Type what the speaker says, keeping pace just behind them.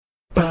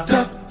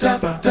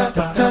Okay.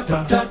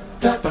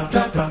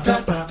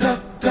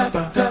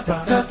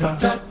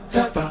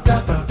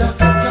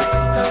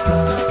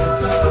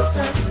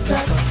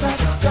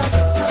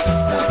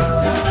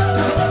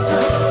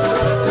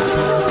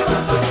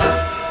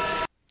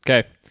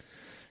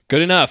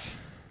 Good enough.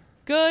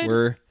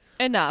 Good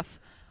enough.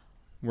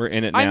 We're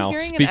in it I'm now.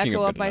 hearing Speaking an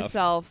echo of enough.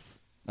 myself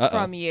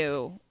from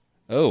you.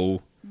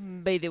 Oh.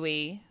 By the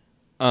way.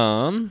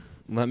 Let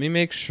me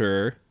make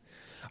sure.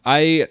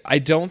 I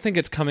don't think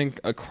it's coming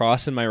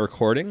across in my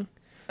recording.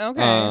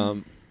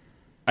 Okay.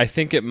 I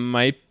think it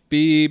might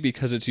be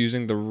because it's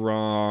using the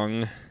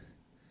wrong...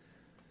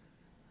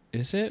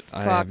 Is it?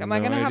 Fuck, am I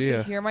going to have idea.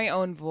 to hear my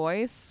own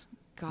voice?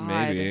 God.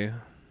 Maybe.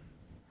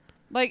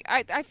 Like,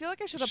 I feel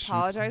like I should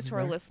apologize to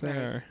our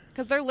listeners.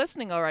 Because they're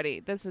listening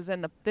already. This is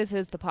the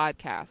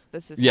podcast.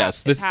 This is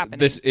happening.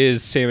 This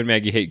is Sam and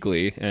Maggie Hate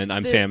Glee, and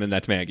I'm Sam and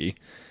that's Maggie.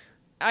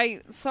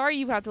 Sorry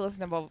you have to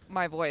listen to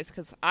my voice,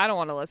 because I don't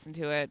want to listen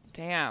to it.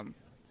 Damn.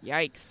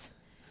 Yikes.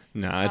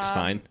 No, it's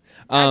fine.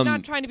 I'm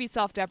not trying to be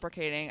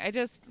self-deprecating.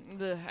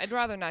 I'd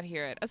rather not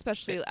hear it,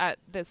 especially at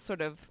this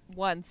sort of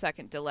 1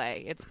 second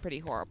delay. It's pretty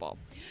horrible.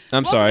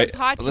 I'm Welcome sorry. to the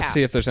podcast. Let's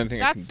see if there's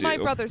anything I can do. That's my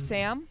brother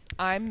Sam.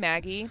 I'm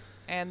Maggie,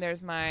 and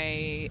there's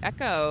my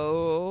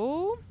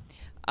Echo.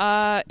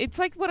 It's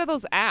like one of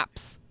those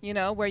apps,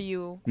 where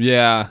you...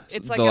 Yeah.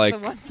 It's like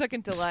at the 1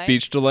 second delay.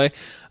 Speech delay.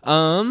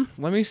 Let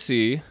me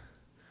see.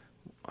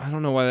 I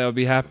don't know why that would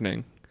be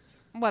happening.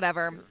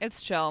 Whatever.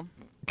 It's chill.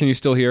 Can you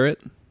still hear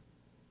it?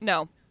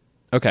 No.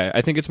 Okay,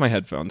 I think it's my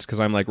headphones because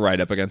I'm like right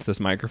up against this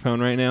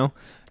microphone right now,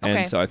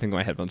 and so I think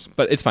my headphones.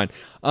 But it's fine.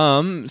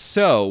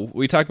 So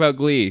we talked about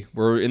Glee.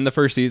 We're in the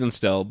first season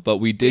still, but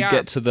we did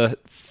get to the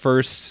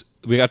first.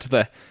 We got to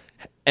the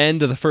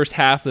end of the first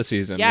half of the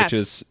season, which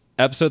is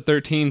episode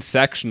 13,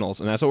 sectionals,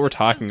 and that's what we're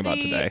talking about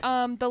today.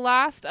 The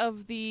last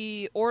of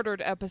the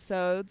ordered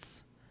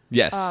episodes.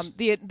 Yes.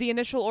 The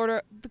initial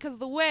order, because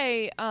the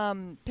way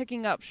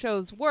picking up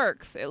shows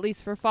works, at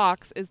least for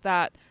Fox, is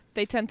that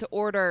they tend to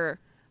order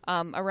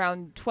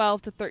around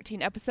 12 to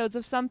 13 episodes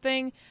of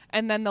something,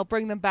 and then they'll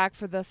bring them back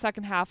for the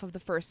second half of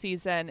the first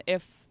season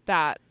if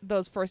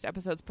those first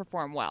episodes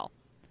perform well,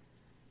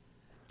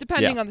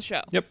 depending on the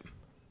show. Yep.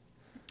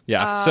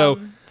 Yeah.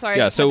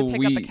 Sorry, I just had to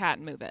pick up a cat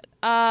and move it.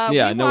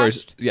 Yeah. No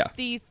worries. Yeah.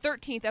 The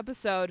 13th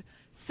episode,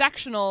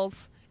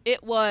 sectionals.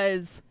 It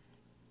was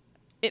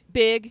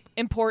big,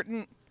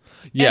 important.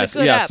 Yes.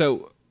 Yeah.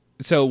 So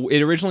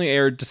it originally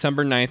aired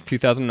December 9th,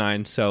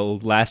 2009, so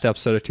last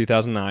episode of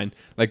 2009.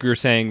 Like we were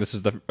saying, this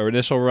is the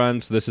initial run,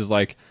 so this is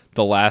like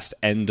the last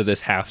end of this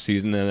half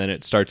season, and then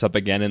it starts up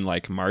again in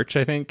like March,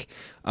 I think.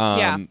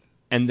 And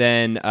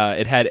then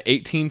it had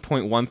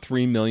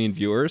 18.13 million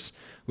viewers,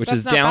 which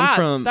is down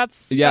from...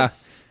 That's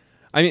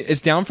I mean,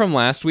 it's down from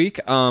last week,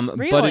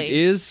 really? But it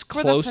is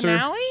closer... For the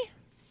finale?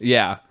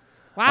 Yeah.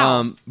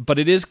 Wow. But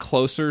it is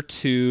closer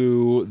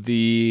to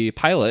the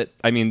pilot,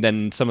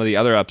 than some of the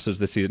other episodes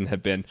this season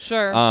have been.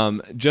 Sure.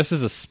 Just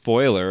as a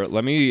spoiler,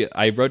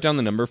 I wrote down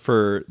the number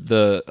for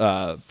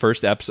the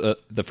first episode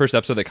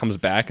that comes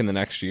back in the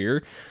next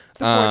year.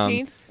 The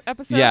 14th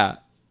episode?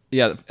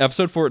 Yeah,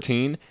 episode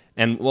 14,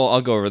 and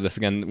I'll go over this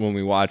again when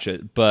we watch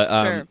it,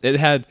 but it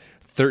had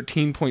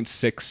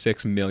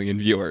 13.66 million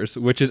viewers,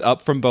 which is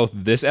up from both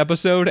this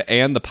episode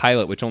and the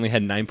pilot, which only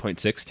had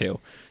 9.62.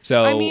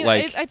 So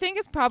I think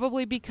it's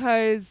probably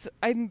because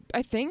I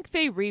think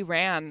they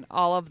reran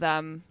all of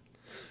them.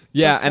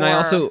 Yeah, before. And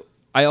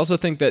I also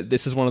think that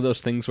this is one of those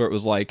things where it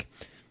was like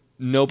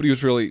nobody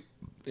was really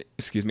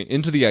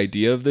into the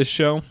idea of this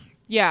show.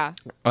 Yeah.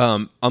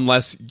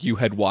 Unless you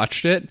had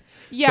watched it.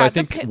 Yeah. So I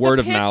think word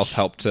of mouth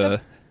helped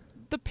to.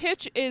 The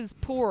pitch is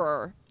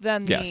poorer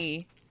than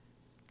the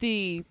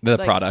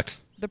product.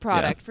 The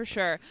product for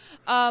sure.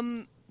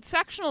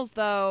 Sectionals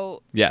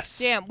though. Yes.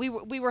 Damn, we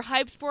were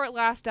hyped for it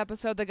last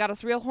episode. They got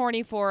us real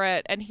horny for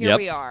it, and here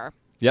we are.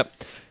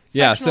 Yep.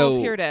 Sectionals,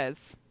 here it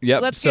is.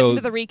 Yep. Let's get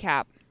into the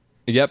recap.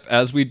 Yep,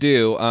 as we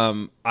do.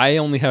 I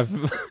only have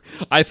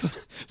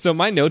so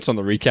my notes on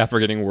the recap are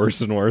getting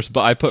worse and worse,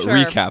 but I put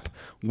recap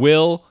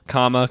Will,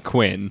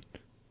 Quinn.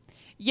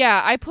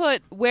 Yeah, I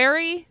put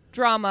wary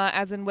drama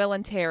as in Will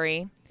and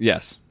Terry.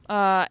 Yes.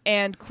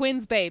 And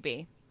Quinn's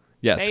baby.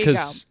 Yes,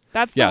 because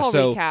that's the whole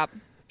recap.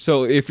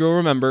 So if you'll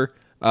remember,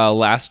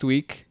 last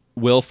week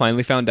Will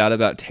finally found out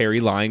about Terry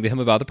lying to him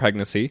about the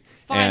pregnancy.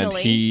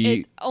 Finally, and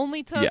it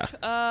only took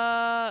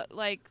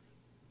like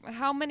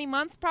how many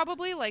months?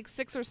 Probably like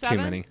 6 or 7.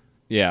 Too many.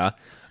 Yeah.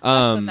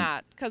 Less than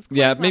that, because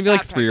maybe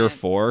like 3 or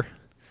 4.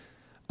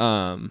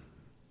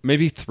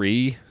 Maybe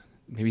 3.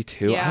 Maybe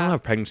 2. Yeah. I don't know how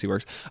pregnancy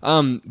works.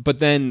 But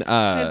then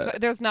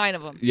there's 9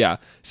 of them. Yeah.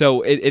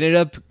 So it ended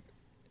up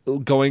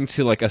going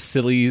to like a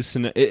silly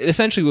it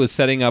essentially was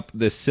setting up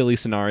this silly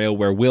scenario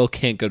where Will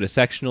can't go to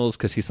sectionals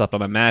because he slept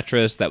on a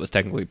mattress that was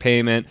technically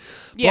payment,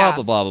 blah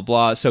blah blah blah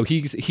blah. So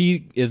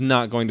he is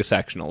not going to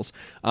sectionals.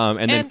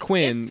 And then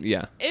Quinn,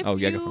 if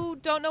you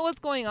don't know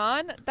what's going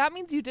on, that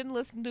means you didn't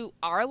listen to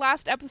our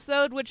last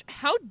episode, which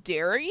how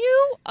dare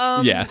you?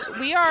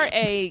 We are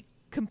a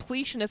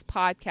completionist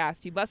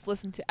podcast. You must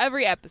listen to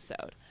every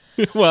episode.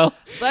 Well,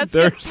 Let's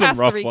there get are some past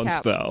rough the recap. ones,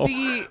 though.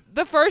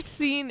 The first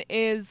scene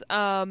is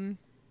I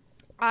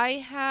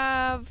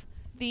have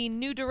the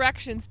New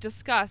Directions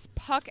discuss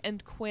Puck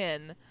and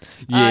Quinn.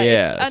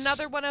 Yes. It's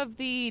another one of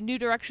the New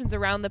Directions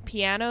around the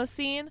piano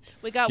scene.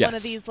 We got one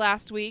of these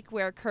last week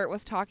where Kurt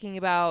was talking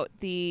about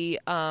the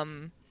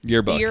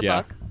yearbook.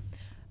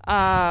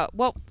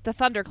 The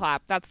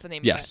Thunderclap. That's the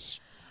name of it.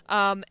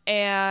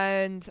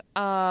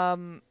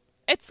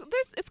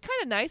 It's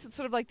kind of nice. It's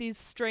sort of like these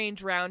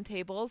strange round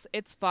tables.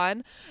 It's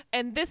fun.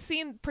 And this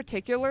scene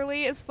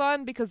particularly is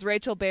fun because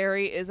Rachel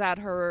Berry is at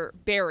her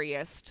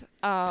berriest.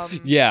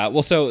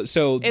 Well, so it's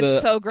so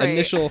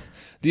great.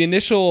 The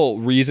initial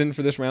reason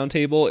for this round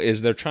table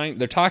is they're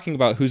talking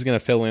about who's going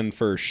to fill in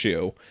for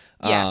Shu.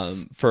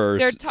 Yes. For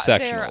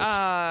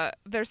sectionals.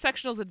 Their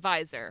sectionals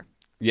advisor.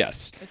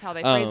 Yes. Is how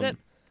they phrase it.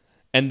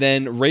 And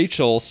then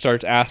Rachel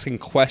starts asking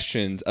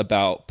questions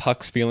about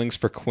Puck's feelings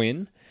for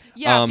Quinn.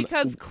 Yeah,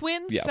 because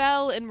Quinn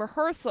fell in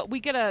rehearsal. We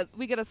get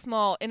a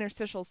small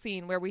interstitial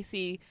scene where we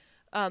see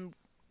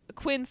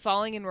Quinn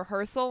falling in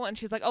rehearsal, and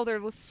she's like, "Oh, there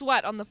was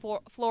sweat on the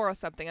floor or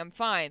something. I'm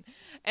fine."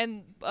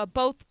 And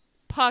both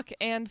Puck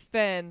and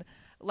Finn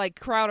like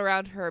crowd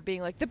around her,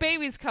 being like, "The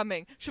baby's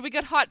coming. Should we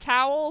get hot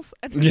towels?"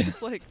 And it's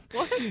just like,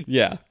 "What?"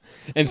 Yeah,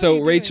 and so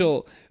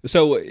Rachel.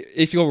 So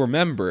if you'll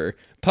remember,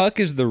 Puck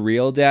is the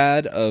real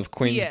dad of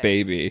Quinn's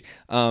baby.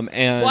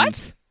 And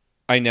what?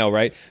 I know,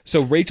 right?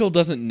 So Rachel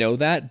doesn't know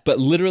that, but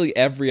literally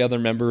every other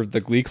member of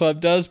the Glee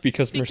Club does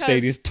because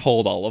Mercedes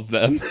told all of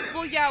them.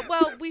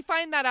 Well, we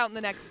find that out in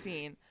the next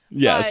scene.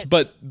 Yes,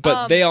 but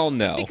they all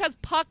know. Because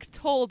Puck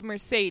told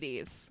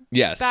Mercedes.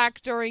 Yes.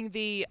 Back during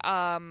the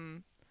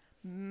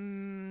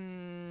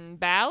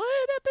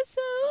ballad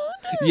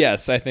episode?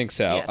 Yes, I think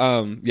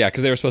so. Yes.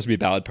 Because they were supposed to be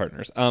ballad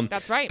partners.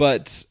 That's right.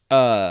 But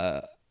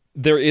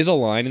there is a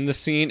line in the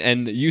scene,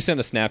 and you sent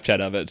a Snapchat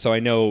of it, so I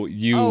know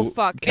you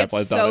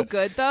capitalized on it. It's so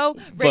good, though.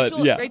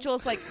 Rachel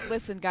is like,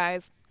 "Listen,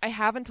 guys, I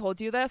haven't told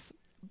you this,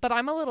 but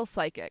I'm a little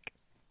psychic."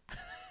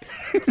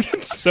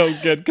 It's so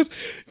good because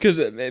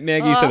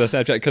Maggie sent a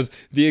Snapchat because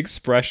the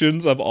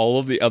expressions of all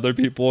of the other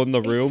people in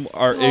the room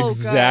are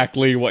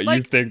exactly what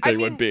you think they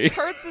would be.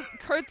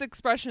 Kurt's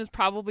expression is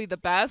probably the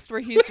best,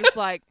 where he's just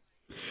like,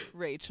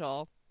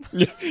 "Rachel."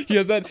 Yeah, he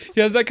has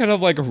that kind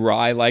of like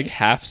wry, like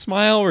half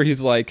smile where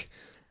he's like,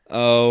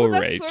 "Oh,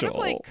 that's Rachel." Sort of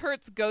like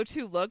Kurt's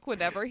go-to look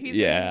whenever he's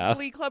in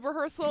Glee Club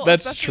rehearsal.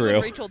 That's especially true.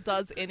 when Rachel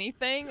does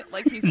anything,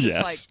 like he's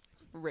just like,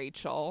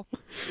 "Rachel."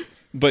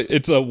 But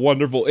it's a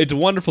wonderful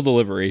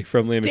delivery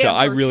from Lea Michele.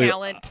 I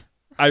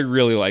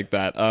really like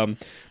that.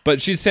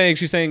 But she's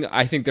saying,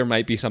 I think there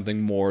might be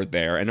something more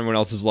there, and everyone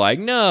else is like,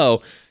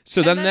 no.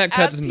 So then that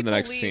cuts into the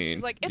next scene.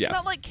 She's like, it's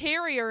not like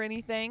Carrie or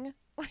anything.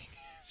 Like,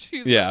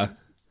 she's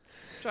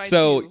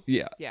So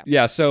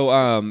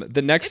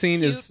the next scene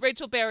cute. is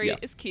Rachel Berry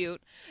is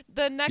cute.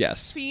 The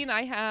next scene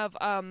I have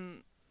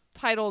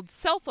titled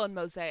 "Cell Phone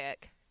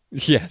Mosaic."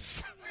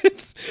 Yes.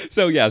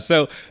 So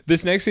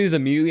this next scene is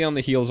immediately on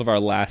the heels of our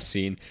last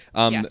scene.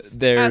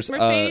 There's as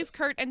Mercedes,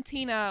 Kurt, and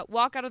Tina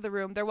walk out of the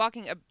room. They're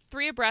walking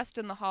 3 abreast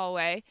in the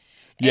hallway.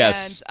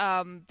 Yes.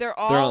 And they're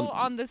all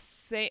on the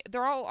same.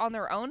 They're all on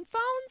their own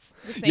phones.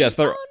 The same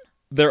phone?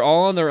 They're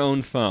all on their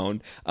own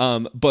phone.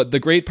 But the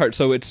great part,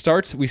 so it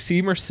starts. We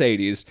see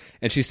Mercedes,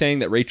 and she's saying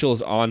that Rachel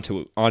is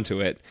onto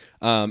it.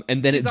 And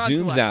then it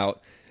zooms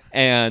out.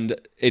 And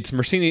it's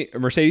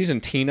Mercedes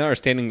and Tina are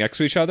standing next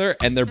to each other,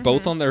 and they're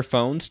both on their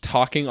phones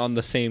talking on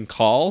the same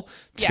call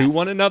to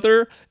one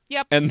another.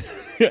 Yep. And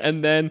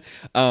then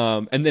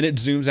it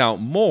zooms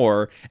out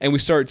more, and we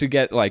start to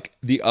get like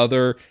the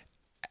other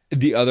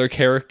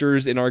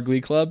characters in our Glee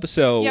Club.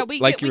 So we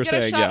get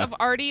a shot of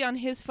Artie on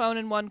his phone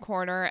in one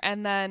corner,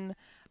 and then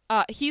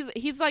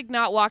he's like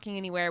not walking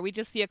anywhere. We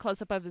just see a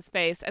close up of his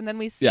face, and then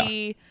we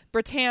see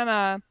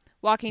Britannia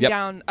walking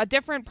down a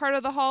different part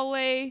of the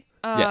hallway.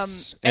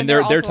 Yes, and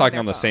they're talking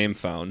on the same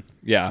phone.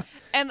 Yeah,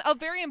 and a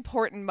very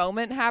important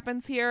moment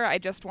happens here. I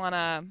just want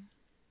to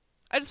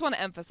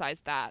emphasize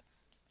that.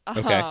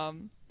 Okay.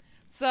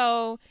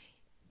 So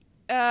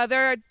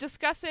they're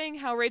discussing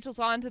how Rachel's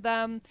on to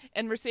them,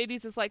 and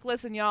Mercedes is like,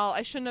 "Listen, y'all,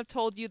 I shouldn't have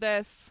told you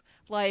this.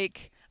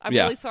 Like, I'm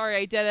really sorry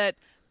I did it,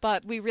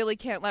 but we really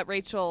can't let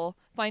Rachel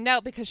find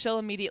out because she'll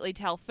immediately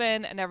tell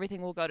Finn, and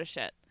everything will go to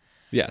shit."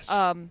 Yes.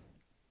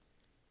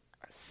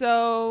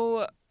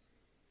 So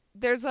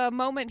there's a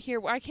moment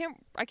here where I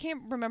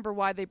can't remember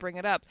why they bring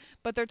it up,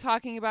 but they're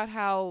talking about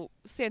how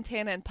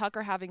Santana and Puck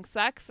are having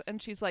sex,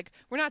 and she's like,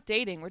 "We're not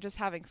dating, we're just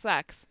having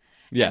sex."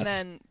 Yes. And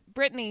then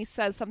Brittany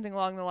says something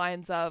along the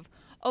lines of,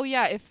 "Oh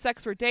yeah, if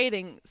sex were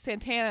dating,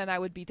 Santana and I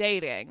would be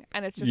dating."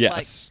 And it's just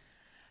like,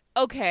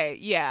 okay,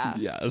 yeah.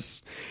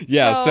 Yes.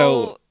 Yeah,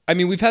 so I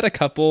mean, we've had a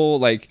couple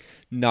like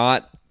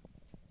not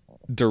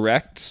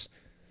direct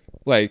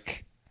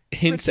like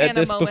hints Britannia at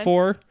this moments.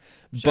 before.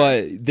 Sure.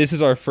 But this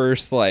is our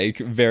first, like,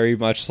 very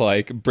much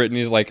like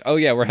Brittany's like, "Oh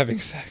yeah, we're having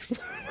sex,"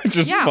 which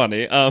is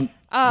funny.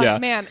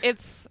 Man,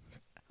 it's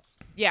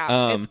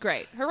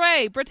great.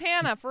 Hooray,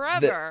 Britannia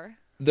forever.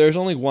 there's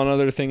only one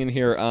other thing in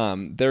here.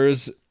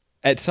 There's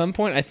at some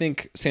point I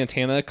think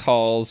Santana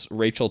calls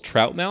Rachel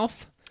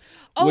Troutmouth.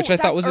 Which I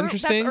thought was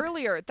interesting. That's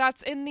earlier.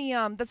 That's in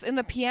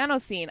the piano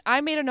scene.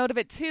 I made a note of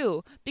it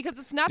too because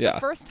it's not the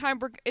first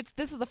time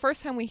this is the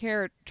first time we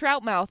hear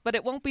Troutmouth, but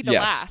it won't be the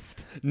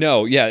last.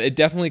 No, yeah, it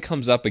definitely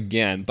comes up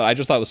again. But I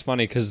just thought it was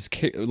funny because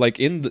like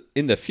in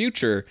the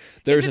future,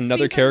 there's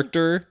another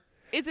character.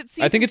 Is it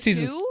season? I think it's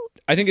season 2.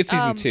 I think it's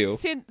season 2.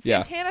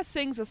 Santana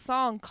sings a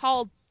song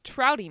called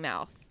Trouty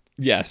Mouth.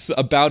 Yes,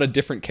 about a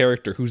different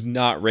character who's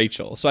not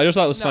Rachel. So I just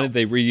thought it was funny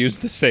they reused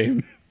the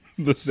same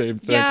thing.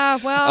 Yeah,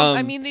 well,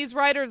 I mean, these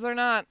writers are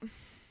not.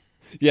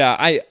 Yeah,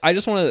 I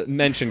just want to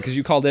mention because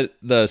you called it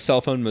the cell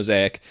phone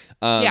mosaic.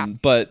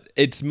 But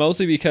it's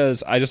mostly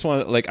because I just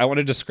want to I want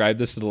to describe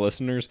this to the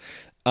listeners.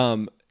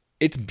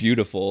 It's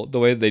beautiful the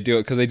way they do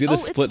it because they do the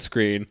split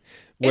screen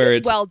where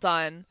it's well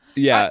done.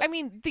 Yeah, I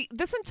mean,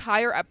 this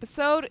entire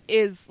episode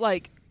is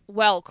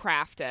well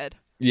crafted.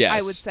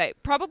 Yes, I would say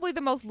probably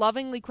the most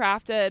lovingly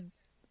crafted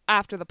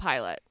after the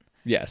pilot.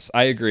 Yes,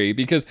 I agree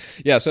because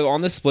so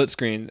on this split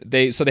screen,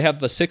 they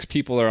have the 6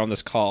 people that are on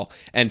this call,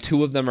 and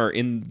 2 of them are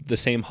in the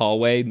same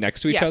hallway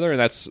next to each other, and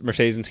that's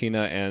Mercedes and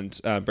Tina and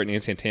Brittany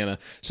and Santana.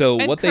 So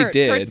and what Kurt, they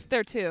did, Kurt's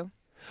there too.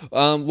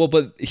 Well,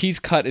 but he's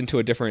cut into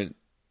a different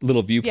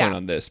little viewpoint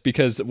on this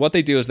because what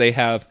they do is they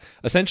have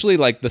essentially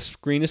the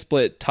screen is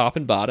split top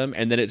and bottom,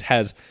 and then it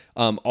has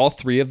all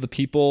 3 of the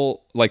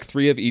people,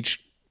 3 of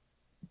each.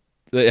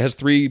 It has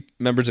 3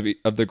 members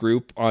of the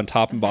group on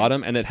top and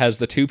bottom, and it has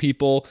the 2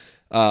 people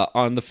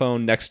on the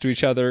phone next to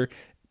each other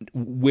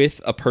with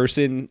a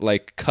person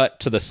cut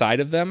to the side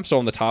of them. So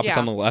on the top it's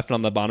on the left, and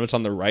on the bottom it's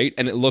on the right,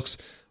 and it looks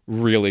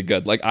really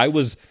good. I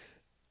was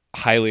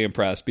highly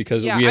impressed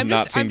because we have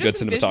not seen good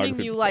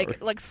cinematography you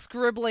before.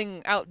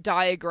 Scribbling out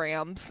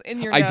diagrams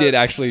in your notes.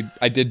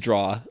 I did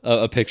draw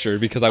a picture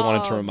because I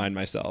wanted to remind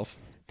myself.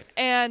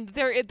 And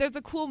there's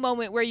a cool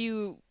moment where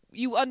you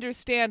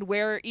understand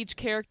where each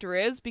character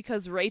is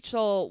because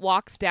Rachel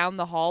walks down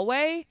the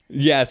hallway.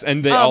 Yes,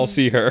 and they all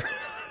see her.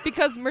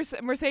 Because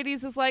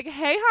Mercedes is like,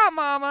 "Hey, hot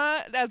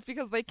mama." That's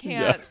because they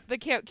can't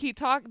keep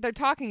talking. They're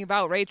talking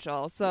about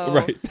Rachel,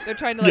 so they're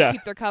trying to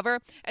keep their cover.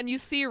 And you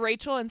see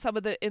Rachel in some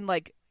of the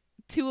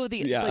two of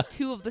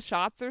the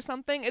shots or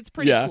something. It's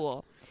pretty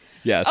cool.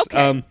 Yes.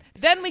 Okay.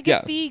 Then we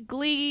get the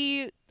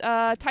Glee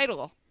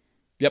title.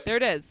 Yep. There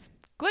it is.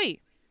 Glee.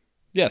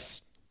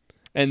 Yes.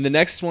 And the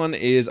next one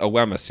is a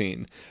Wemma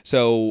scene.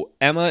 So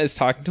Emma is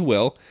talking to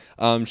Will.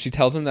 She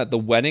tells him that the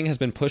wedding has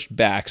been pushed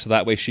back so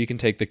that way she can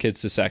take the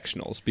kids to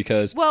sectionals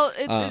because... Well,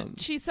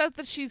 she says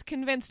that she's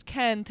convinced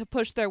Ken to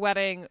push their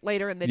wedding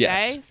later in the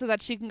day so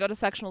that she can go to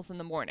sectionals in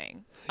the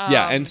morning.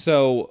 And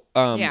so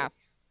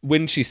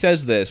when she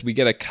says this, we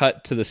get a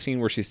cut to the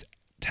scene where she's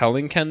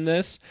telling Ken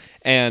this,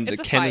 and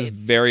Ken is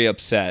very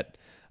upset.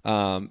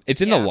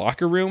 It's in the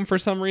locker room for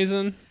some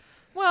reason.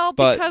 Well,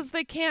 because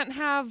they can't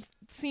have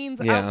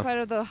scenes outside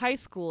of the high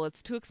school.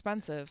 It's too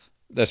expensive.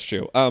 That's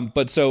true.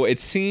 But so it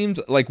seems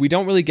like we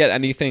don't really get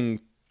anything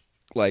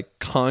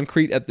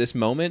concrete at this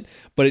moment,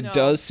 but it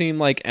does seem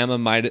like Emma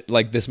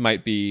this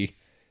might be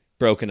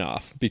broken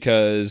off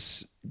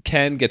because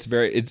Ken gets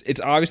it's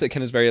obvious that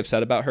Ken is very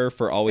upset about her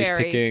for always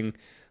picking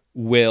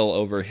Will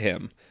over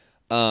him.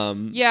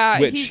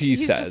 Which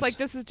he's says just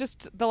this is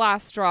just the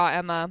last straw,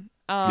 Emma.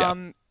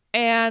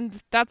 And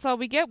that's all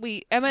we get.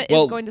 Emma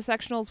is going to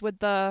sectionals with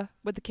the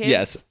kids.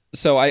 Yes.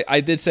 So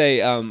I did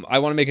say I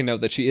want to make a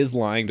note that she is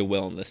lying to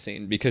Will in this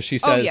scene because she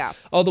says,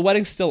 "Oh, the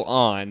wedding's still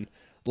on.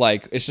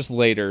 It's just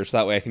later, so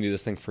that way I can do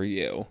this thing for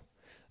you."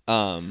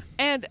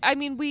 And I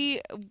mean,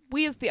 we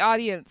as the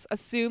audience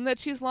assume that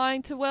she's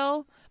lying to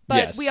Will,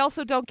 but we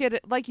also don't get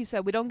it. Like you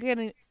said, we don't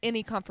get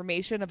any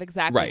confirmation of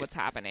exactly what's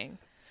happening.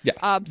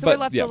 Yeah. So we're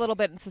left a little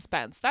bit in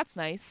suspense. That's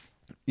nice.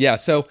 Yeah.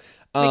 So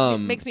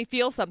makes me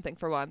feel something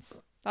for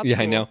once. That's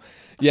cool. I know.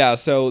 Yeah.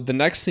 So the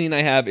next scene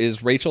I have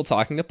is Rachel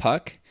talking to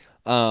Puck.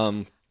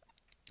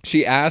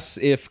 She asks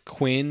if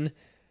Quinn,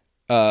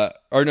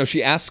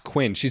 she asks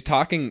Quinn. She's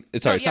talking.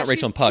 Sorry, it's not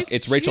Rachel and Puck.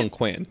 It's Rachel and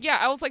Quinn. Yeah,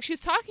 I was like, she's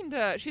talking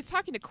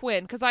to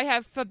Quinn because I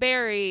have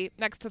Faberry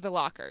next to the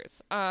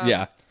lockers.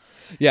 Yeah.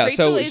 Rachel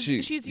so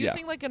she's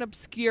using an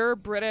obscure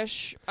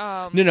British.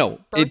 No,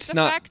 it's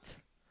not. Effect.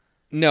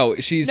 No,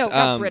 she's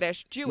not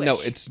British, Jewish. No,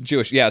 it's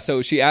Jewish. Yeah,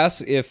 so she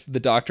asks if the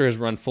doctor has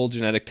run full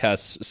genetic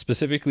tests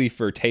specifically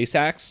for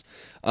Tay-Sachs,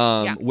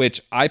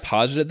 which I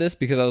posited this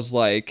because I was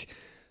like,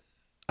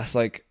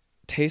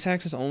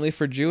 Tay-Sachs is only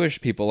for Jewish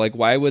people.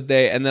 Why would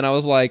they? And then I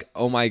was like,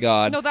 oh my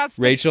god,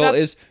 Rachel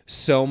is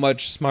so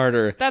much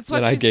smarter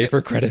than I gave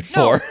her credit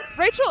for.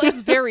 Rachel is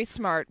very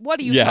smart.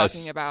 What are you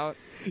talking about?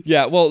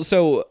 Yeah, well,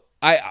 so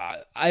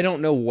I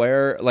don't know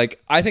where,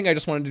 I think I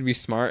just wanted to be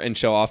smart and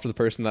show off to the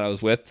person that I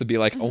was with to be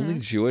only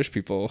Jewish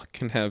people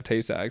can have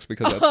Tay-Sachs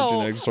because that's a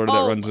genetic disorder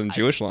that runs in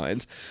Jewish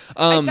lines.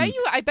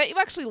 I bet you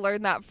actually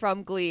learned that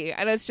from Glee,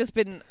 and it's just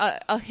been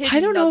a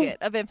hidden nugget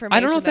of information.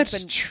 I don't know if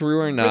that's true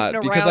or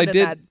not because I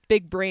did that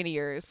big brain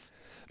ears.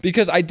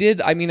 Because I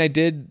did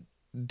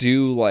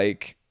do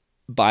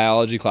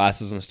biology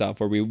classes and stuff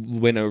where we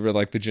went over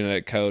like the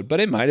genetic code, but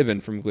it might have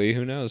been from Glee.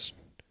 Who knows?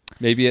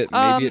 Maybe it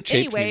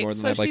shaped me more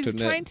than I'd like to admit. So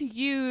she's trying to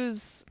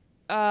use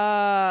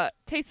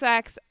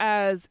Tay-Sachs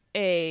as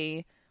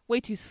a way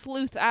to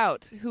sleuth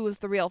out who is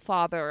the real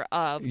father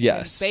of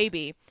Quinn's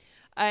baby.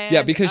 And,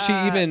 yeah, because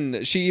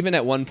she even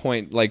at one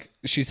point, like,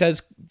 she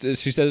says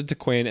it to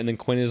Quinn, and then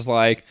Quinn is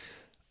like,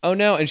 "Oh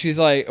no," and she's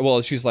like,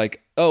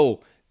 "Oh,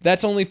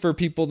 that's only for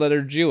people that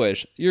are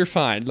Jewish. You're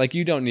fine. Like,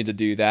 you don't need to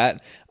do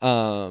that."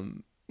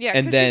 Yeah,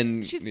 and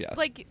then she's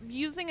like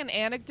using an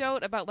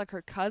anecdote about like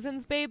her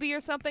cousin's baby or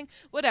something.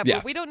 Whatever.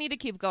 Yeah. We don't need to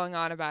keep going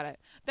on about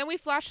it. Then we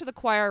flash to the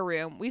choir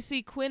room. We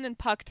see Quinn and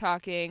Puck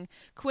talking.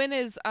 Quinn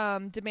is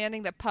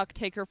demanding that Puck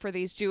take her for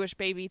these Jewish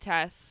baby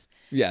tests.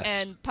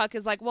 Yes. And Puck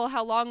is like, "Well,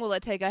 how long will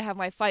it take? I have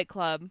my fight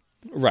club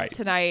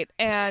tonight."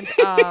 And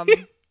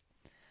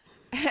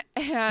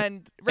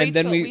and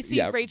Rachel, we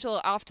see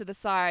Rachel off to the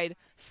side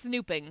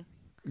snooping.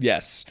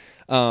 Yes.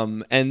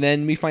 And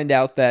then we find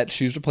out that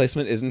Shu's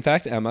replacement is in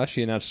fact Emma.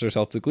 She announced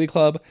herself to the Glee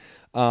Club.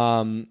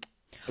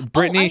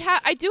 Brittany.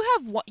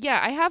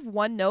 I have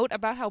one note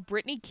about how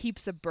Brittany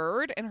keeps a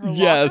bird in her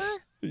locker.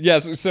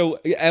 Yes. So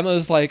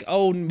Emma's like,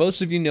 "Oh,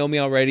 most of you know me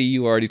already.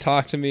 You already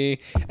talked to me."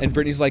 And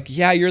Brittany's like,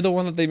 "Yeah, you're the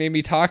one that they made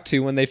me talk to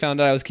when they found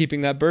out I was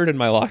keeping that bird in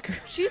my locker."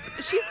 She's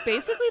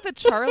basically the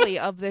Charlie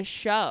of this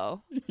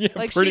show. Yeah,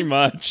 like, pretty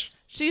much.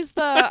 She's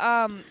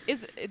the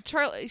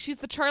she's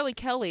the Charlie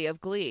Kelly of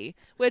Glee,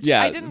 which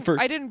I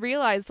didn't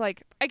realize.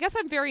 Like, I guess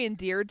I'm very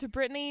endeared to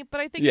Brittany, but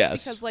I think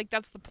it's because like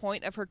that's the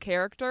point of her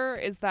character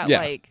is that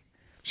like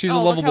she's a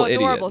lovable look how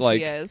adorable idiot.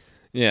 Like, she is.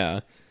 Yeah.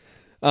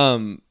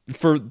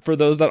 For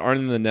those that aren't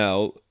in the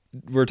know,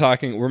 we're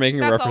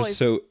making a reference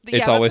to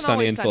It's Always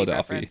Sunny in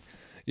Philadelphia. Reference.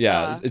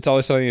 Yeah, It's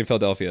Always Sunny in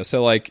Philadelphia.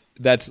 So like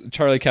that's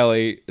Charlie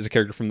Kelly is a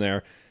character from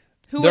there.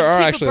 There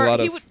are actually a lot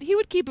of he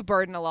would keep a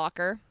bird in a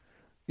locker.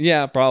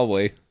 Yeah,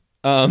 probably.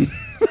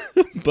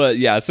 But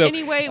yeah, so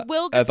anyway,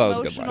 Will gets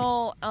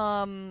emotional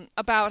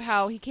about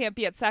how he can't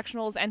be at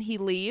sectionals and he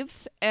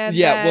leaves. And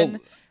then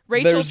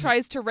Rachel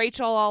tries to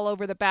Rachel all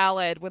over the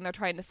ballad when they're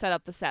trying to set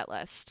up the set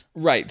list.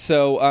 Right.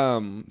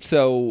 So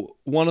so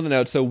one of the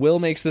notes, so Will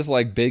makes this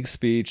like big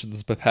speech,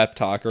 this pep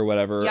talk or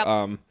whatever,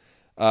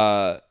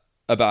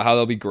 about how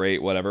they'll be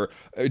great, whatever.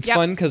 It's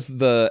fun because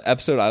the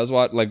episode I was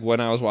when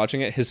I was watching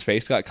it, his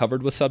face got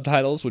covered with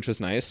subtitles, which was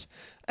nice.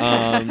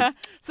 So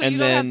you don't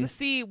have to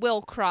see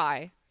Will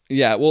cry.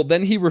 Yeah, well,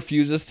 then he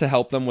refuses to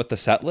help them with the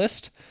set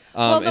list.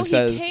 And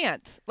says, he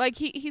can't. Like,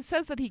 he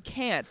says that he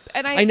can't.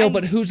 And I know,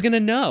 but who's going to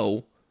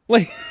know?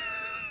 Like,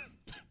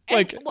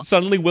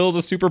 suddenly Will's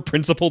a super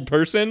principled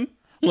person?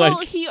 Well,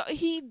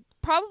 he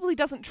probably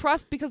doesn't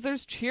trust because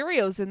there's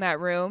Cheerios in that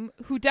room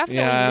who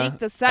definitely leaked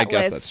the set list.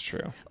 I guess that's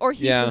true. Or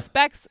he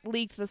suspects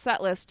leaked the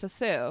set list to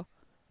Sue.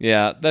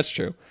 Yeah, that's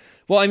true.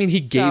 Well, I mean,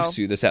 he gave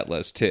Sue the set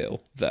list, too,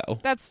 though.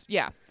 That's,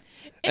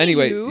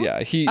 Anyway,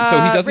 he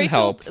doesn't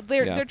help.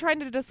 They're trying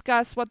to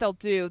discuss what they'll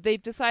do.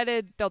 They've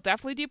decided they'll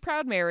definitely do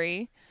Proud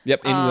Mary.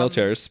 Yep, in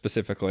wheelchairs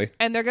specifically.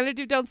 And they're going to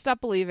do Don't Stop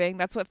Believing.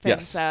 That's what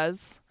Finn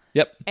says.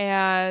 Yep.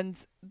 And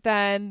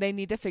then they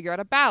need to figure out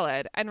a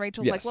ballad. And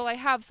Rachel's like, "Well, I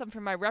have some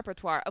from my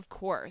repertoire, of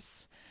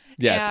course."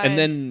 Yes, and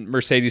then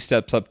Mercedes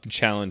steps up to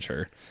challenge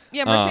her.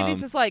 Yeah,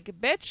 Mercedes is like,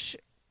 "Bitch,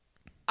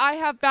 I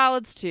have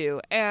ballads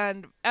too."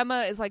 And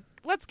Emma is like,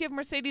 "Let's give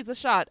Mercedes a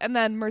shot." And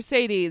then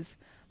Mercedes,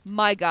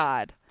 my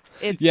God.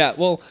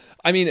 Well,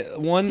 I mean,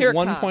 one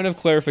point of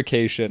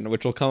clarification,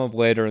 which will come up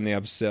later in the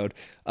episode.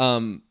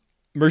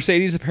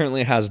 Mercedes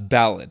apparently has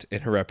ballad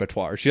in her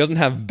repertoire. She doesn't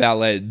have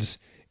ballads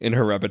in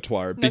her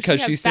repertoire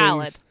because she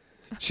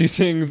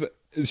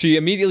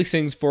immediately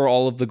sings for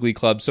all of the Glee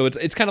Clubs. So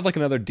it's kind of like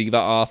another diva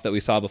off that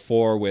we saw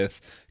before with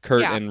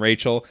Kurt and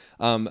Rachel.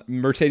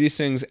 Mercedes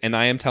sings "And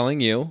I Am Telling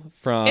You"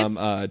 from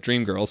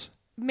Dreamgirls.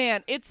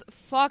 Man, it's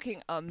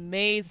fucking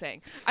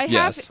amazing. I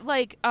have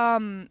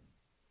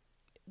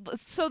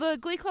so the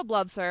Glee Club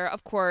loves her,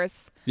 of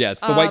course.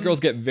 Yes, the white girls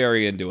get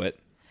very into it.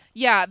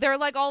 Yeah, they're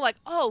like all like,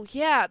 "Oh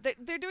yeah,"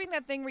 they're doing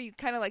that thing where you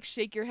kind of like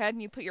shake your head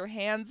and you put your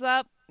hands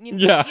up. You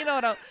know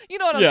what I'm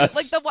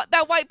like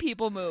that white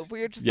people move where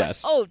you're just like,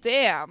 "Oh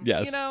damn,"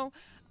 you know.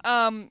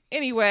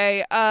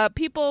 Anyway,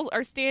 people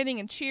are standing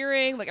and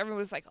cheering. Like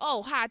everyone's like,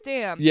 "Oh hot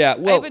damn." Yeah.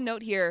 Well, I have a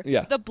note here.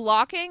 Yeah. The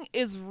blocking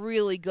is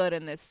really good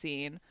in this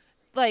scene.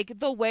 Like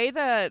the way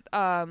that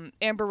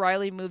Amber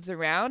Riley moves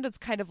around, it's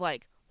kind of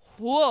like,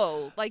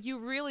 whoa, like you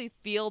really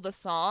feel the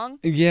song.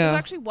 Yeah. There's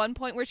actually one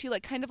point where she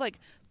like kind of like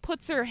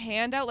puts her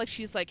hand out like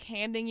she's like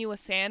handing you a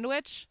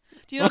sandwich.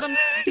 Do you know what I'm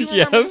do you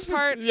remember this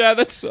part? Yeah,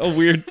 that's a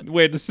weird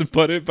way to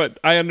put it, but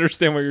I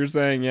understand what you're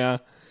saying, yeah.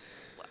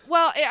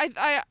 Well,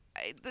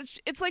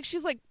 it's like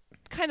she's like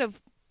kind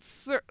of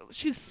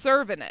she's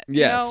serving it.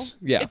 Yes.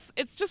 You know? Yeah.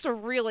 It's just a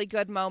really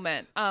good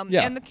moment.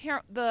 And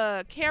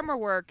the camera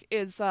work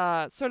is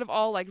sort of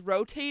all like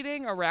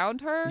rotating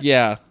around her.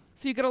 Yeah.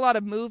 So you get a lot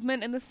of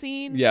movement in the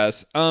scene.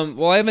 Yes.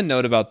 Well, I have a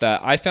note about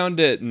that. I found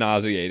it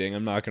nauseating.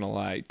 I'm not gonna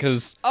lie,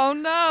 because Oh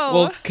no.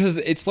 well, because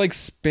it's like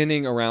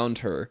spinning around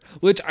her,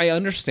 which I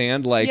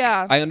understand. Like,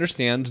 Yeah. I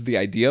understand the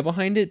idea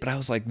behind it, but I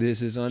was like,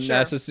 this is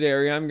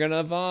unnecessary. I'm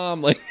gonna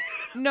vom. Like,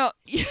 No.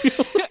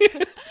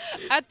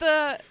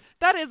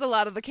 That is a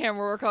lot of the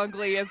camera work on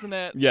Glee, isn't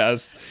it?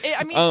 yes.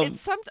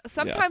 It's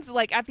sometimes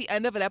like at the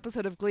end of an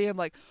episode of Glee, I'm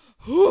like,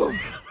 whew.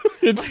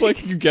 It's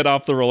like you get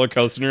off the roller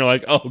coaster and you're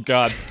like, oh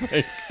God,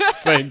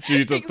 thank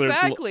Jesus,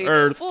 Exactly.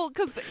 there's Earth. Well,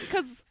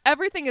 because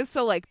everything is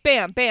so like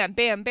bam, bam,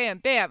 bam, bam,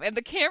 bam, and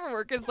the camera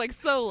work is like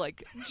so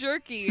like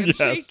jerky and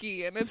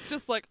shaky, and it's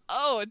just like,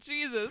 oh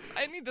Jesus,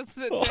 I need to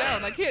sit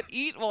down. I can't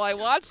eat while I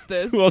watch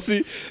this. Well,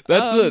 see,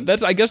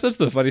 that's I guess that's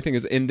the funny thing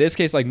is in this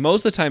case, like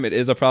most of the time it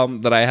is a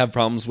problem that I have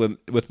problems with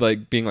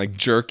like being like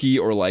jerky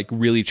or like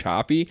really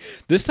choppy.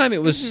 This time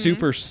it was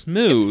super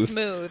smooth. It's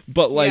smooth,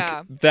 but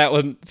like that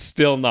was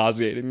still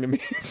nauseating to me.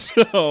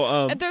 So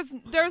and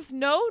there's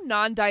no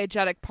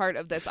non-diegetic part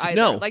of this either.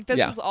 No, Like this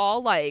is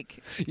all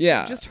like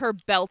just her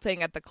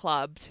belting at the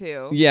club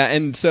too. Yeah,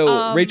 and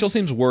so Rachel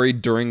seems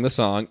worried during the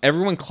song.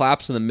 Everyone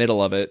claps in the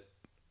middle of it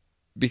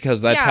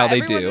because that's how they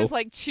do. Everyone is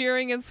like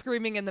cheering and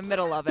screaming in the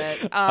middle of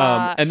it.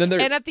 And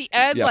at the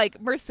end, like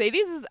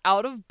Mercedes is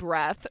out of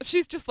breath.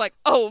 She's just like,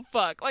 "Oh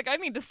fuck! Like I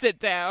need to sit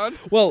down."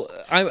 Well,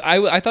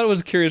 I thought it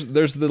was curious.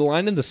 There's the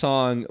line in the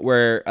song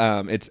where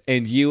it's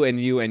and you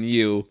and you and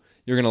you.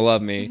 You're gonna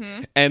love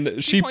me,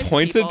 and she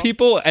points at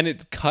people, and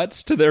it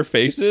cuts to their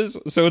faces.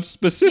 So it's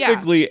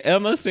specifically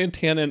Emma,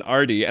 Santana, and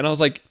Artie. And I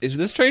was like, "Is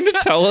this trying to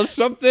tell us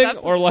something?"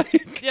 Or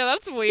like, yeah,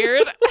 that's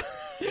weird.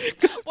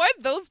 Why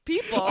those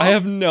people? I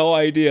have no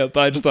idea, but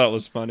I just thought it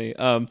was funny.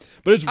 But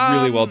it's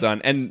really well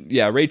done. And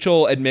yeah,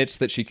 Rachel admits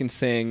that she can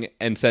sing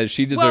and says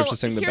she deserves to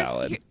sing the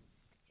ballad.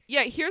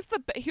 Here's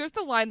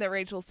the line that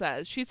Rachel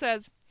says. She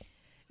says,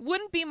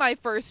 "Wouldn't be my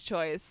first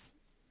choice,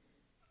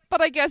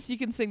 but I guess you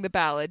can sing the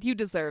ballad. You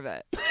deserve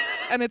it."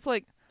 And it's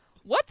like,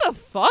 what the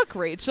fuck,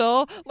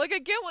 Rachel? Like, I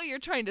get what you're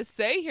trying to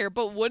say here,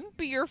 but wouldn't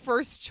be your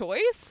first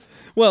choice?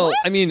 Well, what?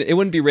 I mean, it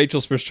wouldn't be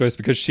Rachel's first choice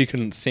because she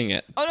couldn't sing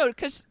it. Oh, no,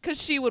 because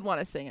she would want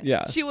to sing it.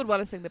 Yeah. She would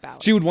want to sing the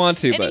ballad. She would want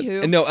to,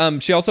 Anywho. but... No,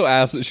 she also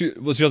asks... She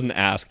doesn't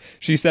ask.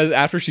 She says,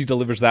 after she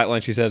delivers that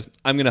line, she says,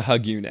 "I'm going to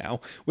hug you now,"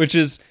 which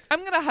is...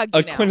 I'm going to hug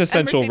you now.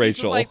 Quintessential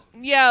Rachel. Like,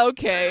 yeah,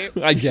 okay.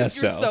 I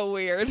guess You're so. so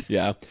weird.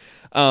 Yeah.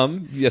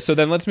 So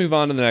then let's move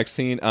on to the next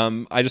scene.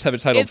 I just have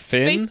it titled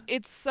Finn.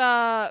 It's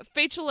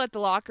Fachel at the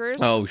lockers.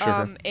 Oh,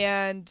 sure.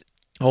 And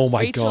oh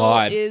my Rachel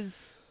God.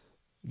 is...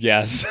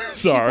 Yes.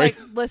 Sorry.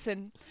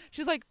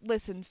 She's like,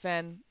 listen,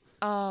 Finn.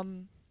 What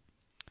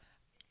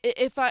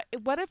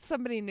if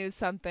somebody knew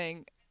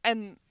something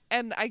and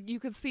you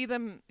could see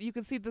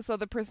this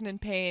other person in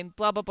pain,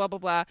 blah blah blah blah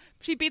blah.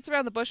 She beats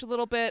around the bush a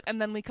little bit,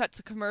 and then we cut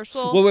to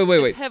commercial.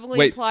 Wait. It's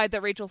heavily implied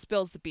that Rachel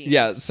spills the beans.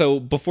 Yeah.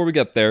 So before we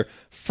get there,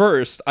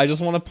 first I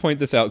just want to point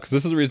this out because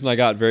this is the reason I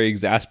got very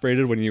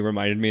exasperated when you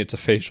reminded me it's a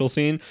facial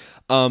scene.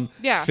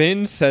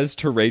 Finn says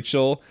to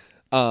Rachel,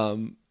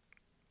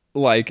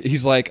 like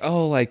he's like,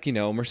 oh, like, you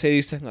know,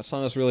 Mercedes saying that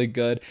song is really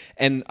good,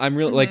 and I'm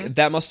really like,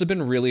 that must have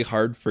been really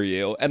hard for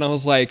you. And I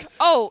was like,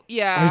 oh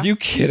yeah, are you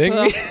kidding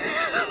me?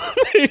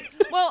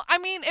 Well, I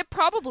mean, it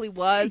probably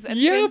was. And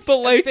yeah, but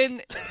like,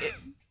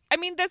 I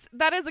mean,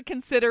 that is a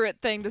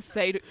considerate thing to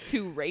say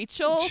to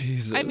Rachel.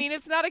 Jesus. I mean,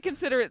 it's not a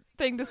considerate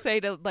thing to say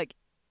to like,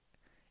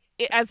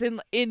 as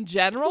in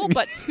general,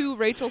 but to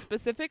Rachel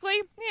specifically.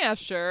 Yeah,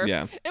 sure.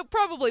 Yeah, it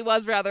probably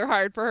was rather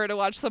hard for her to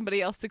watch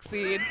somebody else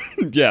succeed.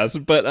 Yes,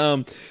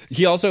 but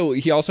he also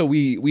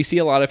we see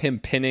a lot of him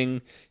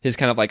pinning his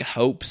kind of like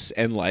hopes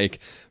and like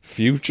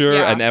future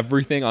and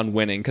everything on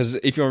winning, because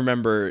if you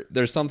remember,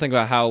 there's something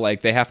about how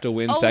like they have to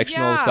win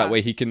sectionals so that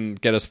way he can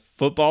get a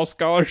football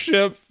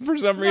scholarship for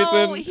some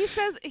reason.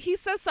 He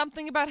says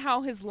something about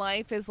how his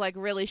life is like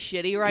really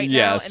shitty right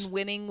now, and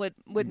winning would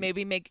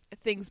maybe make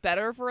things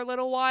better for a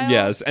little while.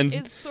 Yes, and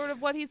is sort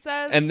of what he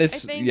says. And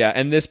this,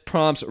 and this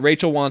prompts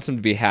Rachel wants him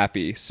to be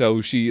happy,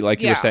 so she,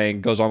 like you were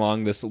saying, goes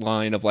along this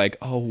line of like,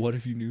 oh, what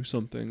if you knew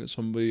something that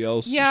somebody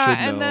else should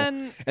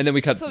know? And then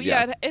we cut. So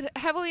it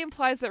heavily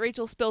implies that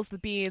Rachel spills the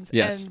beans,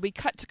 and we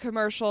cut to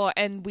commercial,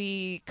 and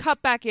we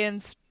cut back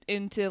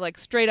into like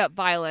straight up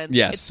violence.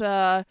 Yes, it's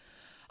a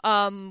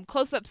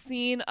close up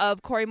scene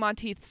of Corey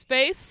Monteith's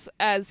face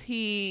as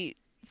he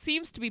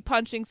seems to be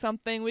punching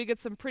something. We get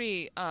some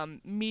pretty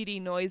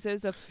meaty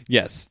noises of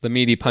the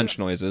meaty punch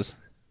noises.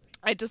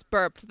 I just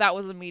burped. That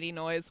was a meaty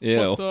noise.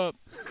 Ew. What's up?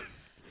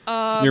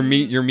 Your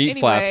meat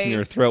flaps in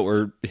your throat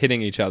were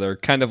hitting each other,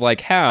 kind of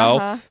like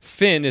how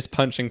Finn is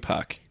punching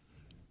Puck.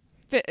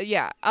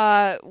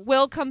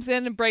 Will comes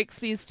in and breaks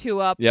these two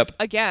up. Yep.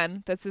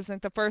 Again, this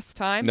isn't the first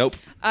time. Nope.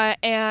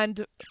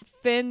 And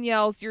Finn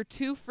yells, "You're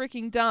too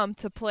freaking dumb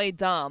to play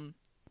dumb."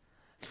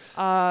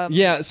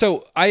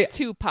 So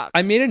to Puck.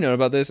 I made a note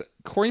about this.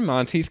 Corey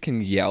Monteith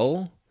can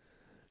yell,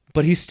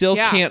 but he still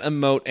can't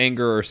emote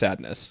anger or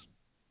sadness.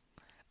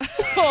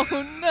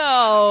 Oh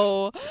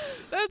no,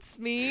 that's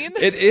mean.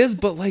 It is,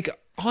 but like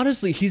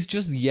honestly, he's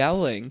just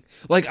yelling.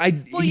 Like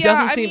he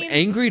doesn't seem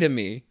angry to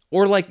me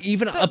or like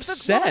even The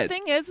upset.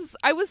 thing is,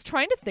 I was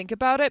trying to think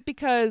about it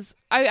because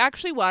I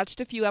actually watched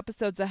a few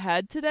episodes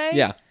ahead today.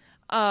 Yeah.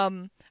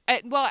 I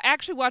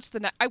actually watched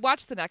I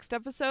watched the next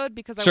episode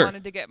because I Sure.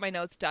 wanted to get my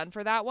notes done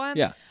for that one.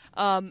 Yeah.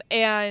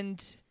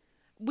 And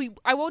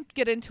I won't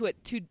get into it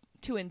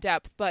too in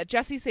depth, but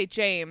Jesse St.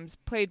 James,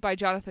 played by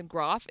Jonathan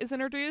Groff, is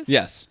introduced.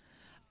 Yes.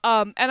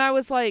 And I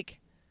was like,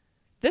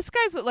 this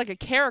guy's like a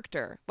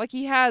character. Like,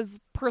 he has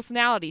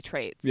personality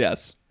traits.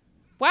 Yes.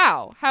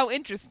 Wow, how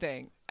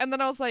interesting. And then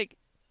I was like,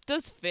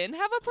 does Finn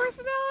have a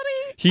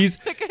personality? He's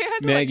Like, I had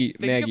to Maggie.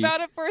 think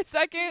about it for a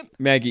second.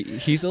 Maggie.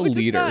 He's a Which is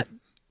leader. not-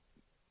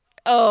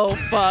 Oh,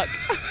 fuck.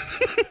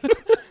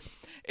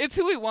 It's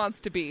who he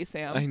wants to be,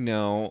 Sam. I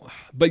know,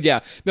 but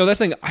yeah, no. That's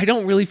the thing. I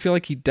don't really feel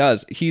like he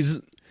does.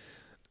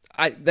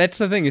 That's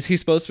the thing, is he's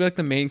supposed to be like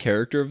the main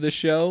character of this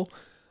show.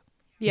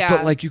 Yeah.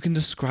 But like, you can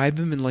describe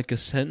him in like a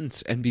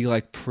sentence and be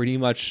like pretty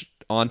much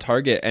on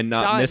target and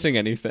not Done. missing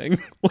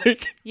anything.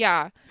 Like,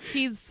 Yeah.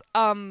 He's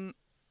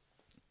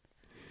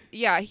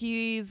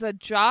he's a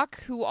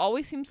jock who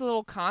always seems a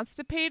little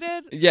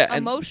constipated. Yeah, and-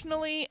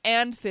 emotionally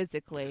and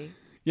physically.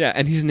 yeah,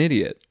 and he's an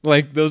idiot.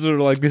 Like, those are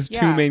like his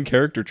two Yeah. main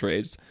character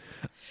traits.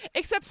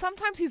 Except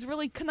sometimes he's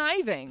really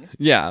conniving.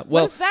 Yeah,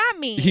 well, what does that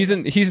mean? he's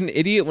an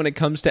idiot when it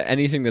comes to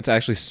anything that's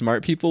actually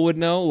smart people would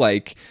know,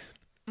 like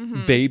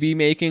baby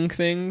making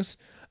things.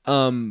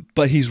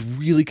 But he's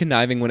really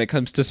conniving when it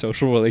comes to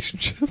social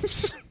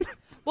relationships.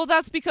 Well,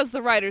 that's because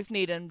the writers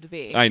need him to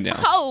be. I know.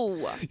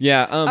 Oh.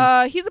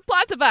 Yeah. He's a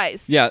plot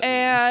device.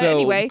 Yeah. So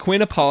anyway,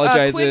 Quinn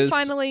apologizes. Quinn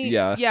finally,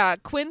 Yeah.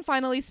 Quinn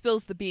finally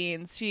spills the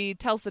beans. She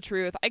tells the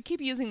truth. I keep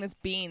using this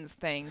beans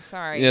thing.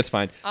 Sorry. Yeah, it's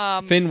fine.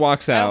 Finn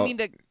walks I out. don't mean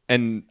to.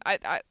 And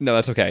I no,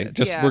 that's okay.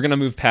 Just Yeah. we're gonna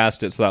move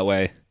past it so that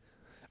way.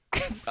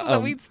 so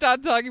that we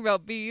stop talking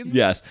about beans.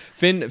 Yes.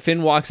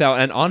 Finn walks out,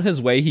 and on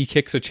his way he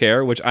kicks a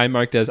chair, which I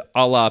marked as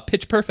a la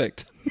Pitch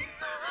Perfect.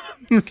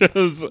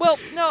 Because Well,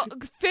 no,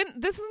 Finn.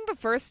 This isn't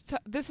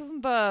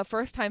the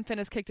first time Finn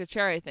has kicked a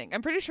chair. I think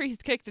I'm pretty sure he's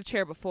kicked a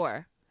chair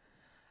before.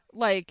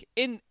 Like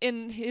in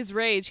his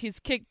rage, he's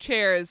kicked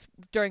chairs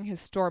during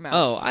his storm outs.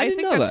 Oh, I didn't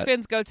think know that's that.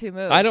 Finn's go-to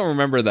move. I don't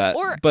remember that,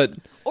 but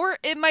Or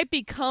it might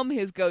become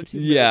his go-to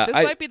move. Yeah, This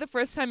I- might be the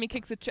first time he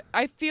kicks a chair.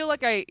 I feel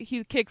like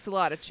he kicks a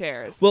lot of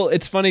chairs. well,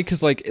 it's funny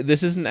because like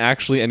this isn't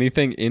actually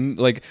anything in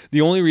like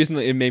the only reason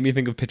that it made me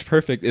think of Pitch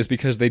Perfect is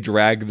because they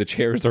drag the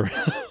chairs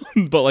around,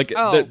 but like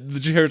Oh. the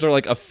chairs are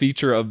like a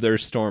feature of their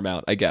storm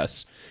out, I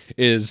guess.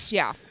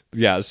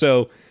 yeah.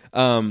 So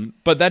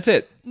but that's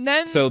it. And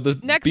then So the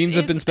next beans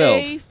have is been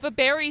spilled. a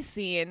Faberry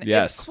scene.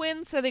 Yes. It's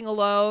Quinn sitting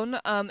alone,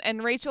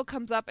 and Rachel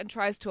comes up and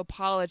tries to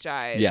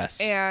apologize. Yes.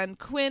 And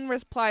Quinn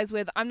replies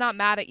with, "I'm not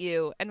mad at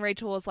you." And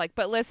Rachel was like,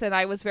 "But listen,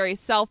 I was very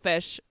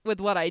selfish with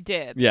what I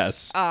did.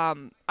 Yes.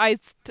 I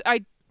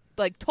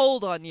like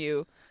told on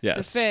you to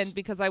Yes. Finn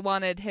because I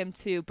wanted him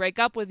to break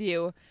up with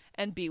you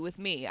and be with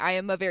me. I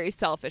am a very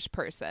selfish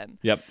person."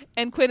 Yep.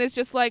 And Quinn is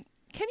just like,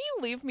 "Can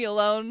you leave me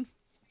alone,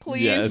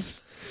 please?"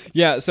 Yes.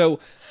 Yeah, so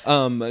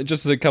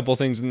just a couple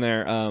things in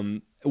there.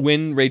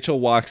 When Rachel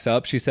walks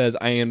up, she says,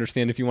 "I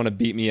understand if you want to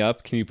beat me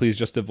up. Can you please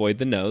just avoid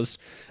the nose?"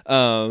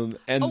 And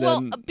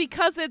well, then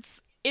because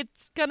it's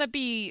gonna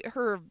be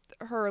her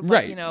like,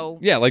 right. you know,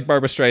 Yeah, like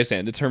Barbara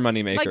Streisand. It's her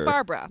moneymaker. like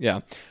Barbara. Yeah.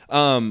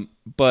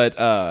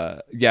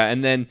 Yeah,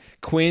 and then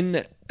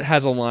Quinn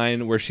has a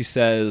line where she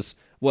says,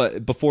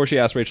 before she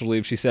asks Rachel to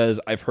leave, she says,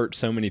 "I've hurt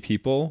so many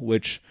people,"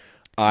 which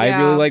I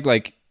Yeah. really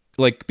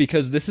like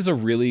because this is a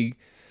really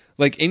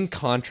like in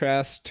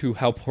contrast to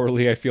how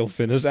poorly I feel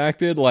Finn has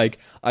acted, like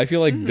I feel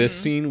like this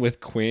scene with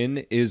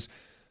Quinn is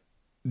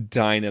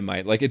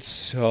dynamite. Like it's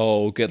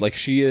so good. Like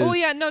she is Oh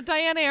yeah, no,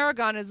 Diana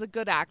Aragon is a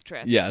good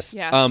actress. Yes.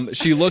 Yes.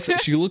 She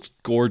looks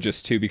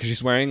gorgeous too because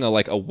she's wearing a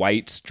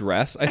white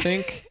dress, I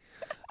think.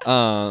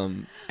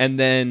 And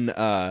then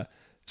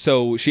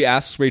so she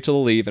asks Rachel to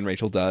leave and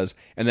Rachel does,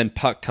 and then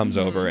Puck comes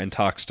over and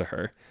talks to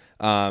her.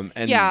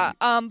 Yeah.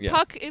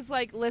 Puck is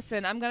like,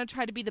 "Listen, I'm gonna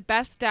try to be the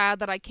best dad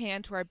that I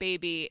can to our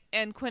baby,"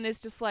 and Quinn is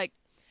just like,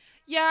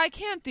 "Yeah, I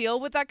can't deal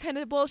with that kind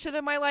of bullshit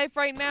in my life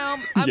right now.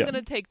 I'm Yeah.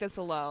 gonna take this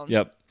alone."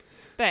 Yep.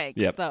 Thanks,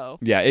 Yep. though.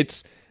 Yeah,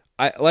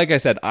 like I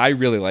said, I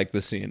really like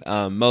this scene.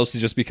 Mostly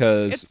just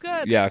because It's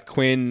good. Yeah,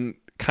 Quinn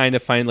kind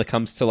of finally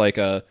comes to like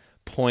a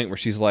point where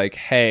she's like,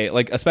 "Hey,"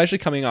 like especially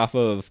coming off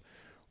of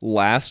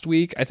last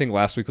week. I think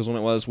last week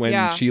was when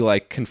Yeah. she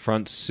like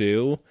confronts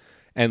Sue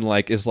and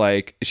like is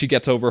like she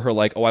gets over her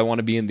like, "Oh, I want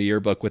to be in the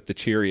yearbook with the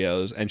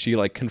Cheerios," and she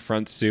like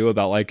confronts Sue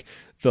about like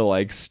the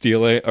like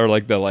stealing or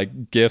like the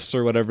like gifts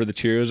or whatever the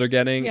Cheerios are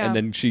getting, Yeah. and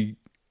then she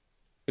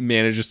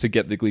manages to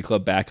get the Glee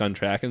Club back on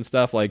track and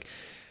stuff. Like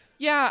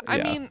Yeah, I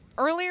Yeah. mean,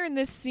 earlier in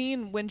this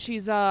scene when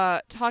she's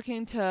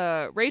talking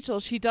to Rachel,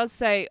 she does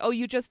say, "Oh,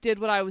 you just did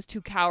what I was too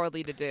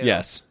cowardly to do."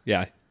 yes,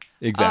 yeah,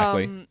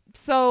 exactly.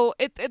 So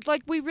it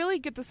like we really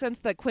get the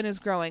sense that Quinn is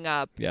growing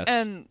up. Yes.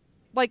 And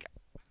like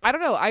I don't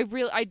know,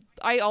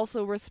 I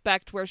also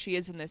respect where she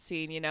is in this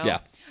scene, you know. Yeah.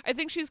 I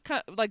think she's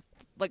like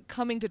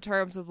coming to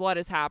terms with what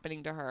is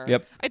happening to her.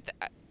 Yep.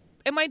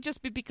 It might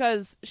just be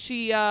because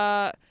she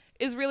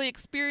is really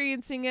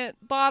experiencing it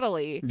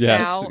bodily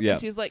Yes, now. yeah.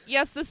 And she's like,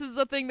 yes, this is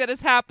the thing that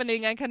is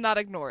happening. I cannot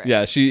ignore it.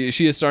 Yeah, she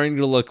is starting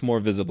to look more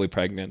visibly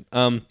pregnant.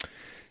 I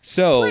would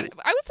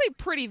say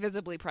pretty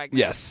visibly pregnant.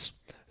 Yes.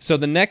 So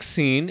the next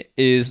scene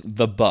is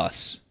the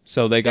bus.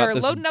 So they got They're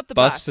this loading up the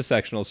bus bus. to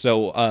sectionals.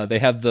 So they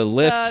have the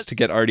lift to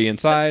get Artie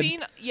inside.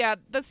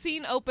 The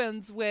scene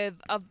opens with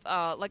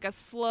a like a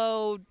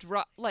slow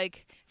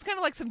it's kind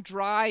of like some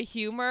dry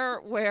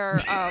humor where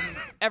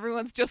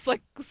everyone's just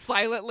like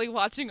silently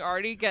watching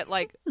Artie get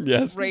like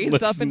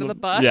raised up into the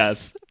bus.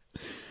 Yes.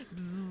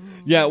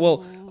 Yeah,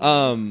 well,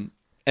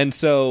 and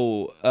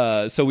so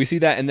we see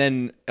that, and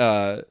then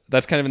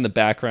that's kind of in the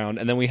background,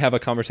 and then we have a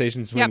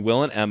conversation between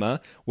Will and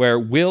Emma, where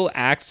Will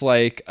acts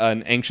like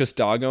an anxious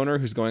dog owner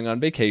who's going on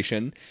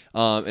vacation,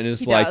 and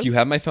is like, "You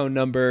have my phone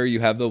number, you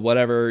have the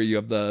whatever, you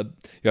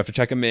have to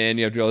check him in,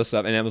 you have to do all this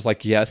stuff." And Emma's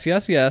like, "Yes,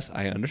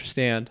 I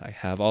understand, I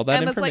have all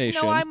that information." Emma's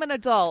like, "No, I'm an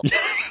adult.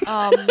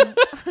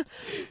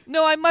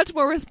 No, I'm much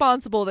more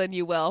responsible than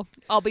you, Will.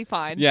 I'll be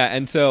fine." Yeah,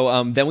 and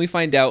so then we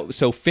find out.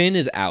 So Finn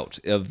is out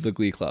of the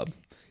Glee Club.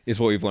 Is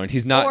what we've learned.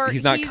 He's not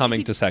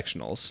coming to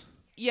sectionals.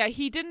 Yeah,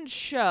 he didn't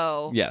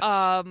show. Yes.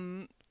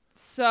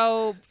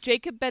 So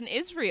Jacob Ben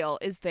Israel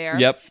is there.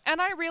 Yep.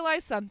 And I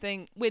realized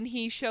something when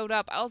he showed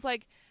up. I was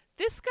like,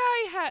 this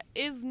guy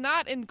is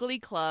not in Glee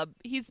Club.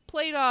 He's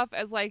played off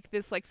as like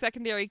this like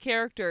secondary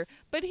character,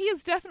 but he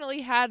has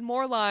definitely had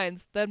more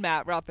lines than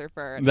Matt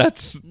Rutherford.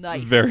 That's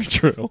nice. Very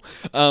true.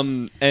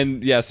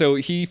 And yeah, so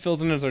he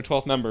fills in as our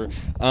 12th member.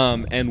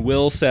 And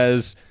Will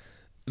says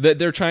that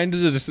they're trying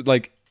to just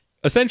like.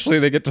 Essentially,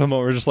 they get to the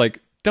moment where just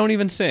like, don't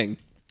even sing.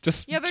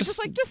 They're just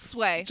like, just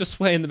sway. Just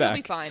sway in the back.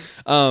 You'll be fine.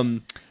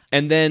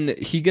 And then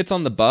he gets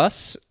on the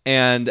bus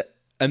and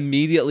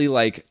immediately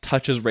like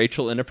touches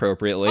Rachel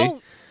inappropriately.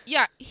 Oh,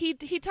 yeah, he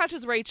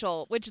touches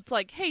Rachel, which it's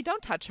like, hey,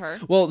 don't touch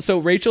her. Well, so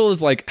Rachel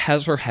is like,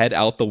 has her head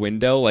out the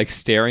window, like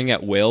staring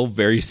at Will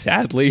very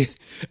sadly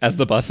as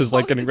the bus is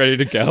like getting ready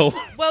to go.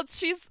 Well,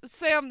 she's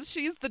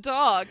the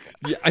dog.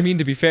 Yeah, I mean,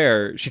 to be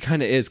fair, she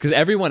kind of is, because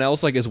everyone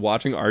else like is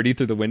watching Artie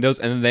through the windows,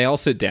 and then they all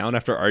sit down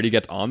after Artie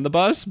gets on the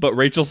bus, but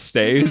Rachel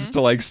stays to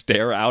like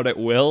stare out at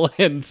Will.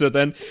 And so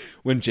then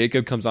when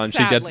Jacob comes on,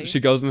 Sadly. she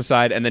goes on the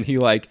side, and then he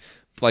like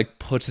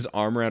puts his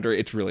arm around her.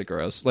 It's really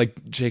gross. Like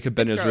Jacob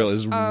Ben Israel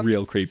is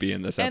real creepy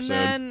in this episode.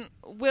 And then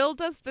Will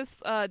does this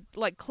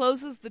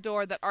closes the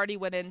door that Artie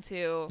went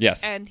into.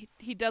 Yes. And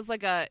he does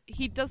the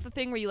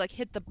thing where you like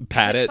hit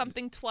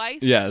something twice.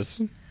 Yes.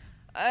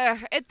 I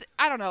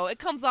don't know. It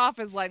comes off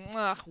as like,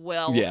 ugh,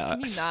 Will. Yeah.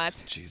 Can you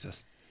not?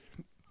 Jesus.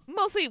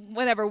 Mostly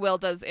whenever Will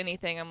does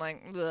anything, I'm like,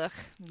 ugh,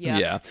 yeah.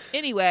 Yeah.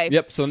 Anyway.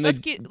 Yep. So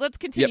then let's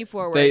continue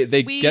forward.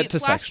 They get to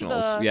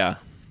sectionals. Yeah.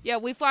 Yeah,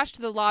 we flash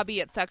to the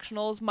lobby at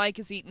sectionals. Mike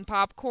is eating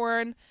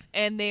popcorn,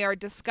 and they are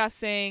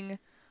discussing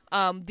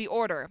the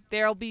order.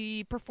 They'll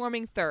be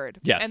performing third.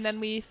 Yes. And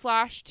then we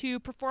flash to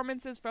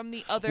performances from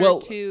the other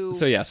two.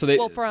 So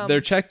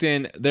they're checked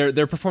in.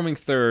 They're performing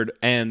third,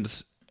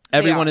 and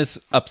everyone is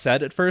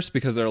upset at first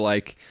because they're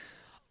like,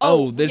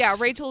 this. Yeah,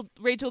 Rachel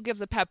gives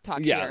a pep talk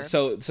here. Yeah,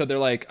 so they're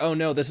like, oh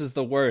no, this is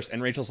the worst.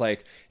 And Rachel's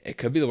like, it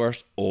could be the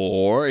worst,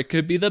 or it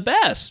could be the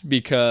best,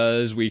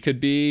 because we could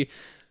be...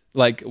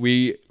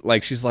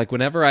 she's like,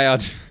 whenever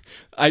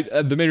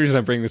the main reason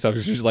I'm bringing this up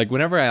is she's like,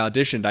 whenever I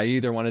auditioned, I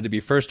either wanted to be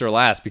first or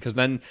last, because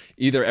then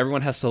either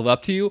everyone has to live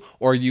up to you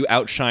or you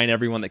outshine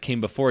everyone that came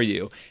before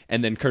you.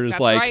 And then Kurt is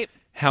like,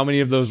 how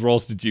many of those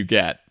roles did you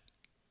get?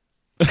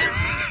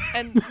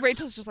 And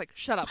Rachel's just like,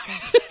 shut up.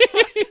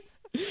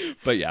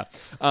 But yeah.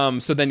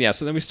 So then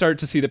we start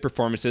to see the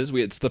performances.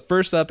 It's the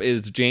first up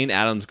is Jane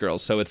Addams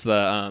Girls. So it's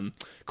the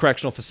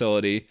correctional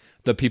facility,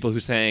 the people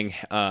who sang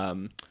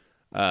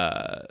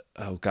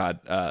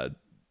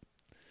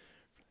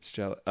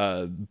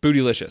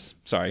Bootylicious.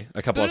 Sorry,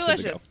 a couple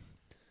episodes ago.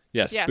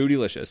 Yes,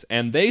 Bootylicious,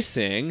 and they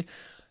sing,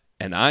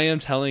 and I am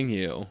telling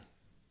you.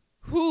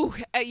 Whew,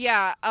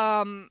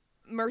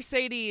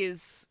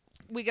 Mercedes.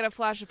 We get a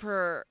flash of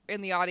her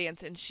in the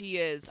audience, and she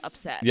is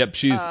upset. Yep,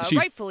 she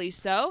rightfully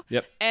so.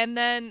 Yep, and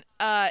then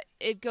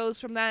it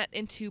goes from that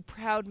into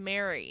Proud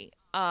Mary.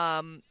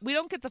 We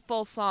don't get the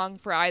full song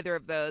for either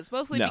of those,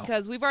 mostly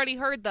because we've already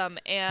heard them,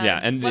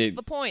 and what's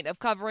the point of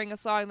covering a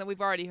song that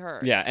we've already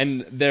heard? Yeah,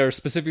 and they're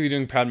specifically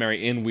doing Proud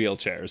Mary in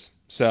wheelchairs,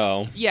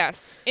 so...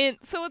 Yes, and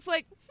so it's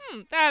like,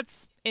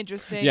 that's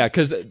interesting. Yeah,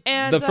 because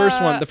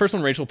the first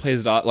one Rachel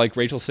plays it off, like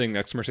Rachel's sitting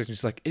next to Mercedes, and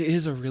she's like, it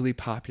is a really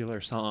popular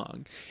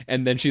song,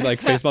 and then she like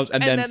face bumps,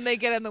 and then they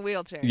get in the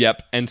wheelchair.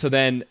 Yep, and so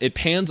then it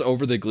pans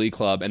over the Glee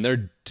Club, and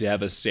they're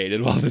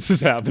devastated while this is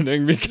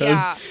happening because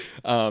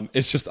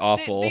it's just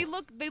awful. They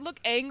look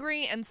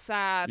angry and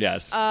sad.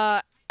 Yes.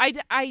 I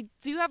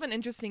do have an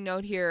interesting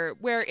note here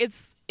where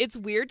it's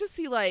weird to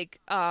see like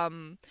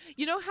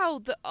you know how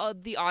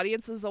the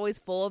audience is always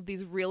full of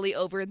these really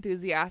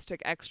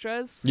overenthusiastic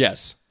extras.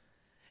 Yes.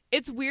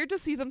 It's weird to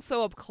see them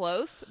so up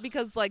close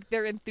because like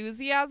their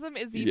enthusiasm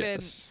is even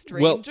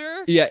stranger. Well,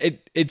 yeah,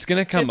 it's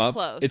gonna come up.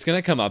 Close. It's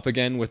gonna come up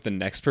again with the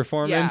next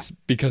performance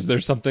because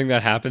there's something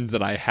that happens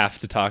that I have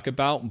to talk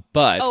about.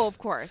 But of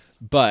course.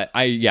 But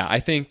I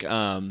think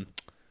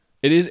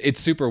It's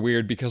super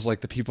weird because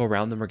like the people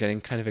around them are getting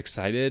kind of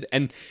excited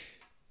and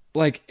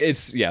like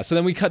it's so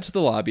then we cut to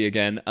the lobby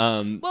again.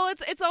 Well,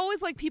 it's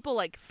always like people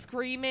like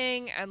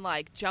screaming and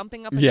like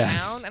jumping up and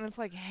Yes. down, and it's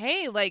like,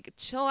 hey, like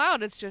chill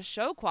out. It's just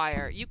show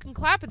choir. You can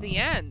clap at the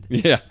end.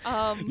 Yeah.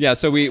 Um, Yeah,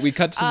 so we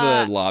cut to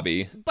the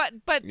lobby.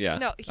 But Yeah.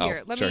 no,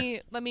 here, Oh, sure.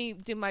 let me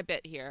do my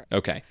bit here.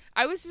 Okay.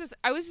 I was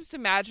just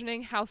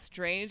imagining how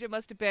strange it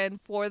must have been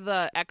for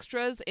the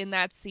extras in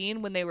that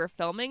scene when they were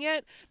filming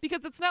it,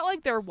 because it's not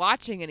like they're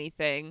watching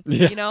anything,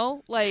 Yeah. you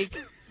know? Like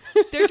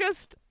they're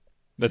just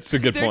That's a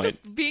good they're point.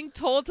 just being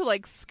told to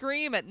like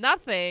scream at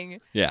nothing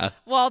Yeah.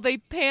 while they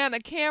pan a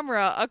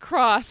camera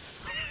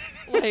across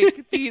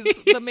like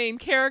the main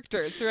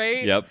characters,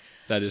 right? Yep.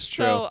 That is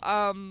true. So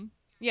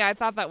yeah, I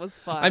thought that was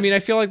fun. I mean, I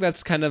feel like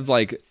that's kind of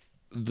like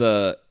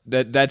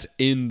that's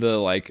in the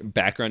like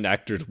background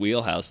actor's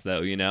wheelhouse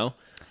though, you know?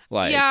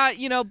 Like yeah,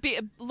 you know,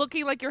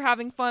 looking like you're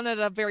having fun at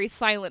a very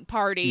silent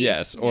party.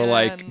 yes, or and-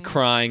 like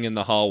crying in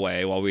the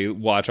hallway while we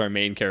watch our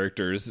main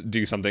characters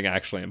do something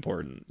actually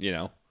important, you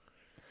know?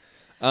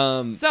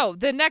 So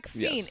the next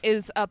scene Yes.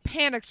 is a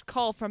panicked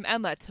call from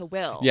Emma to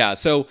Will. Yeah,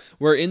 so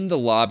we're in the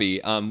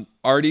lobby.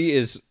 Artie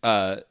is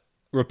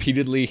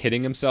repeatedly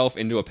hitting himself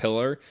into a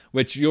pillar,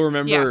 which you'll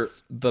remember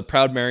Yes. the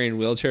Proud Mary in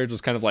Wheelchairs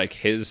was kind of like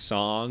his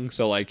song,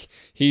 so like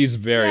he's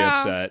very Yeah.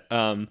 upset.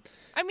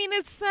 I mean,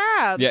 it's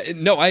sad. Yeah,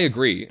 no, I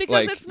agree. Because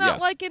like, it's not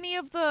yeah. like any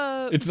of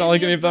the. It's not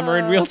like any of them are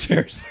in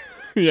wheelchairs.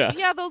 Yeah.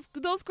 Yeah, those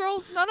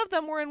girls, none of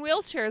them were in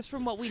wheelchairs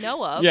from what we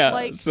know of. Yeah,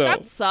 like so-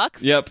 that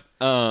sucks. Yep.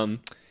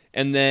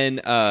 And then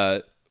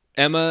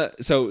Emma.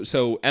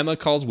 So Emma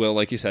calls Will,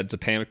 like you said, it's a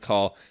panic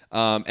call.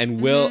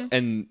 And Will Mm-hmm.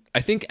 and I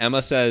think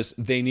Emma says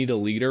they need a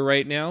leader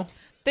right now.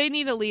 They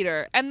need a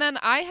leader. And then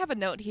I have a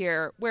note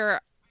here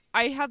where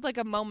I had like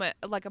a moment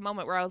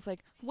where I was like,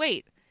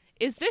 wait,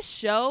 is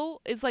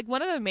like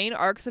one of the main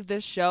arcs of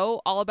this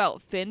show all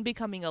about Finn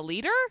becoming a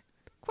leader?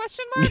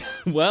 Question mark.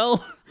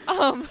 Well,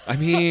 I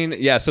mean,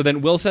 yeah. So then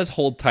Will says,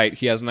 "Hold tight."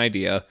 He has an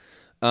idea.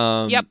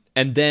 Yep.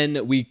 And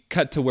then we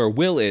cut to where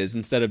Will is.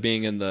 Instead of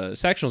being in the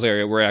sectionals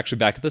area, we're actually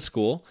back at the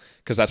school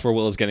because that's where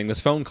Will is getting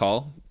this phone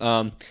call.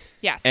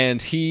 Yes.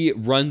 And he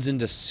runs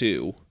into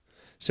Sue.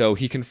 So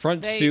he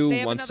confronts Sue they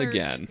have once another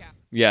again. recap.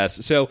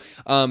 Yes. So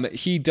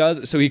he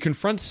does. So he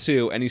confronts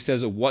Sue and he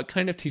says, "What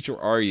kind of teacher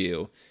are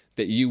you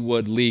that you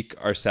would leak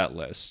our set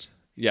list?"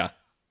 Yeah.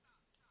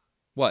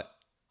 What?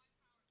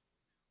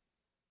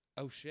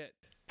 Oh shit.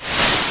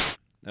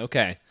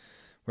 Okay.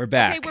 We're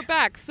back. Okay, we're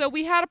back. So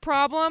we had a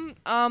problem.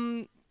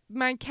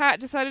 My cat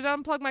decided to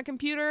unplug my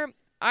computer.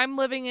 I'm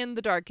living in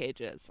the dark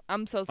ages.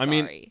 I'm so I sorry.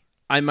 mean,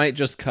 I might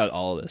just cut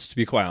all of this, to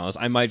be quite honest.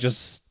 I might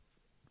just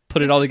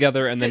put it all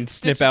together and then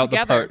stitch snip it out the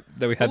together. part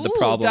that we had the Ooh,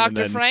 problem. Dr. And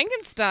then,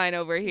 Frankenstein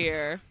over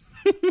here.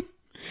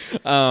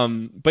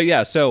 but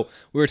yeah, so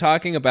we were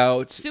talking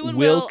about Sue and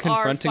Will Will are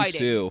confronting fighting.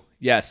 Sue.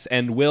 Yes,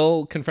 and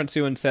Will confronts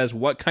Sue and says,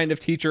 "What kind of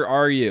teacher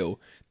are you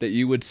that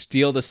you would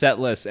steal the set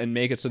list and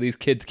make it so these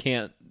kids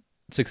can't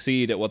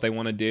succeed at what they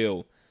want to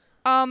do?"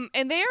 And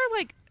they are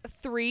like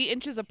 3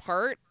 inches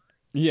apart.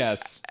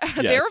 Yes.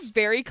 They're Yes.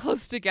 very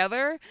close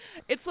together.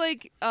 It's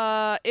like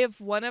if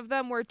one of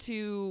them were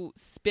to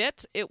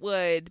spit, it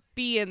would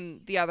be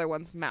in the other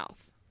one's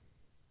mouth.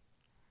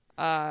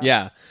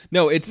 Yeah.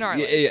 No, it's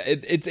gnarly.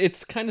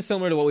 it's kind of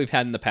similar to what we've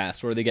had in the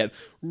past where they get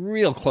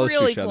real close to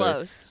Really each other.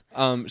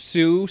 close.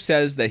 Sue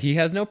says that he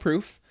has no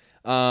proof,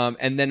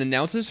 and then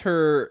announces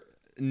her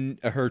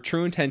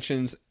true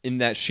intentions in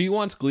that she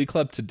wants Glee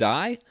Club to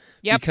die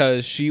Yep.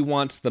 because she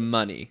wants the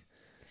money.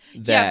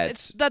 Yeah,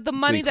 it's that the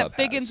money Glee that Club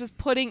Figgins has. is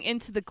putting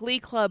into the Glee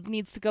Club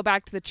needs to go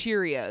back to the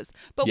Cheerios.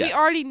 But we Yes.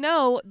 already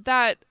know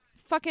that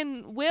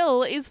fucking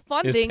Will is Is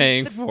funding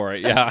paying for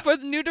it, yeah. for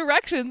the New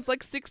Directions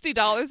like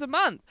 $60 a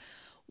month.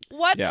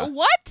 What? Yeah.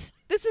 What?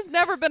 This has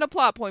never been a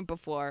plot point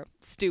before.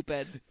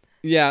 Stupid.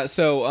 Yeah,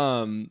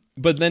 so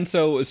but then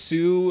so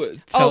Sue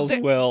tells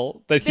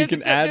Will that he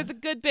can add There's a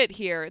good bit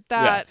here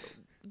that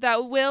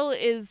Will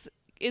is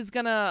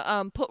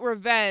gonna put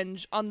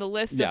revenge on the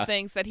list Yeah. of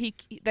things that he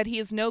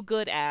is no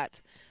good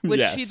at, which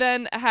Yes. she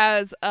then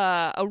has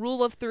a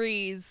rule of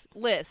threes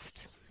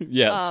list.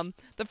 yes.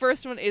 The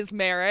first one is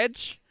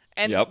marriage,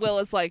 and Yep. Will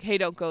is like, "Hey,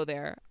 don't go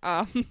there."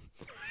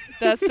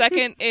 The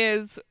second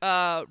is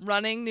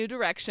running New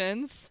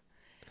Directions,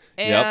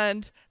 Yep.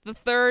 and the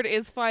third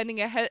is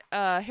finding a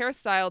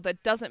hairstyle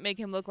that doesn't make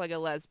him look like a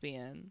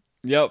lesbian.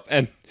 Yep,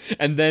 and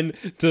then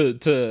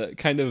to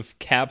kind of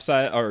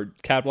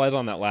capitalize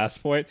on that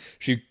last point,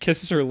 she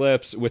kisses her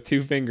lips with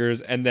 2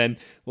 fingers, and then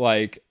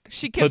like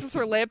She kisses puts-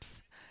 her lips.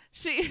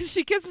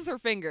 She kisses her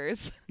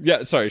fingers.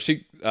 Yeah, sorry,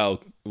 she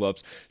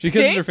whoops. She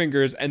kisses Okay. her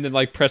fingers and then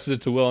like presses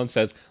it to Will and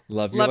says,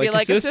 "Love you, Love like, you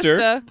like a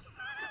sister."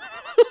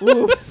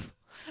 Oof.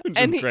 Which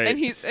And is great.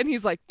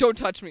 he's like, "Don't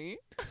touch me."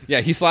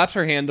 Yeah, he slaps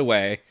her hand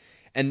away,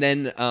 and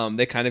then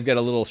they kind of get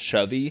a little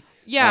shovey.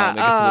 Yeah, it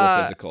gets a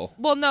little physical.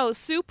 Well, no,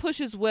 Sue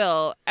pushes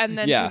Will, and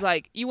then Yeah. she's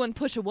like, "You wouldn't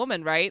push a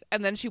woman, right?"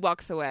 And then she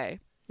walks away.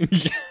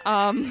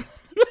 Um,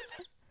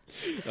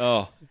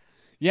 Oh,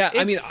 yeah.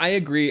 I mean, It's- I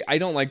agree. I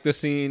don't like this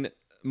scene.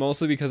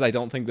 mostly because I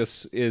don't think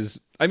this is.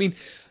 I mean,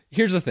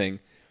 here's the thing.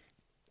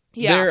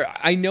 Yeah.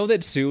 I know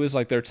that Sue is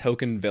like their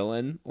token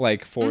villain,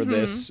 like for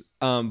this.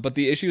 But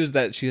the issue is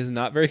that she is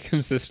not very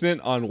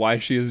consistent on why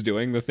she is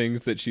doing the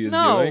things that she is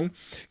doing.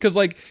 Because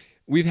like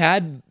we've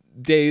had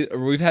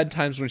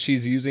times when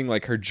she's using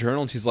like her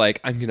journal and she's like,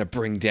 I'm gonna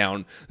bring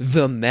down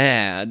the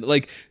man.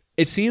 Like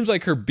it seems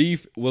like her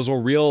beef was a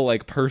real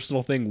like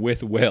personal thing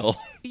with Will.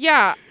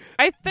 Yeah.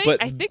 I think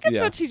it's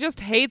that she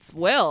just hates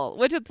Will,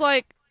 which it's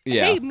like,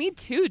 Yeah. hey, me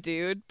too,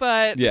 dude.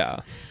 But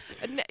Yeah.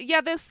 Yeah,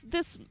 this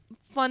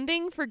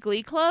funding for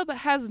Glee Club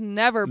has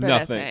never been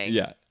Nothing. a thing.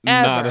 Yeah.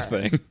 Ever. Not a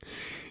thing.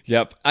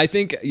 Yep. I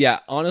think, yeah,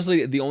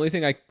 honestly, the only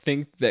thing I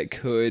think that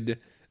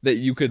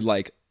you could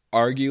like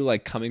argue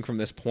like coming from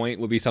this point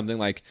would be something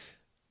like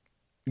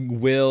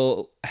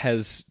Will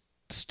has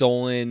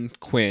stolen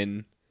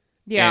Quinn.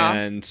 Yeah.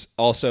 And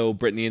also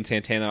Brittany and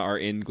Santana are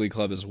in Glee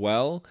Club as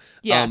well.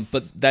 Yes.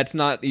 But that's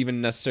not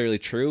even necessarily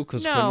true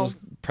because No. Quinn was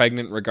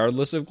pregnant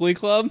regardless of Glee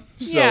Club.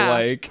 So Yeah.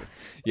 like,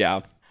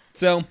 yeah.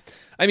 So,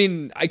 I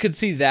mean, I could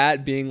see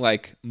that being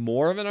like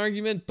more of an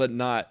argument, but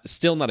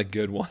still not a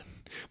good one.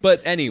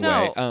 But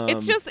anyway, No,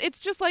 it's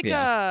just like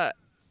yeah.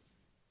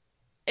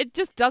 it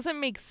just doesn't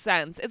make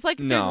sense. It's like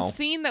there's No. a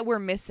scene that we're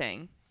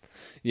missing.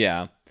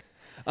 Yeah.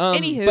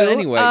 Anywho, but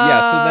anyway,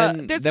 yeah.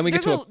 So then we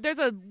get to there's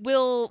a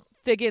Will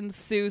Figgin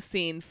Sue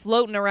scene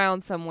floating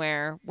around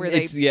somewhere where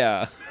they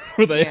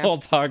where they Yeah. all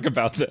talk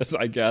about this,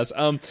 I guess.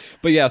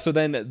 But yeah. So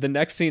then the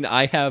next scene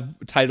I have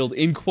titled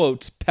in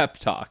quotes pep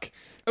talk.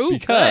 Ooh,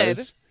 Because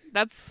good.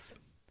 That's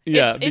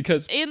yeah, it's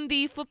because in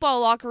the football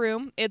locker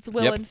room. It's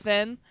Will Yep. and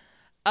Finn.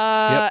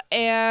 Yep.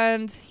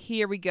 And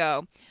here we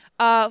go.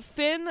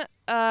 Finn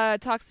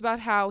talks about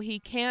how he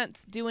can't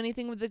do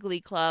anything with the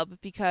Glee Club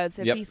because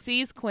if Yep. he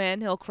sees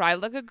Quinn, he'll cry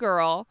like a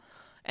girl,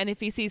 and if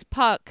he sees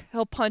Puck,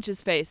 he'll punch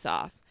his face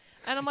off.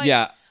 And I'm like,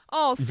 yeah,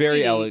 oh,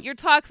 very sweetie, your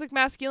toxic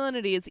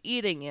masculinity is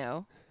eating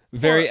you.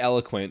 very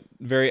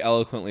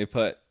eloquently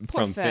put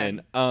Poor from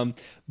Finn. Finn.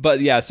 But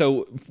yeah,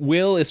 so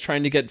Will is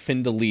trying to get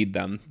Finn to lead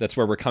them. That's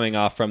where we're coming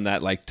off from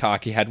that like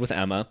talk he had with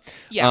Emma.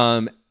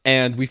 Yeah.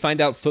 And we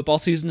find out football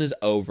season is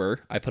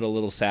over. I put a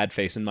little sad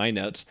face in my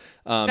notes.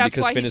 That's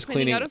because why Finn he's is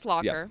cleaning out his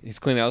locker. Yeah, he's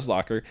cleaning out his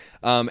locker.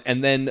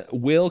 And then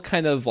Will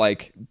kind of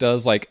like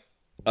does like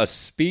a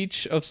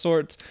speech of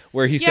sorts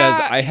where he says,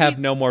 I have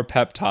no more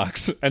pep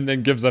talks, and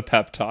then gives a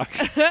pep talk.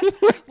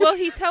 Well,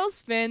 he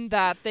tells Finn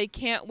that they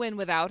can't win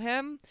without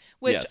him,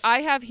 which Yes.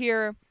 I have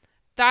here.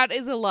 That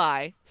is a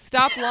lie.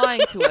 Stop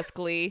lying to us,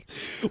 Glee.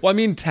 Well, I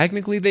mean,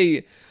 technically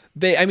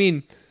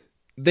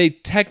they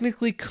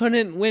technically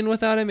couldn't win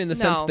without him in the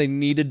sense No. they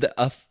needed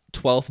a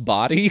 12th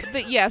body.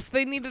 But yes,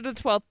 they needed a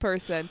 12th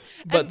person.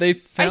 But And they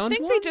found I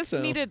think one, they just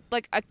so- needed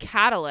like a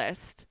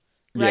catalyst,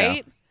 Yeah.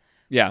 right?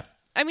 Yeah.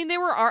 I mean, they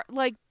were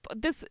like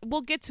this.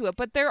 We'll get to it,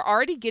 but they're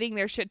already getting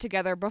their shit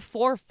together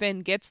before Finn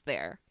gets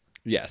there.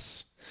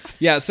 Yes.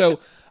 Yeah. So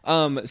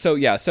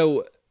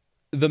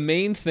the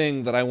main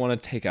thing that I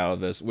want to take out of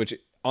this, which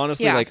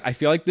honestly, Yeah. like, I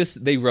feel like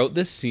they wrote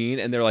this scene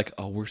and they're like,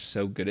 oh, we're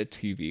so good at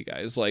TV,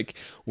 guys. Like,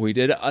 we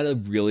did a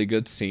really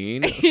good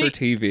scene for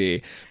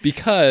TV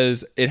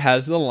because it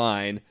has the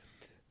line,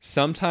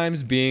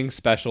 sometimes being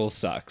special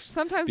sucks.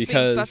 Sometimes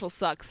because, being special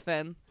sucks,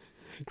 Finn.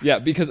 Yeah,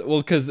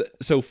 because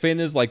so Finn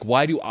is like,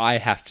 why do I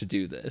have to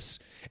do this?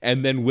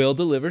 And then Will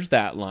delivers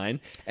that line,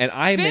 and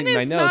I Finn make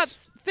my is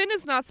notes. Finn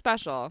is not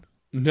special.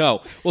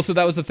 No. Well, so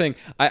that was the thing.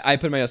 I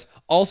put in my notes.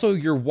 Also,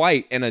 you're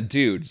white and a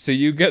dude, so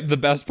you get the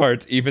best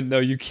parts, even though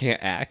you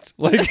can't act.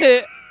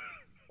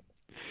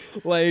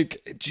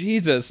 Like,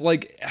 Jesus.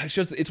 Like,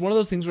 it's one of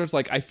those things where it's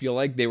like, I feel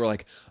like they were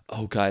like,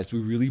 oh, guys, we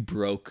really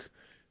broke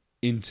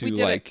into We did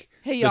it. like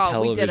Hey, the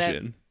y'all, we did it.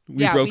 television.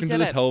 Yeah, We broke we into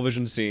did the it.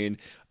 television scene.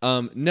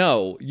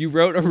 No, you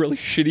wrote a really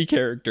shitty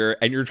character,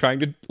 and you're trying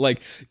to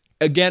like.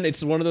 Again,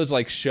 it's one of those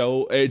like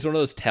it's one of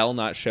those tell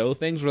not show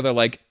things where they're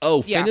like,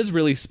 "Oh, Finn Yeah. is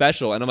really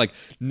special," and I'm like,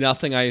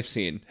 "Nothing I have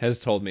seen has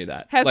told me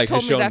that. Has like,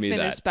 told has me shown that me Finn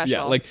that. is special.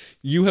 Yeah, like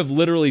you have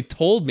literally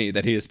told me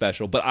that he is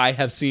special, but I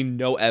have seen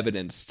no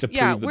evidence to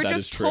Yeah, prove that we're that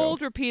is just true."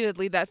 told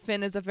repeatedly that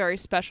Finn is a very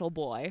special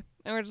boy,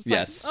 and we're just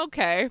Yes. like,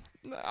 okay,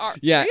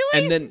 Yeah,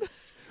 really? and then,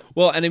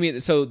 well, and I mean,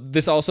 so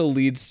this also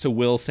leads to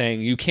Will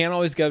saying, "You can't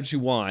always get what you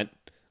want,"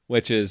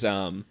 which is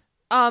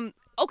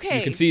okay,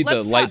 you can see the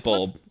let's light talk-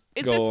 bulb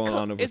is go this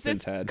on over is Finn's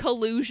this head.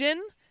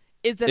 collusion?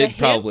 Is it a It hint?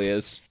 probably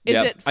is. Is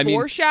Yep. it I mean,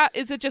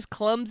 Is it just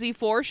clumsy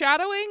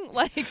foreshadowing?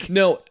 Like,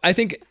 no, I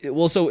think,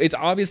 well, so it's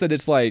obvious that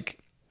it's like,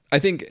 I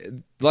think,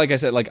 like I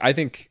said, like, I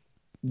think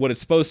what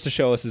it's supposed to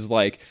show us is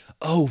like,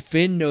 oh,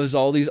 Finn knows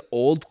all these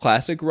old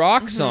classic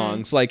rock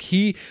songs. Like,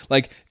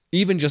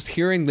 even just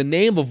hearing the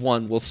name of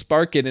one will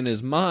spark it in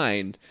his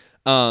mind.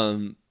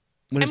 When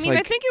I it's mean, I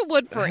like, think it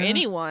would for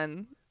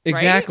anyone. Right?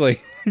 exactly.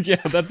 Yeah,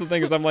 that's the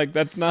thing is I'm like,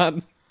 that's not,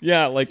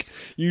 yeah, like,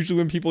 usually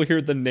when people hear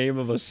the name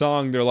of a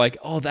song, they're like,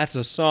 oh, that's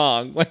a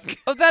song. Like,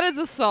 Oh, that is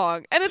a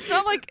song, and it's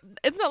not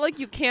like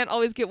you can't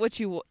always get what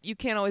you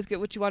can't always get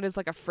what you want is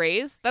like a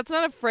phrase. That's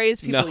not a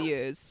phrase people No.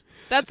 use.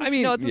 That's I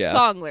mean, it's yeah. a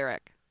song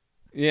lyric.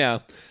 yeah.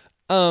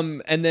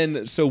 And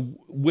then so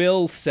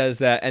Will says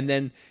that, and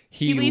then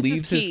he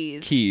leaves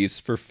his keys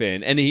for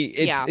Finn, and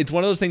it's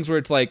one of those things where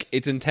it's like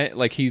it's intent,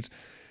 like he's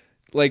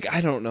like,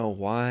 I don't know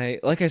why.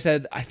 Like I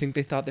said, I think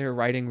they thought they were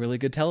writing really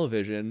good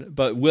television,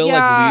 but Will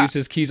like leaves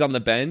his keys on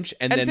the bench,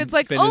 and then Finn's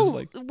like, Finn "Oh, is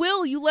like,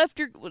 Will, you left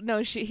your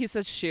he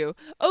says Shu.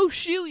 Oh,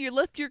 Shu, you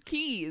left your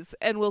keys."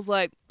 And Will's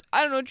like,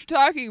 "I don't know what you're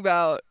talking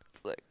about."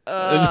 It's like,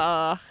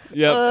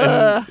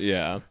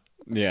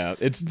 yeah,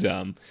 it's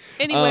dumb.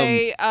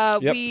 Anyway,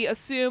 we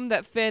assume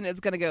that Finn is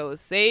gonna go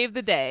save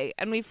the day,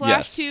 and we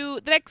flash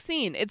to the next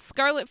scene. It's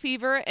Scarlet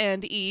Fever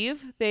and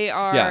Eve. They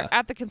are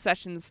at the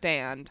concession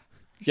stand.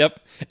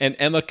 Yep, and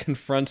Emma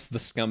confronts the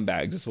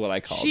scumbags is what I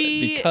called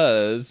it,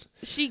 because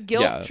she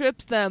guilt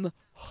trips them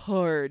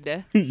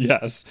hard.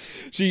 Yes.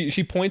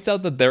 She points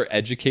out that they're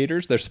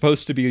educators. They're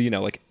supposed to be,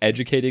 like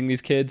educating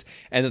these kids,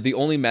 and that the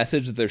only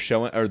message that they're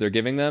showing or they're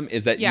giving them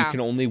is that you can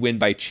only win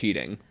by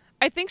cheating.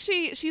 I think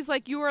she's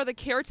like, "You are the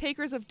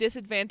caretakers of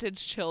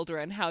disadvantaged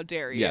children. How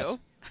dare you?" Yes.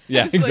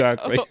 Yeah,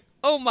 exactly. Like,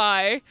 oh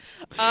my.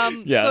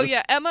 Yes. So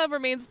yeah, Emma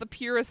remains the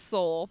purest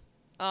soul.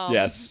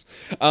 Yes.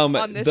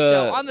 On this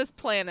show, on this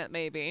planet,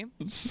 maybe.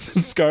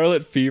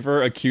 Scarlet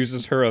Fever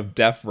accuses her of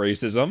deaf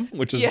racism,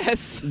 which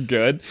is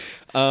good.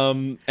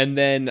 And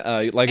then,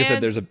 like I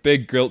said, there's a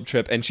big guilt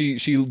trip, and she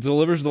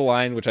delivers the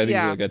line, which I think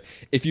is really good.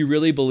 If you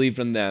really believed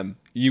in them,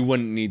 you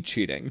wouldn't need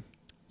cheating.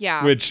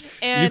 Yeah. Which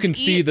you can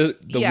see the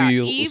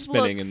wheel Eve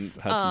spinning looks,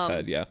 in Hudson's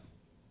head. Yeah.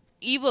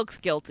 Eve looks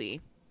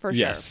guilty, for sure.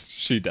 Yes,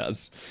 she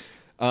does.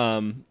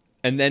 And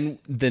then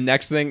the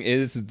next thing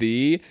is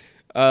the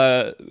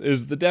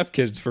Deaf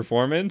Kids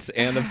performance,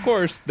 and of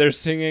course they're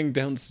singing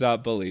 "Don't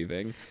Stop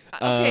Believing."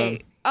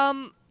 Okay.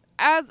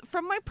 As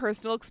from my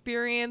personal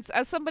experience,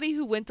 as somebody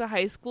who went to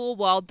high school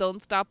while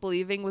 "Don't Stop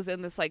Believing" was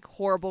in this like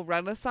horrible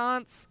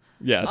renaissance.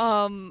 Yes.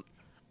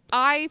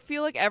 I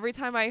feel like every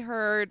time I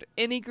heard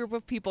any group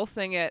of people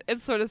sing it,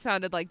 it sort of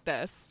sounded like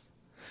this.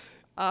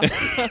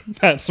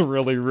 That's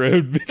really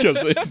rude because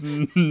it's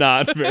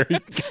not very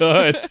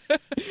good.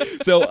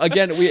 So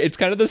again, it's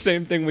kind of the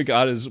same thing we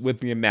got as with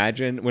the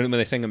Imagine when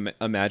they sang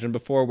Imagine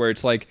before, where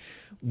it's like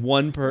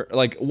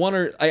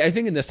I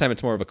think in this time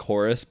it's more of a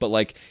chorus, but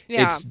like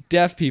it's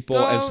deaf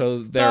people, and so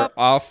they're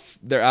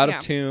out of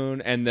tune,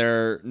 and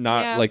they're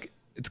not like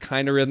it's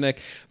kind of rhythmic,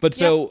 but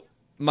so.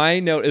 My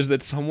note is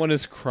that someone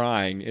is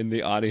crying in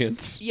the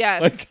audience.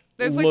 Yes. Like,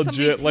 there's like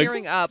legit, somebody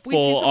tearing up. We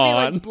see somebody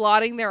like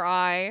blotting their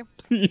eye.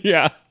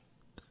 Yeah.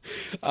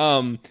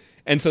 And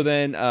so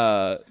then,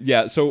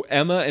 so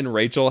Emma and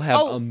Rachel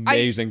have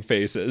amazing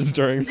faces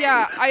during.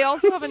 Yeah, I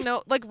also have a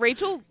note. Like,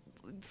 Rachel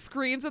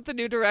screams at the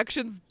New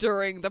Directions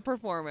during the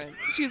performance.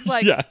 She's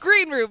like,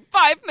 "Green room,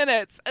 5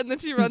 minutes," and then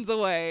she runs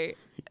away.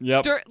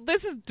 Yep.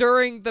 This is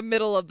during the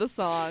middle of the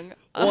song.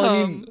 Well,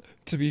 I mean,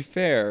 to be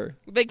fair,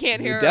 they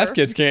can't hear her. Deaf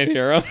kids can't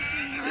hear them.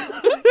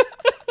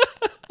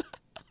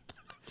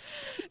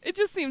 It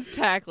just seems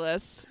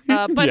tactless.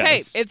 But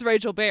hey, it's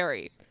Rachel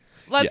Berry.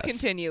 Let's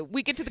continue.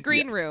 We get to the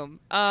green room.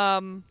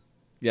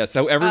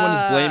 So everyone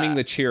is blaming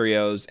the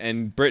Cheerios,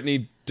 and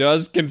Brittany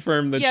does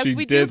confirm that she did leak. Yes,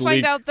 we do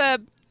find out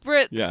that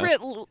Brit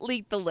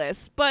leaked the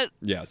list. But,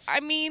 I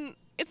mean,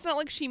 it's not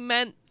like she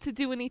meant to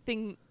do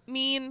anything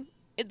mean.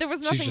 There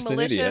was nothing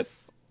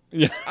malicious.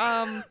 Yeah.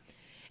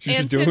 She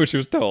was doing what she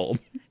was told.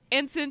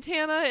 And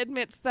Santana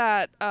admits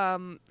that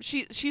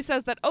she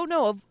says that, "Oh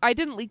no, I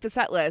didn't leak the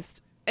set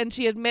list," and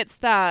she admits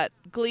that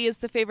Glee is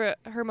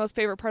her most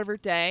favorite part of her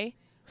day.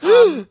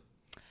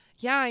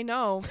 Yeah, I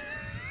know.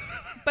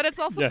 But it's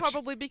also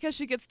probably because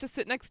she gets to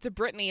sit next to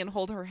Brittany and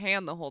hold her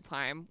hand the whole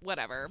time.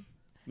 Whatever.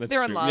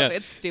 They're in love. Yeah.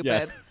 It's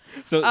stupid.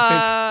 Yeah. So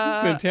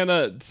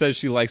Santana says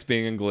she likes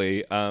being in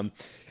Glee.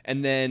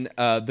 And then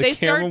the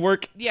camera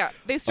work. Yeah,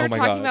 they start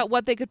talking about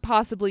what they could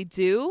possibly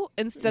do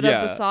instead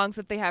of the songs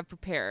that they have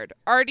prepared.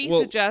 Artie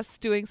suggests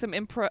doing some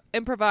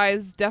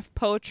improvised deaf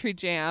poetry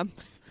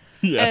jams.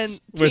 Yes,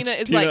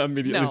 and Tina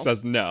immediately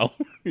says no.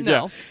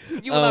 No,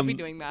 you will not be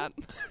doing that.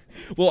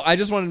 Well, I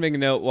just wanted to make a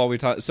note while we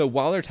talk. So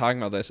while they're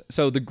talking about this,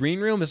 so the green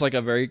room is like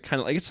a very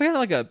kind of like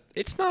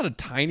it's not a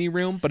tiny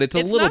room, but it's a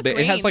little bit.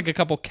 Green. It has like a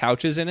couple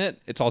couches in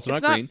it. It's also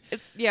not green.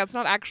 It's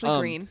not actually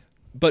green.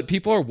 But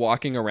people are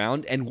walking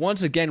around, and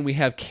once again, we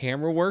have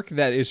camera work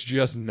that is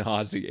just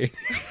nauseating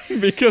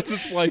because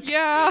it's like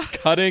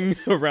cutting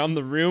around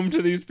the room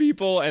to these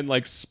people and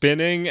like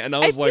spinning, and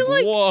I was like,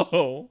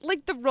 whoa.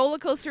 Like the roller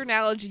coaster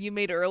analogy you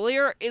made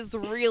earlier is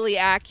really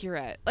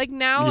accurate. Like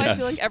now I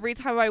feel like every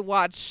time I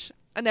watch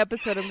an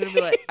episode,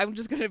 I'm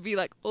just going to be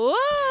like,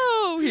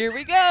 whoa, here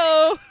we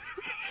go.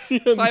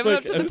 Climbing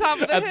up to the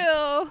top of the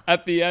hill.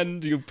 At the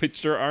end, you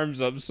pitch your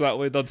arms up so that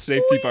way the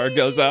safety bar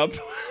goes up.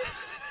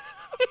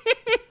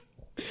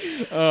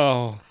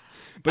 But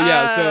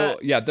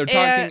they're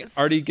talking.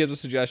 Artie gives a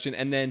suggestion,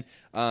 and then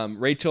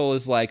Rachel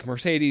is like,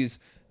 "Mercedes,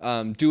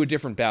 do a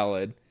different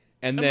ballad."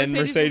 And then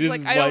Mercedes is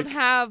like, "I don't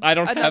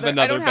have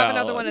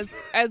another one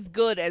as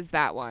good as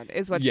that one."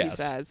 Is what she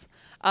says.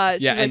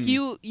 She's like,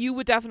 "You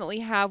would definitely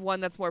have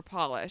one that's more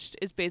polished."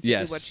 Is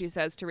basically what she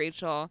says to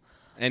Rachel.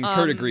 And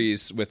Kurt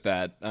agrees with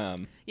that.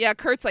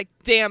 Kurt's like,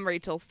 "Damn,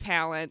 Rachel's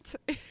talent."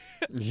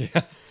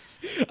 Yes.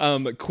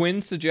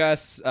 Quinn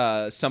suggests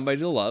 "Somebody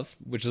to Love,"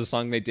 which is a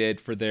song they did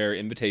for their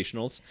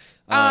invitationals.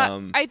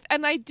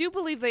 I do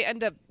believe they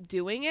end up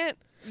doing it.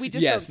 We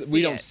just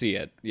don't see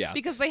it. Yeah,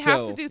 because they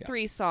have to do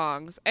 3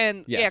 songs,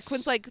 and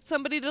Quinn's like,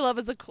 "Somebody to Love"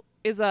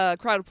 is a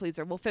crowd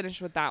pleaser. We'll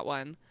finish with that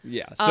one.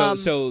 Yeah.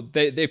 So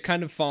they've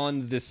kind of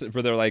fallen this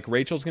where they're like,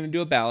 Rachel's going to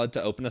do a ballad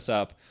to open us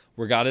up.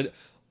 We got it.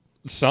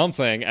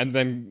 Something, and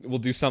then we'll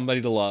do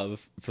 "Somebody to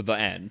Love" for the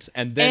end,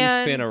 and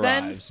then Finn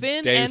arrives,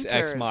 Finn Deus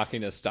enters. Ex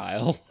Machina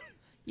style.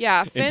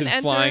 Yeah, Finn in his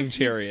enters, flying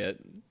chariot.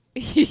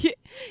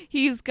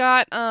 He's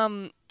got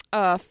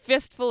a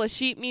fistful of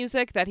sheet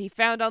music that he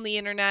found on the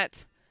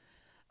internet,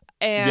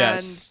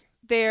 and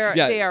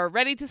they are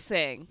ready to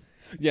sing.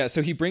 Yeah,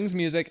 so he brings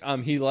music.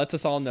 He lets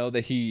us all know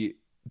that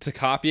to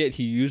copy it,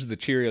 he used the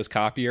Cheerios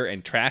copier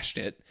and trashed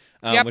it.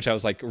 Which I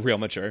was like, real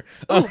mature.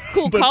 Oh,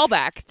 cool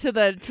callback to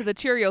the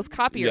Cheerios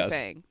copier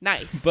thing.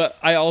 Nice. But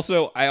I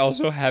also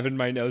have in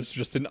my notes,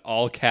 just in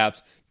all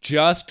caps,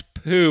 "just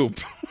poop,"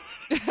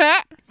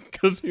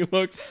 because he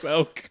looks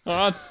so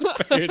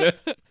constipated.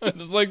 I'm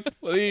just like,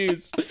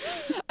 please.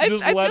 I feel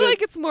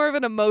like it's more of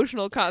an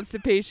emotional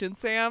constipation,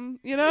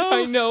 Sam. You know?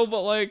 I know,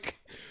 but like,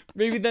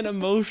 maybe then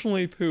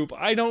emotionally poop.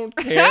 I don't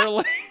care.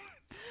 Like,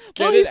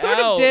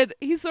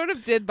 he sort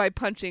of did by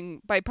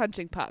punching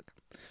Puck.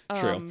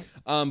 True.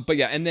 But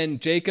yeah, and then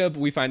Jacob,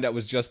 we find out,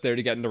 was just there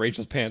to get into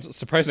Rachel's pants,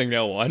 surprising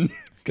no one,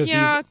 because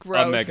he's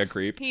gross. a mega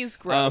creep. He's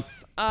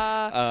gross.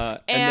 Then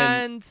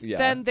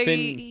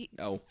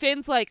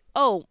Finn's like,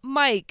 "Oh,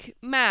 Mike,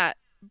 Matt,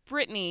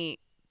 Brittany,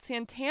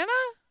 Santana?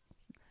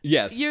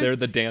 Yes, they're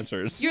the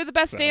dancers. You're the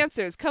best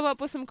dancers. Come up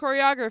with some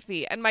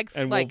choreography." And Mike's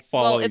like,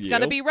 "Well, it's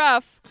going to be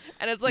rough."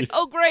 And it's like,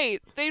 "Oh,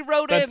 great. They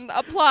wrote in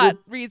a plot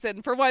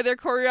reason for why their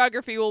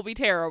choreography will be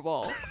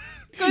terrible."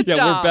 Good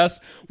job.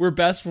 We're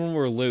best when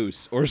we're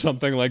loose or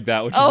something like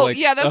that. Which is like,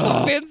 that's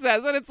what Finn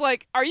says, and it's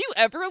like, are you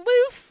ever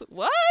loose?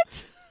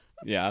 What?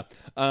 Yeah.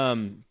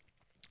 And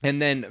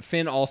then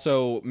Finn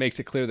also makes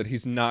it clear that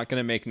he's not going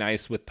to make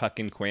nice with Puck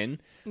and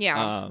Quinn.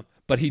 Yeah.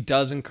 But he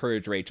does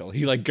encourage Rachel.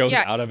 He like goes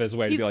out of his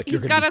way to be like,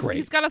 "You're going to be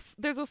great."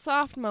 There's a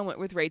soft moment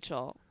with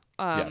Rachel.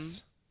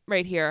 Yes.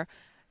 Right here.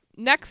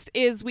 Next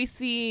is we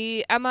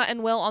see Emma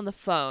and Will on the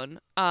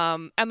phone.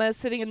 Emma is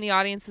sitting in the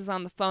audience, is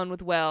on the phone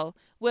with Will.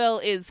 Will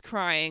is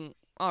crying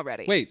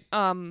already. Wait.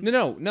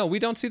 No, we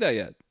don't see that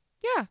yet.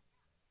 Yeah.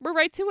 We're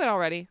right to it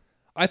already.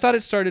 I thought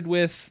it started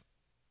with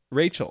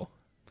Rachel.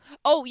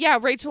 Oh, yeah,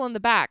 Rachel in the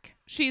back.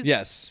 She's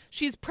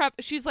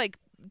like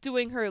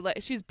doing her,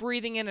 she's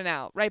breathing in and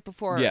out right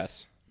before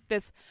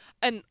this.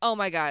 And oh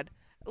my God.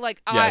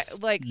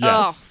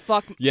 Oh,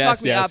 fuck me up.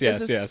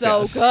 This is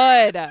so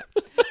good.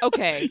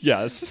 Okay.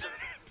 Yes.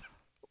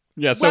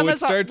 Yeah, so it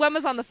starts...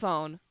 Wemma's on the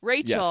phone.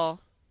 Rachel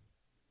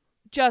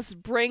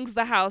just brings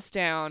the house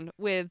down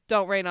with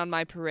 "Don't Rain on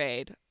My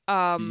Parade."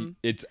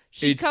 It's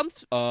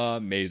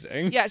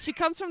amazing. Yeah, she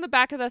comes from the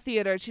back of the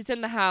theater. She's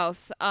in the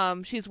house.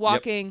 She's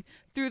walking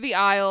through the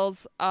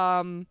aisles.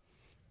 And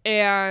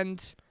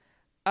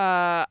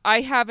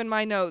I have in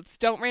my notes,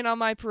 "Don't Rain on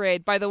My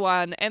Parade" by the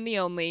one and the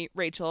only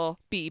Rachel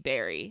B.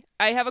 Berry.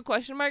 I have a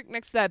question mark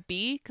next to that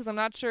B because I'm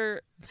not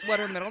sure what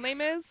her middle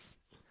name is.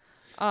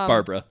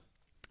 Barbara.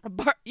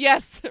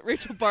 Yes,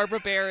 Rachel Barbara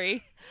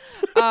Berry.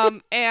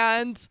 And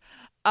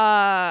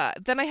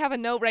then I have a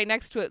note right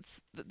next to it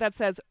that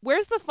says,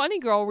 "Where's the Funny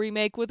Girl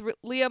remake with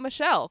Leah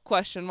Michele?"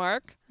 Question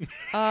mark.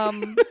 Yeah,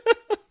 I'm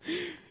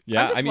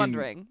just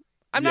wondering.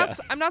 I'm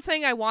not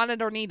saying I want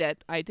it or need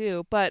it. I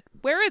do, but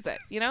where is it?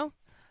 You know.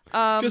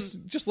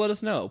 Just let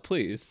us know,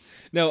 please.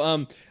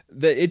 No,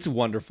 it's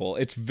wonderful.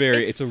 It's a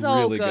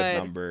really good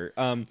number.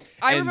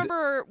 I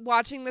remember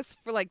watching this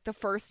for like the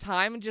first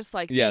time and just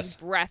like being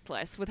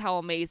breathless with how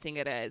amazing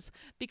it is.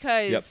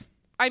 Because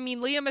I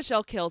mean, Leah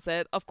Michele kills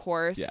it, of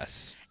course.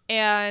 Yes.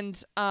 And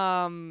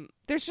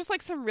there's just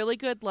like some really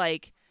good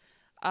like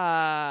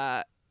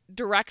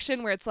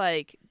direction where it's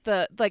like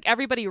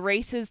everybody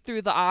races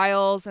through the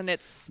aisles and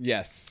it's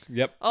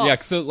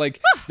so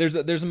like there's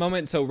a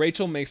moment, so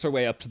Rachel makes her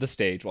way up to the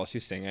stage while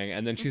she's singing,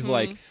 and then she's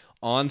like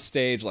on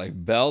stage like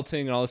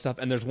belting and all this stuff,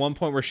 and there's one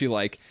point where she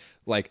like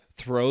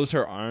throws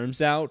her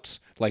arms out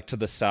like to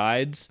the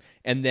sides,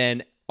 and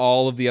then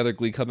all of the other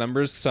Glee Club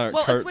members start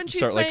like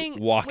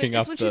walking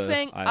up the she's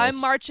saying, aisles.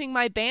 "I'm marching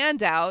my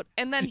band out,"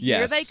 and then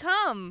here they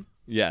come.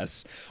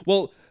 Yes.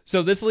 Well,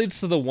 so this leads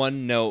to the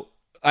one note.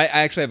 I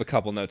actually have a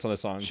couple notes on the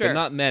song, but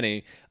not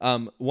many.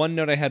 One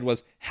note I had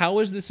was, how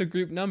is this a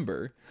group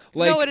number?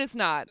 Like, no, it is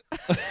not.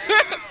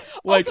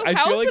 Also,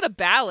 how is it a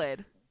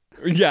ballad?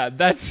 Yeah,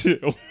 that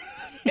too.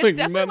 It's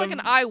definitely like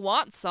an "I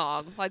Want"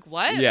 song. Like,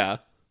 what? Yeah.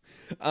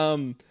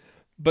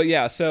 But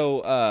yeah,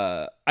 so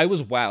I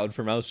was wowed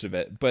for most of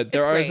it. But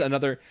there is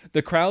another...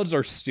 The crowds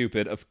are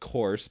stupid, of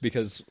course,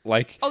 because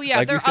like... Oh yeah,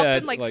 like they're we said, up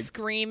and like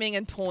screaming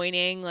and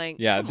pointing. Like,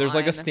 yeah, there's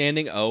like a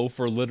standing O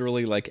for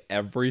literally like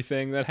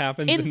everything that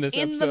happens in this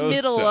episode. In the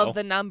middle of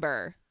the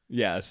number.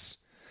 Yes.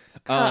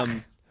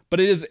 But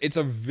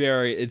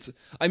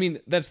I mean,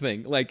 that's the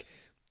thing. Like,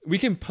 we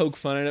can poke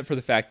fun at it for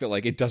the fact that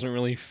like it doesn't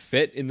really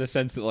fit in the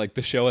sense that like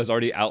the show has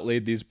already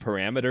outlaid these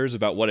parameters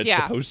about what it's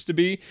supposed to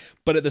be,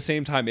 but at the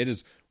same time it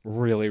is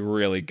really,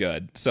 really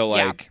good. So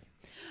like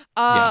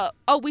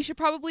Oh, we should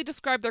probably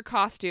describe their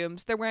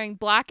costumes. They're wearing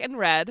black and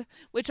red,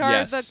 which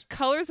are the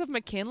colors of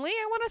McKinley,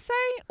 I want to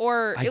say,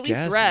 or at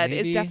least red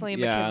is definitely a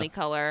McKinley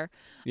color.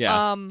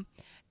 Yeah.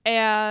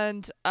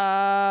 And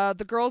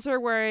the girls are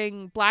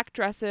wearing black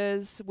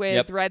dresses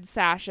with red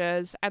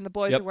sashes, and the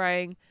boys are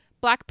wearing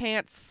black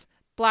pants,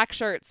 black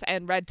shirts,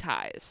 and red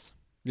ties.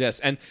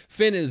 Yes, and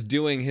Finn is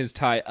doing his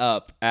tie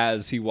up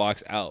as he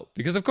walks out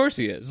because of course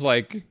he is.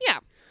 Like, yeah.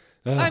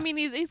 I mean,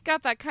 he's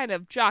got that kind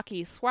of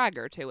jockey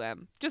swagger to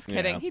him. Just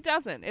kidding. He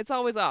doesn't. It's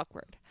always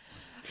awkward.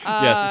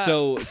 Yes.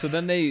 So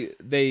then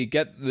they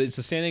get it's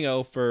a standing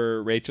O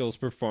for Rachel's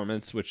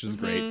performance, which is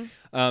great.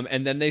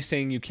 And then they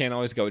sing "You Can't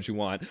Always Get What You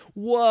Want."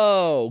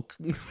 Whoa,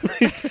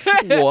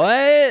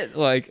 what?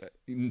 Like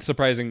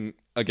surprising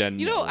again.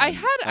 You know, I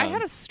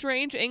had a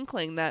strange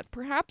inkling that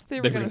perhaps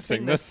they were going to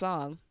sing this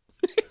song.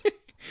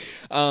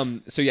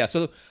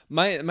 So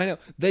my note,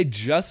 they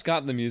just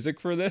got the music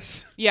for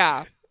this.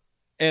 Yeah.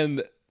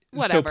 And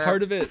whatever. So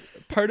part of it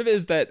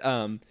is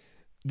that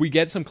we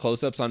get some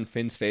close-ups on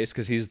Finn's face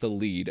because he's the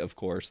lead, of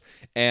course.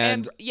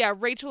 And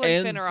Rachel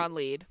and Finn are on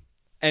lead.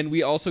 And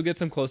we also get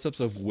some close-ups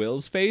of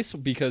Will's face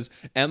because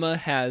Emma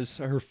has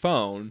her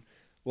phone,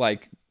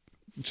 like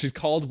she's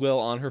called Will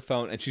on her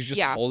phone and she's just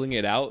holding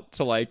it out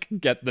to like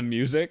get the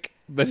music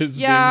that is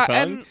being sung.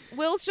 Yeah, and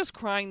Will's just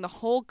crying the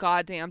whole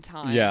goddamn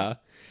time. Yeah.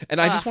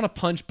 And I just want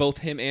to punch both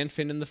him and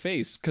Finn in the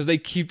face because they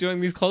keep doing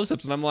these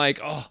close-ups and I'm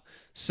like, oh,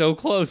 so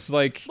close.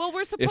 Like, well,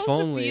 we're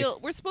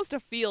supposed to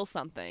feel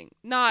something,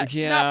 not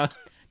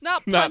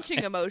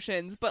punching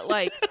emotions, but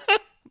like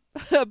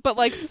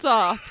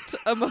soft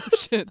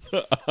emotions.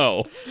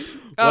 Oh,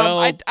 well,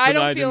 I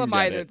don't feel them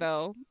either,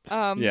 though.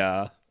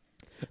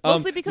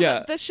 Mostly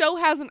because the show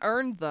hasn't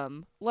earned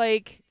them.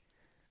 Like,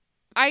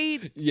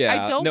 I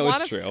don't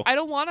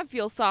want to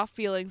feel soft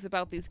feelings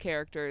about these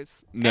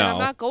characters. No, and I'm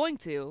not going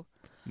to.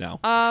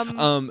 No.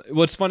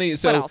 What's funny?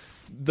 So what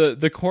else? The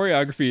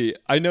choreography.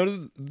 I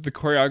know the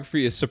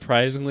choreography is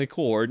surprisingly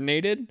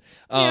coordinated.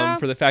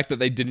 For the fact that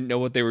they didn't know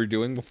what they were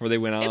doing before they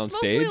went out on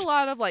stage. It's mostly a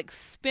lot of like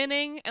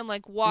spinning and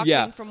like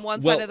walking from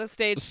one side of the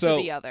stage to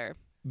the other.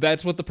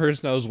 That's what the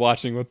person I was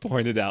watching with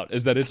pointed out,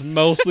 is that it's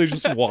mostly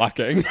just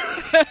walking.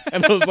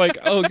 And I was like,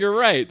 oh, you're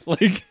right.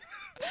 Like,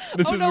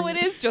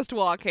 it is just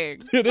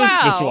walking. It is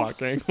just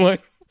walking.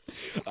 Like.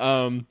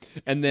 And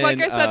then,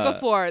 like I said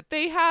before,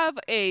 they have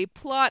a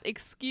plot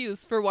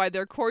excuse for why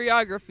their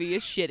choreography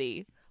is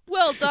shitty.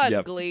 Well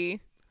done, Glee.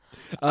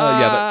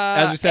 But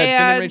as we said,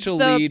 Finn and Rachel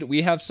lead.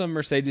 We have some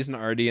Mercedes and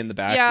Artie in the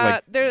back. Yeah,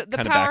 the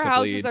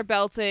powerhouses are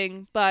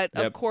belting, but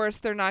of course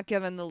they're not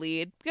given the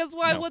lead. Because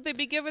why would they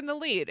be given the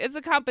lead? It's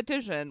a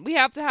competition. We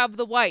have to have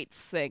the whites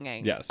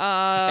singing. Yes.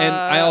 And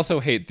I also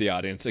hate the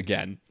audience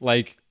again.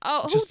 Like,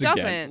 who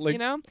doesn't? Like, you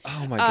know?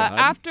 Oh my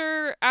God.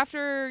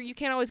 After You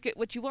Can't Always Get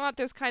What You Want,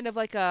 there's kind of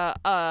like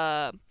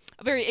a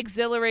very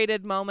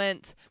exhilarated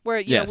moment where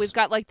you know we've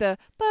got like the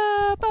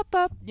ba ba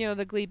ba, you know,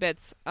 the Glee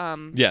bits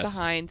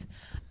behind.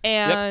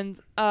 And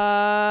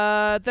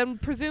then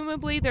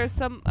presumably there's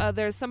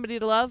Somebody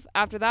to Love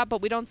after that,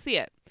 but we don't see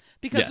it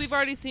because we've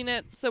already seen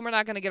it, so we're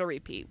not going to get a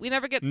repeat. We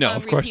never get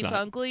repeats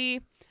on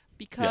Glee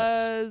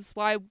because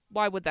why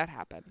would that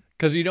happen?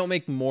 Because you don't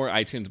make more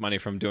iTunes money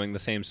from doing the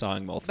same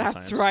song multiple times.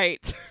 That's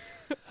right.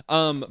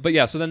 But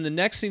yeah, so then the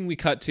next thing we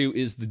cut to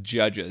is the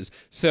judges.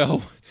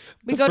 So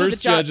we go to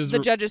the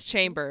judges'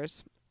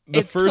 chambers.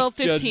 It's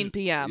 12:15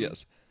 p.m.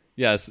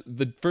 Yes,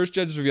 the first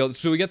judge is revealed.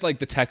 So we get like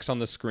the text on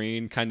the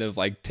screen, kind of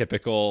like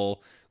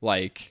typical,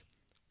 like,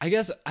 I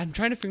guess I'm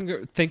trying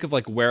to think of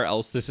like where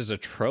else this is a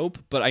trope,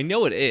 but I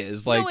know it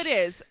is. Like, no, it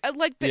is.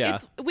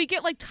 We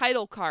get like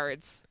title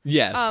cards.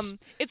 Yes.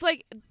 It's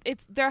like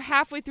they're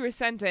halfway through a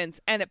sentence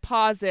and it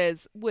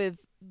pauses with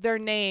their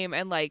name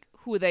and like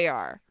who they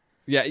are.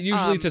 Yeah,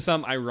 usually to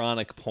some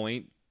ironic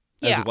point.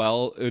 As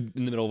well, in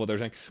the middle of what they're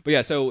saying. But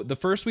yeah, so the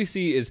first we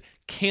see is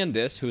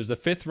Candace, who is the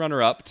 5th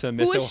runner-up to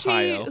Miss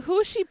Ohio. Who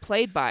is she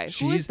played by?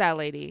 Who is that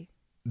lady?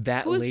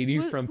 That lady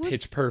from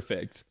Pitch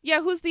Perfect.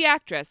 Yeah, who's the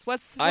actress?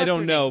 What's I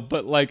don't know, name?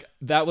 but like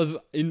that was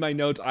in my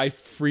notes. I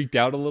freaked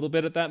out a little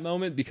bit at that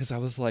moment because I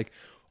was like,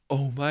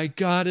 oh my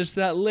God, it's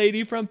that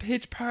lady from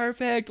Pitch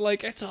Perfect.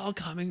 Like, it's all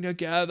coming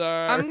together.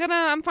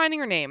 I'm finding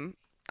her name.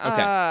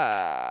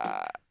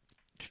 Okay.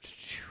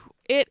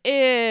 It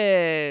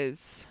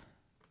is...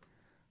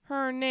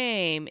 Her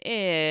name is...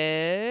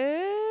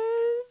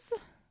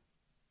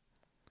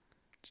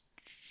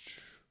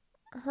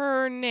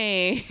 I'm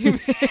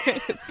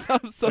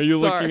so Are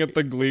you sorry. looking at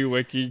the Glee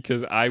wiki?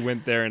 Because I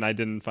went there and I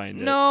didn't find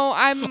it. No,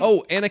 I'm...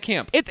 Oh, Anna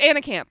Camp. It's Anna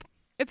Camp.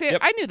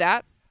 I knew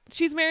that.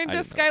 She's married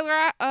to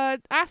Skylar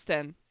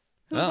Astin,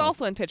 who's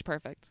also in Pitch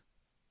Perfect.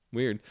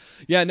 Weird.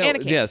 Yeah, no,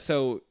 yeah,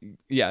 so,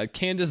 yeah,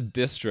 Candace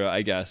Distra,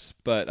 I guess,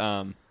 but...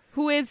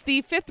 Who is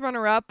the 5th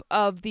runner-up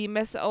of the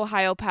Miss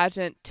Ohio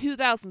pageant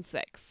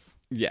 2006.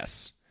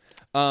 Yes.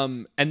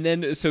 And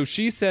then, so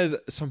she says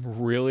some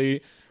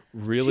really,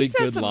 really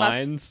good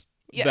lines.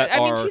 She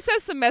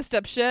says some messed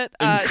up shit.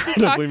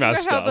 Incredibly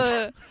messed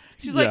up.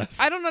 She's like,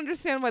 I don't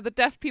understand why the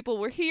deaf people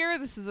were here.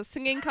 This is a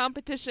singing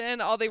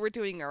competition. All they were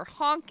doing are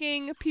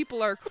honking.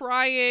 People are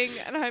crying.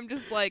 And I'm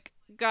just like,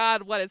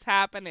 God, what is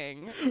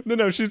happening?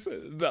 No,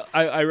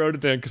 I wrote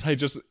it down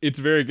because it's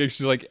very good.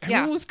 She's like,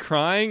 everyone was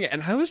crying.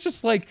 And I was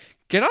just like,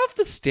 get off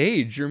the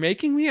stage. You're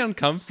making me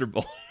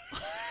uncomfortable.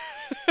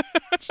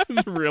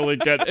 She's really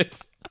good.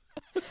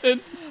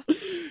 It's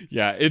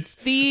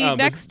the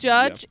next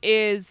judge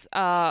is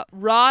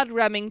Rod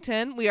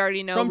Remington. We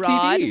already know from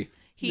Rod. TV.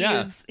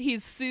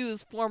 He's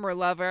Sue's former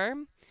lover.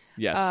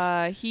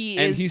 Yes.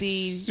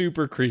 He's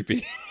super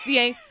creepy.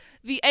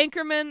 The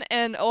anchorman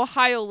and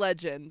Ohio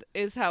legend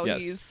is how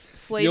he's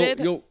slated.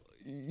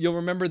 You'll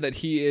remember that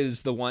he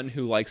is the one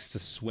who likes to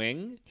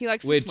swing. He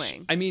likes to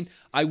swing. I mean,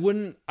 I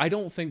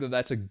don't think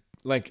that's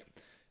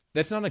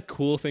that's not a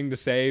cool thing to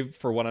say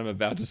for what I'm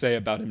about to say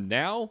about him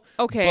now.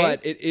 Okay.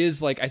 But it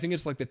is I think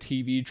it's like the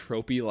TV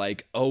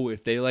tropey,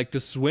 if they like to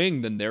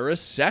swing, then they're a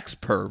sex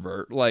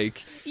pervert.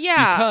 Because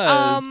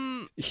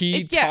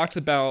he talks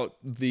about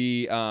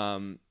the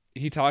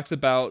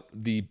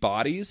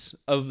bodies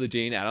of the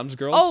Jane Addams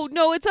girls. Oh,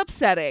 no, it's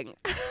upsetting.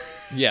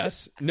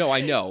 Yes. No,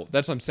 I know.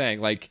 That's what I'm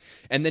saying.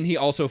 And then he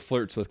also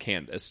flirts with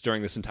Candace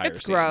during this entire scene.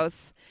 It's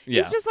gross.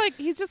 Yeah.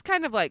 He's just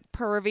kind of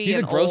pervy. He's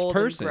and a gross old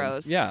person. And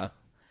gross. Yeah.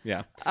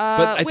 Yeah.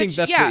 But I think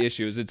that's the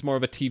issue. Is it's more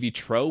of a TV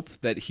trope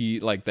that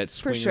that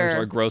swingers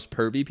are gross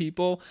pervy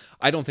people.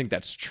 I don't think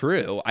that's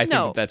true. I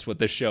think that's what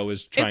the show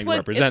is trying to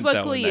represent. It's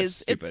what Glee is.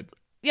 Stupid.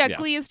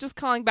 Glee is just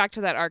calling back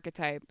to that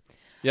archetype.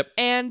 Yep.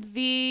 And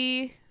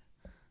the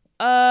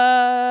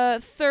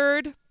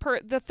third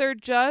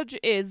judge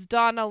is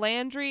Donna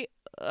Landry.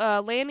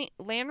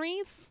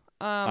 Lanrys.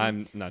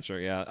 I'm not sure.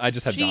 Yeah, I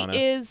just had Donna. She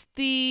is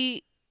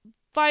the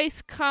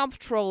vice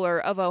comptroller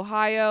of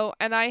Ohio,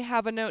 and I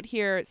have a note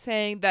here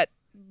saying that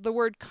the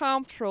word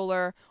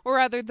comptroller, or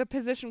rather the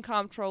position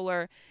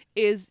comptroller,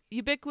 is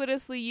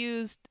ubiquitously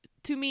used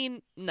to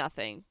mean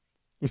nothing.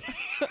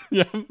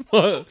 Yeah,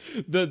 well,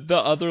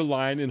 the other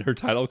line in her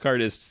title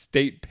card is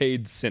state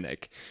paid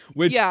cynic,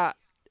 which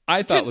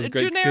I thought was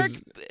great.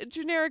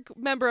 Generic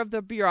member of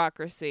the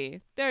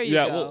bureaucracy. There you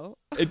go. Well,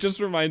 it just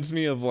reminds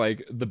me of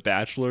The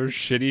Bachelor's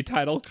shitty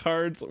title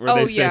cards where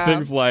they say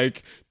things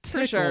like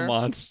tickle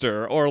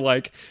monster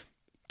or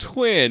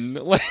twin.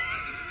 When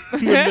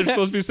they're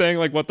supposed to be saying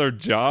what their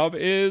job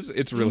is.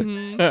 It's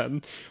really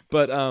bad.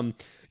 But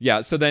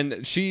so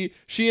then she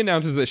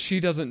announces that she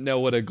doesn't know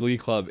what a Glee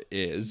Club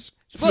is.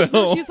 Well,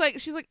 no, she's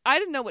like, I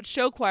didn't know what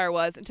show choir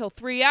was until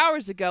 3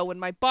 hours ago when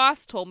my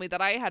boss told me that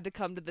I had to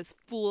come to this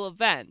fool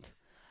event.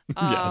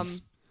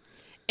 Yes.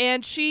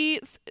 And she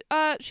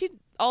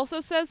also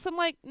says some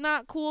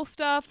not cool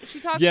stuff. She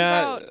talks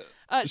about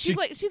she's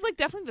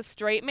definitely the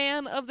straight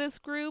man of this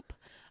group.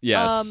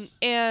 Yes.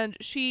 And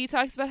she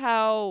talks about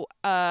how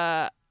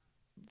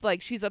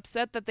she's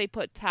upset that they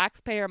put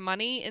taxpayer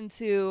money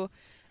into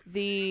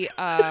the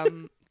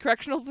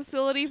correctional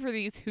facility for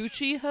these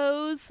hoochie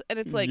hoes, and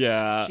it's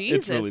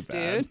Jesus, it's really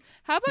bad. dude,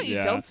 how about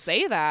you don't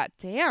say that?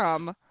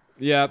 Damn.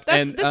 Yeah,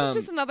 this is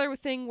just another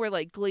thing where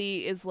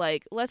Glee is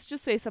let's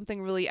just say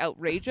something really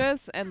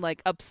outrageous and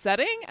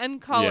upsetting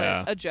and call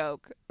it a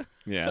joke.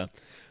 Yeah.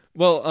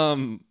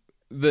 Well,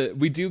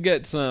 we do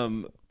get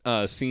some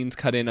scenes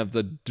cut in of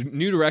the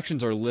New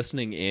Directions are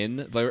listening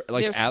in. They're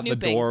at the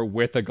door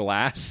with a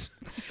glass,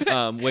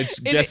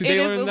 which guess who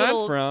they learned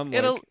that from?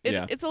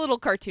 It's a little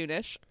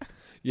cartoonish.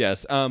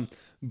 Yes. So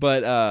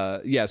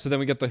then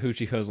we get the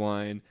hoochie hose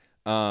line.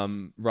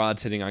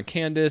 Rod's hitting on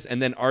Candace, and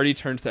then Artie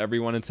turns to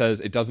everyone and says,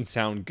 "It doesn't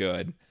sound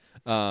good."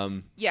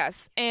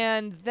 Yes,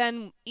 and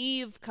then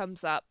Eve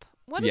comes up.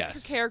 What is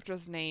her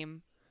character's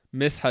name?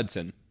 Miss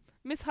Hudson.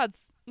 Miss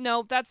Hudson.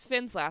 No, that's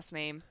Finn's last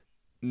name.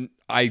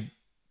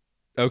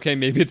 Okay,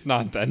 maybe it's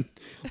not then.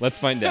 Let's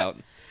find out.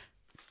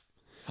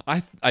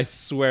 I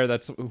swear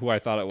that's who I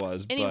thought it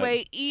was.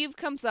 Anyway, Eve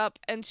comes up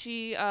and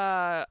she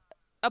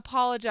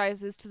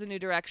apologizes to the New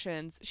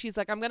Directions. She's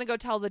like, I'm going to go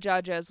tell the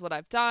judges what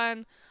I've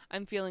done.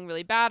 I'm feeling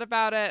really bad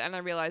about it, and I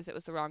realized it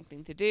was the wrong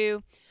thing to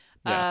do.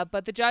 Yeah.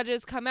 But the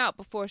judges come out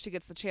before she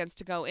gets the chance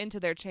to go into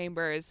their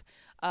chambers.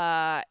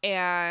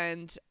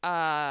 And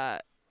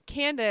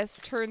Candace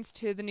turns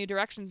to the New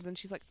Directions, and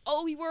she's like,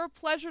 oh, you were a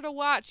pleasure to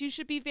watch. You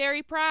should be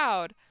very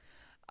proud.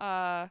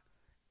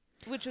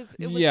 Which was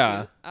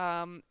true.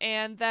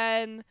 And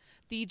then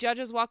the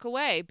judges walk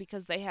away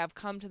because they have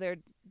come to their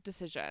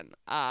decision.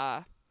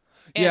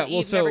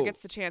 Eve never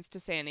gets the chance to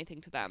say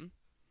anything to them.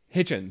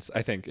 Hitchens,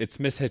 I think. It's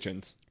Miss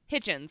Hitchens.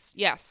 Hitchens,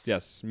 yes.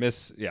 Yes,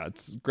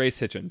 it's Grace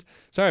Hitchens.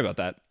 Sorry about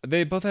that.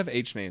 They both have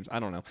H names.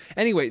 I don't know.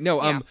 Anyway,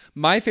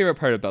 my favorite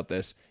part about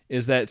this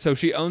is that, so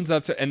she owns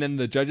up to, and then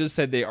the judges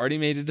said they already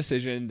made a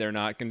decision. They're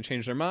not going to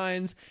change their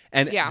minds.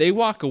 And they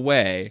walk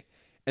away.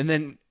 And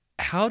then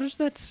how does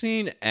that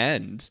scene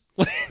end?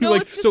 No,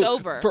 it's just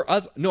over. For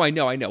us, no,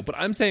 I know. But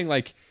I'm saying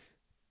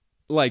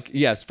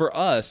yes, for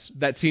us,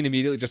 that scene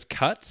immediately just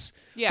cuts.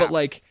 Yeah.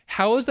 But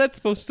how is that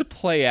supposed to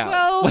play out?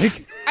 Well,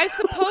 I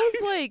suppose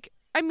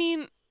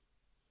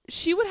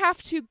she would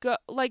have to go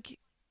like.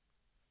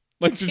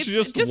 Like, did she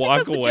just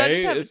walk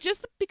away?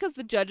 Just because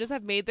the judges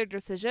have made their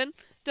decision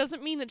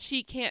doesn't mean that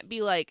she can't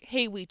be like,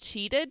 "Hey, we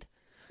cheated."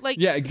 Like,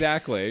 yeah,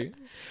 exactly.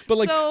 But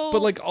like,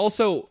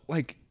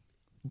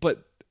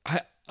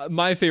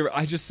 my favorite.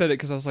 I just said it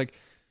because I was like,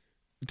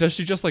 does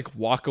she just like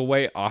walk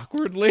away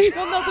awkwardly?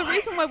 Well, no. The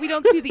reason why we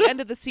don't see the end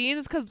of the scene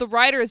is because the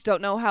writers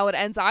don't know how it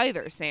ends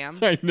either, Sam.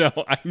 I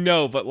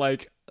know, but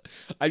like,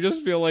 I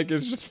just feel like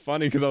it's just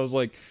funny because I was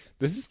like,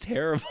 this is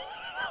terrible.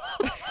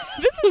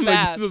 This is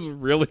bad. This is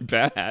really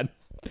bad.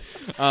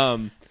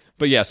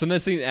 But yeah, so the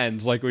scene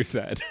ends like we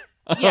said.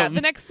 Yeah, the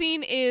next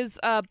scene is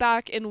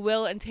back in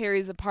Will and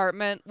Terry's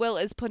apartment. Will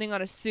is putting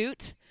on a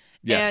suit,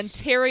 and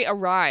Terry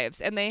arrives,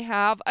 and they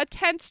have a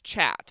tense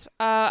chat.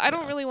 I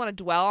don't really want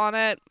to dwell on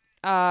it.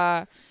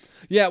 Because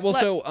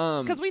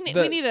we need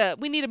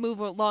to move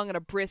along at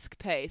a brisk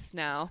pace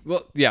now.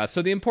 Well, yeah.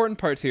 So the important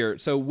parts here.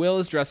 So Will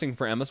is dressing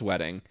for Emma's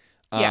wedding.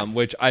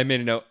 Which I made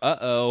a note.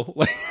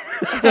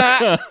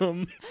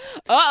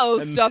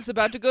 Stuff's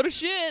about to go to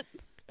shit.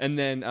 And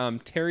then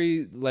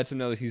Terry lets him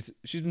know that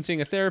she's been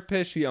seeing a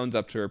therapist. She owns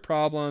up to her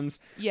problems.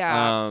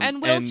 Yeah,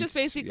 and Will's just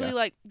basically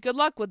like, good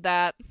luck with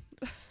that.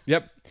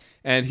 Yep.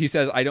 And he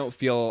says, I don't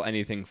feel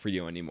anything for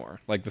you anymore.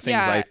 Like the things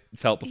I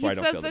felt before, I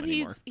don't feel them anymore.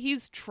 He says that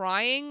he's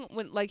trying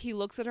when like he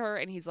looks at her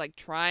and he's like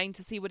trying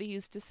to see what he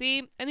used to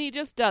see, and he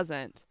just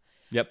doesn't.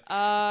 Yep.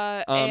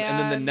 And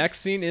then the next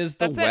scene is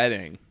the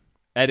wedding.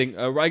 I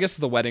guess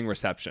the wedding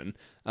reception.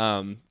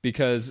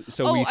 Because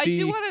we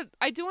see.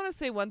 I do want to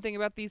say one thing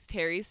about these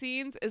Terry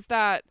scenes is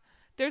that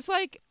there's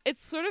like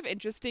it's sort of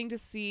interesting to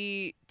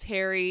see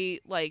Terry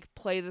like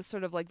play this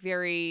sort of like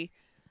very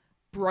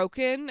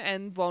broken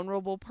and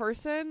vulnerable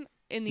person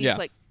in these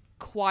like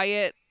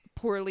quiet,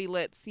 poorly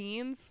lit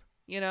scenes.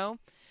 You know,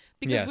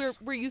 because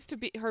we're used to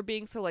her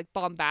being so like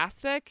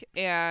bombastic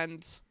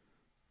and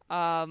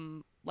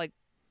like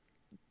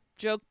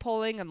joke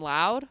pulling and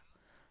loud.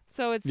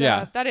 So it's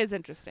that is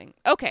interesting.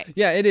 Okay.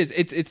 Yeah, it is.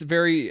 It's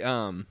very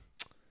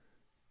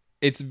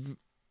it's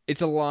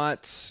a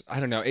lot.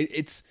 I don't know.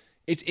 It's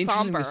interesting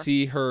somber. To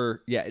see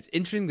her. Yeah, it's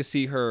interesting to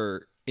see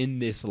her in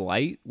this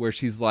light where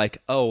she's like,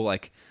 oh,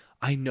 like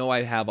I know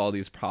I have all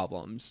these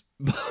problems.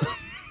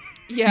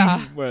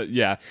 Yeah. Well,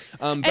 yeah.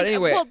 But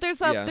anyway, well,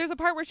 there's a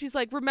part where she's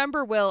like,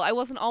 "Remember, Will, I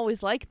wasn't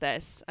always like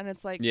this," and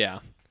it's like, yeah.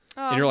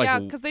 Oh, and you're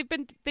like, because they've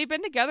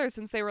been together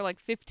since they were like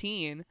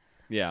 15.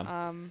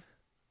 Yeah.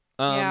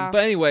 But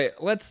anyway,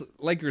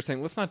 like you were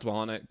saying, let's not dwell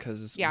on it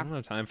because we don't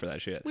have time for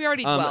that shit. We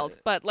already dwelled,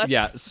 but let's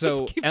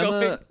keep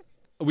going.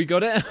 We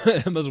go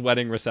to Emma's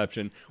wedding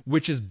reception,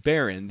 which is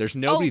barren. There's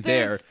nobody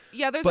there.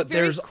 Yeah, there's a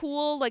very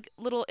cool like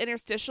little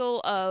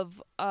interstitial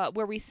of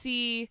where we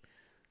see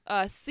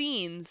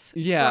scenes.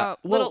 Yeah,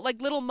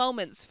 little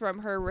moments from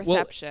her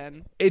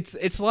reception. Well,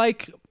 it's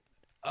like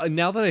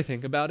now that I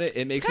think about it,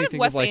 it makes me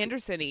think Wes of like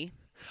Anderson-y.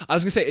 I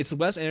was gonna say it's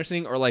Wes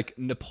Anderson or like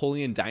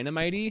Napoleon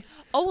Dynamite-y.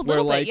 Oh, a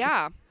little bit,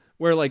 yeah.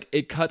 Where like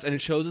it cuts and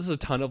it shows us a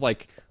ton of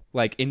like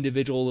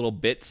individual little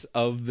bits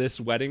of this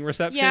wedding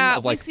reception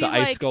of like the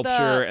ice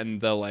sculpture and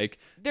the like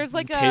there's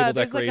like table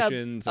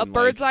decorations a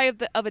bird's eye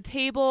of a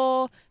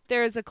table.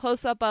 There's a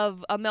close up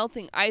of a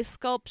melting ice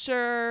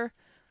sculpture.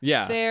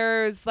 Yeah.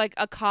 There's like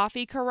a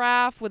coffee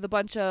carafe with a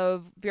bunch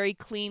of very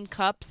clean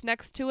cups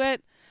next to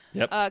it.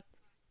 Yep.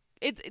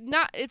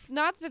 It's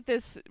not that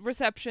this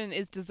reception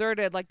is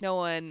deserted like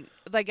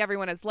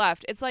everyone has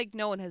left. It's like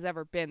no one has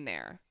ever been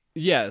there.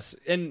 Yes,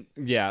 and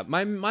yeah,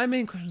 my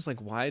main question is like,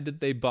 why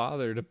did they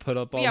bother to put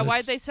up all this why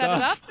did they set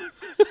it up?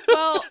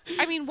 Well,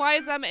 I mean, why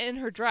is Emma in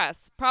her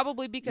dress?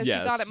 Probably because she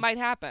thought it might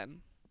happen.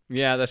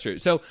 Yeah, that's true.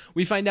 So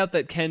we find out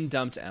that Ken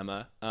dumped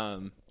Emma,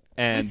 and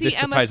we see this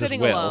Emma surprises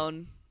sitting Will.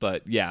 alone.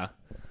 But yeah,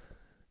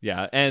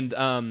 and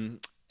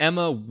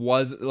Emma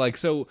was like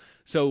so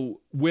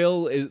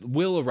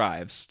Will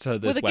arrives to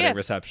this wedding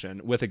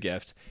reception with a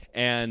gift,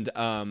 and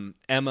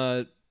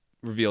Emma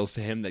reveals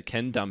to him that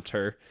Ken dumped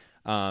her.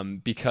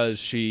 Because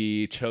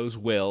she chose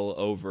Will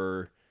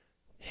over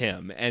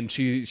him, and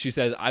she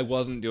says, "I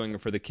wasn't doing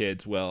it for the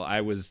kids, Will.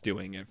 I was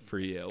doing it for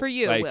you. For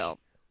you, like, Will."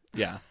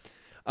 Yeah.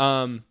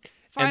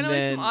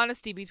 Finally, some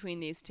honesty between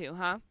these two,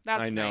 huh?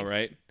 That's I know, nice.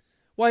 right?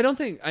 Well, I don't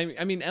think.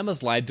 I mean,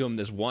 Emma's lied to him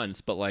this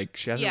once, but like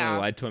she hasn't really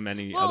lied to him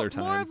any other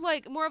time. More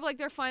of like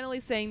they're finally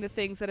saying the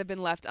things that have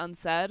been left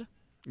unsaid.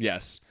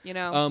 Yes. You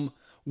know.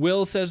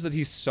 Will says that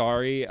he's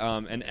sorry,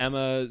 and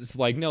Emma's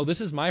like, no, this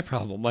is my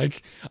problem.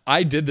 Like,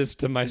 I did this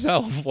to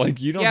myself.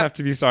 Like, you don't have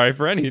to be sorry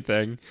for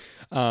anything.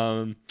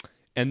 And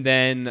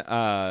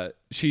then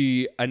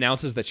she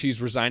announces that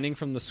she's resigning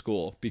from the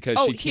school because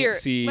she can't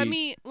see.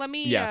 Let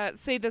me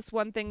say this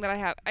one thing that I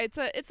have.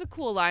 It's a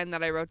cool line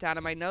that I wrote down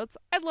in my notes.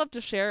 I'd love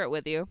to share it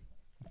with you.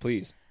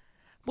 Please.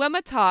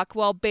 Wemma talk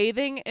while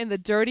bathing in the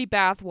dirty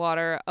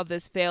bathwater of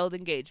this failed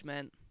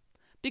engagement.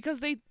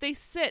 Because they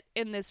sit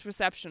in this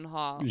reception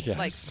hall,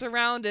 like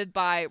surrounded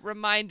by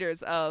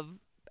reminders of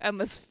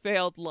Emma's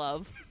failed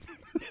love.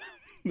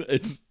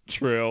 It's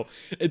true.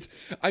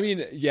 I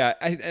mean, yeah,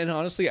 and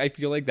honestly, I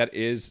feel like that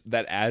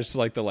adds to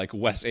like the like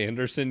Wes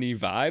Anderson-y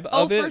vibe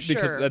of it, for sure.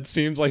 because that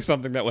seems like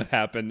something that would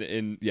happen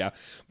in,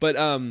 but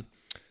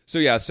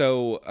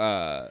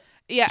yeah,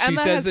 Yeah, she Emma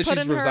says has that put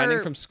she's in resigning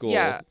her, from school.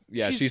 Yeah,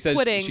 she she's says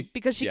quitting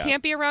because she yeah.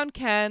 can't be around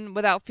Ken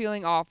without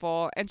feeling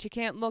awful, and she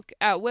can't look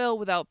at Will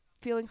without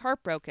feeling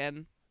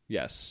heartbroken.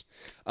 Yes.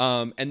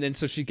 And then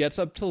so she gets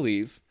up to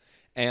leave,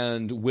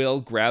 and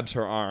Will grabs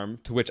her arm,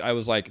 to which I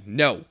was like,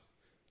 no,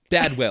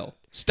 Dad will.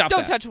 Stop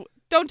that.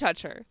 Don't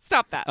touch her.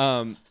 Stop that.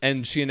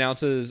 And she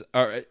announces,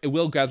 or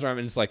Will grabs her arm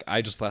and is like,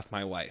 I just left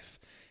my wife.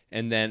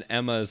 And then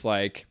Emma's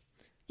like,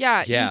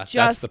 yeah,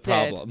 that's the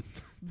problem.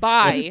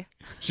 Bye.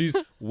 She's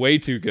way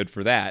too good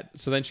for that.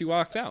 So then she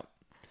walks out.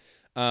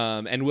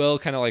 And Will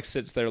kind of like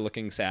sits there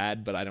looking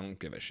sad, but I don't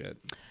give a shit.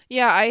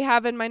 Yeah, I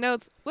have in my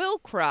notes, Will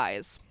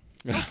cries.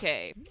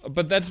 Okay.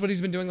 But that's what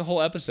he's been doing the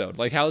whole episode.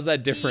 Like, how is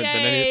that different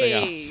than anything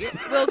else?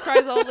 Will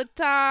cries all the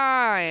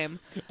time.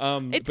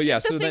 But yeah,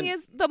 the thing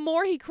is, the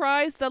more he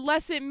cries, the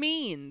less it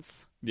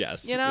means.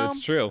 Yes, you know?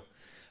 it's true.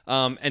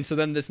 And so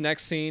then this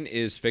next scene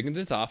is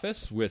Figgins'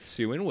 office with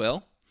Sue and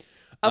Will.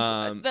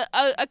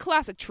 A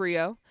classic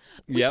trio.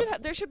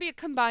 Yep. There should be a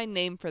combined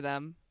name for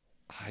them.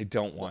 I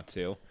don't want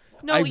to.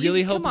 No, I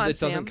really hope that this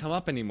doesn't Sam. come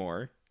up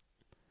anymore.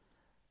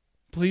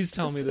 Please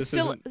tell me this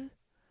isn't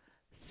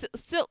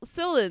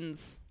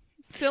Sillins.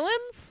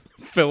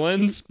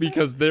 fill-ins,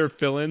 because they're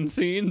fill-in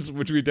scenes,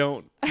 which we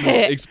don't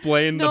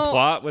explain the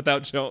plot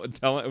without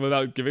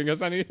giving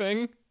us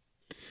anything.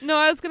 No,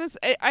 I was gonna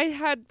say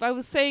I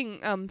was saying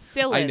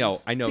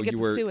Sillins. I know to get you the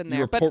were Sue in you there,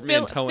 were but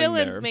portmanteauing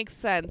fill-ins there. makes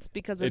sense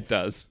because It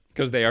does,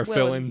 because they are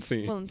fill-in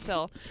scenes. Will and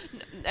Phil.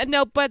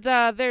 No, but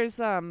there's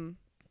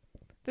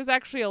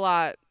actually a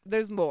lot.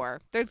 There's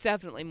more. There's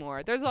definitely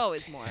more. There's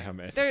always more.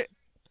 Damn it.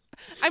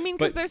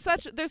 Because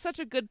there's such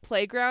a good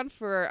playground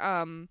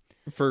for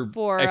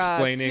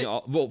explaining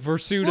for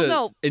Sue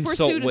to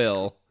insult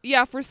Will.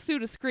 For Sue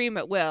to scream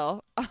at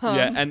Will.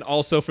 And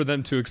also for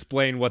them to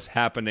explain what's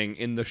happening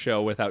in the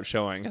show without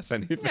showing us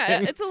anything.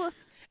 Yeah, it's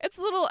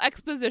a little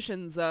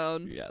exposition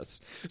zone.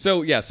 Yes. So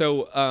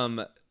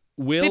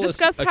Will. They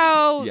discuss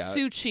how yeah.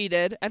 Sue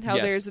cheated and how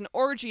there's an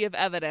orgy of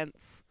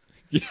evidence.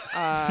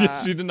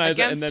 Yeah, she denies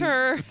it, and then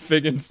her.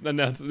 Figgins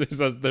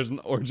says there's an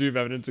orgy of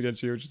evidence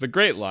against you, which is a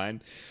great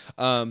line.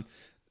 The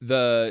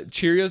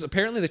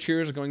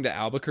Cheerios are going to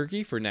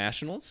Albuquerque for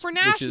nationals.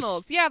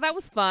 Yeah, that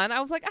was fun.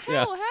 I was like,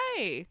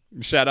 hey.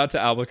 Shout out to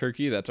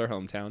Albuquerque. That's our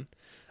hometown.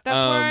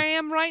 That's where I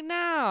am right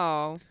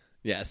now.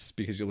 Yes,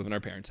 because you live in our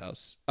parents'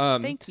 house.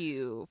 Thank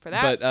you for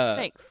that. But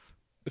thanks.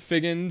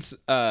 Figgins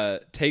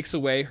takes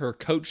away her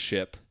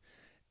coachship,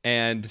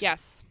 and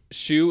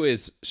Sue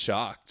is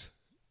shocked.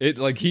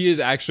 He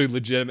is actually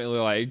legitimately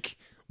like,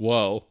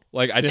 whoa.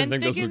 Like, I didn't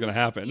think this was going to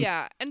happen.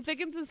 Yeah, and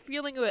Figgins is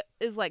feeling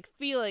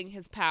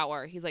his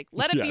power. He's like,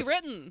 let it be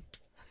written.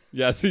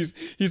 Yes,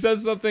 he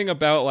says something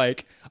about,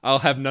 like, I'll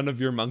have none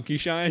of your monkey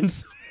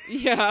shines.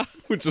 Yeah.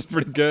 Which is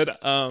pretty good.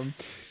 And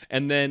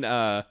then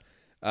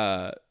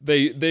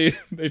they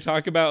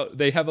talk about,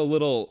 they have a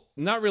little,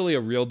 not really a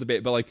real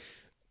debate, but, like,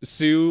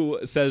 Sue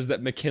says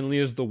that McKinley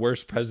is the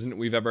worst president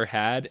we've ever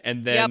had,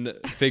 and then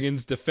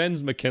Figgins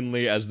defends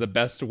McKinley as the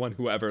best one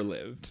who ever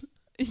lived.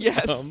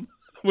 Yes.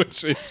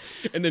 Which is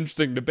an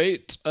interesting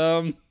debate.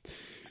 And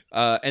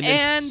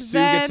then Sue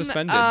gets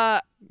suspended.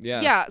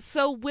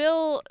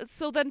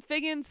 So then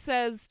Figgins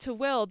says to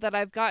Will that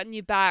I've gotten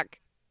you back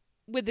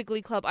with the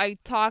Glee Club. I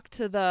talked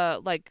to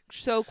the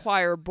show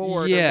choir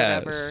board or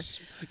whatever.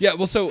 Yeah,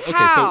 well, so okay,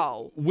 How?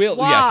 So Will.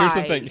 Why? Yeah,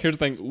 here's the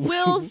thing.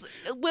 Will's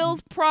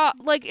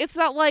it's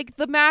not like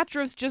the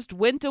mattress just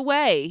went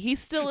away. He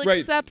still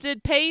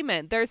accepted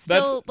payment. There's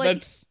still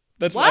that's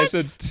what I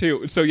said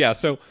too. So yeah,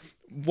 so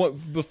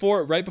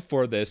right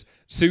before this,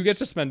 Sue gets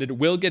suspended.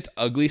 Will gets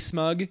ugly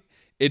smug.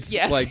 It's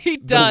he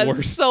does the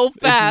worst. So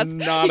fast. It's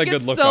not a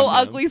good look. So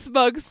on ugly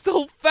smug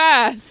so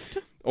fast.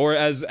 Or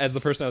as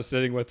the person I was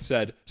sitting with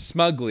said,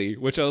 smugly,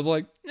 which I was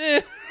like,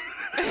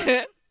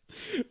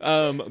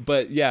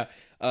 but yeah,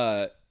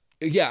 I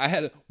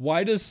had.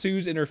 Why does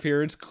Sue's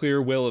interference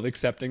clear Will of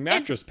accepting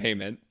mattress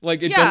payment?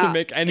 Like, it doesn't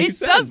make any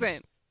sense. It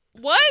doesn't.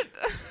 What?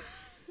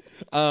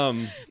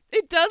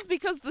 It does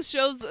because the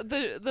show's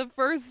the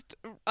first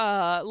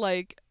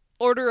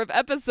order of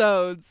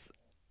episodes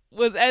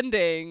was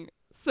ending,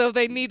 so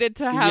they needed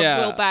to have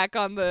Will back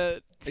on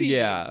the team.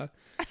 Yeah.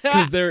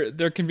 Because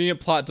their convenient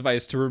plot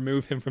device to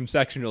remove him from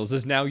sectionals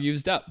is now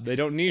used up. They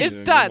don't need it anymore.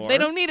 It's done. They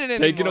don't need it anymore.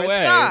 Take it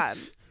away. It's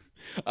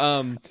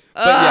gone.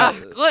 But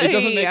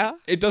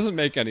it doesn't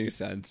make any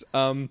sense.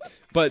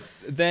 But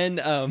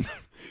then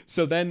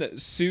so then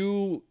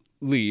Sue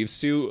leaves.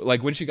 Sue,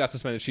 like, when she got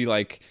suspended, she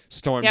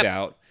stormed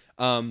out.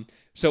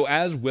 So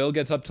as Will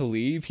gets up to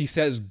leave, he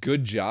says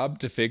 "good job"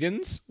 to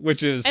Figgins,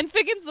 which is, and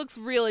Figgins looks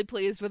really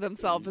pleased with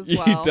himself as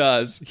well. He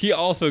does. He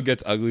also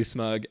gets ugly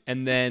smug,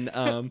 and then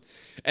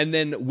and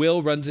then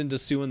Will runs into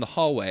Sue in the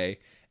hallway,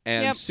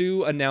 and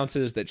Sue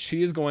announces that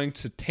she is going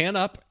to tan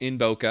up in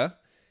Boca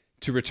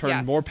to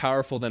return more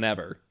powerful than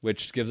ever,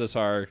 which gives us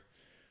our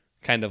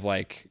kind of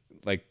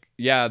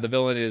yeah, the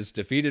villain is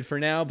defeated for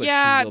now, but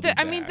yeah, she will be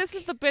I mean, back. this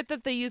is the bit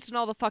that they used in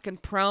all the fucking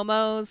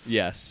promos.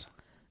 Yes.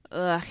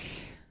 Ugh.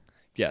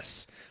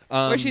 Yes.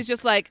 Where she's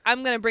just like,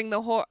 I'm gonna bring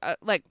the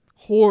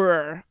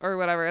horror or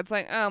whatever. It's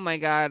like, oh my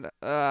god.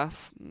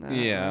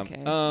 Yeah.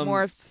 Okay.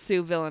 More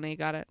Sue villainy.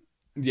 Got it.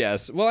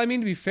 Yes. Well, I mean,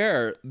 to be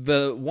fair,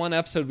 the one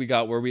episode we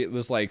got where it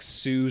was like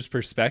Sue's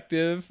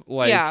perspective,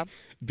 like Yeah.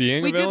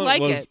 being We a villain, did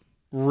like was it.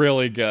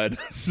 really good.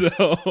 So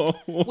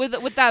with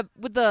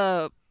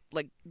the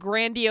like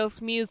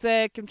grandiose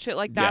music and shit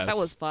like that. Yes. That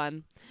was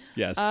fun.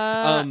 yes.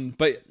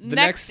 But the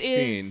next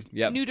scene, is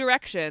yep. New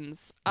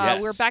Directions.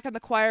 Yes. We're back in the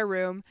choir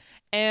room,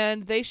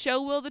 and they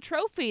show Will the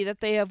trophy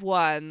that they have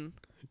won.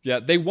 Yeah,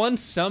 they won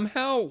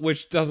somehow,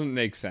 which doesn't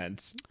make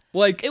sense.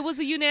 Like, It was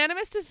a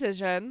unanimous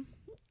decision.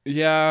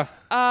 yeah,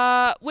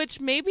 Which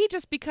maybe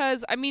just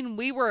because, I mean,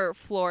 we were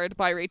floored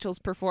by Rachel's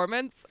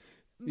performance.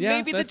 Yeah,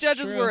 Maybe the that's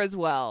judges true. were as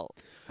well.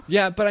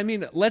 yeah. But I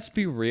mean, let's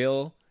be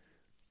real.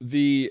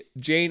 The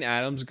Jane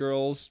Addams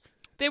girls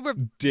They were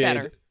did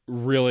better.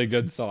 really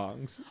good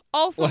songs.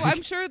 Also, like-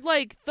 I'm sure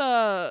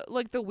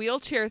the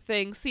wheelchair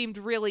thing seemed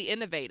really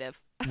innovative.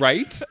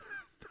 Right?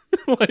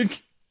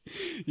 Like,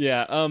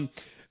 yeah.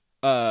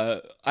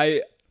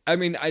 I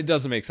mean, it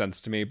doesn't make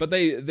sense to me, but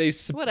they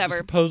Whatever.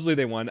 supposedly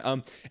they won.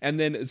 And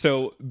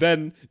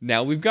then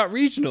now we've got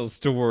regionals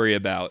to worry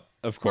about,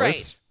 of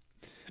course.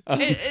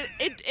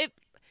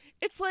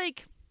 It's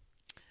like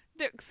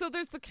so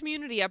there's the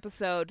Community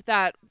episode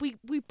that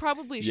we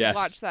probably should Yes.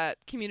 watch that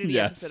Community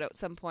Yes. episode at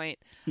some point.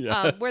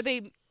 Yes. Where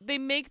they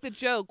make the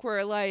joke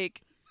where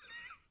like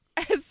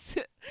as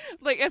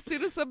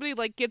soon as somebody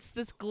like gets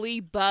this Glee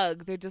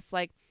bug, they're just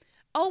like,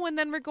 oh, and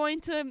then we're going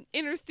to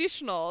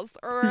interstitials,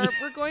 or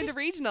we're going to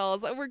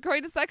regionals, or we're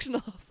going to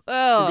sectionals.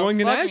 Oh, We're going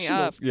to fuck me up.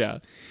 nationals. Yeah,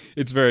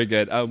 it's very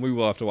good. We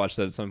will have to watch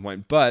that at some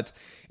point. But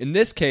in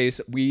this case,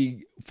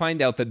 we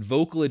find out that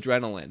Vocal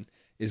Adrenaline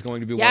is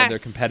going to be one of their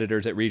Yes.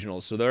 competitors at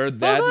regionals. So that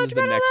is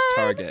the next Adrenaline!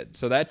 target.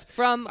 So that's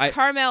From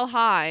Carmel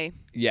High.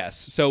 yes.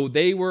 So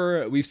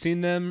we've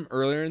seen them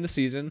earlier in the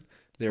season.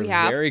 They're We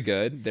have. very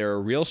good. They're a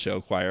real show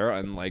choir,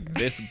 unlike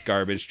this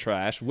garbage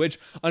trash, which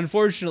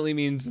unfortunately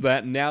means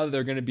that now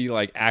they're going to be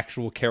like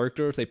actual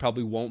characters. They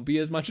probably won't be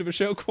as much of a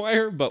show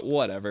choir, but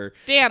whatever.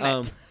 Damn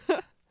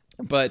it.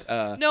 But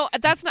No,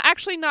 that's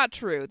actually not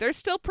true. They're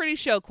still pretty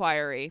show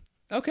choiry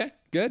okay,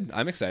 good.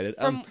 I'm excited.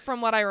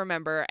 from what I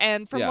remember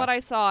and from yeah. what I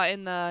saw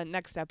in the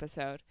next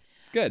episode.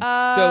 Good.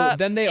 So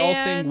then they all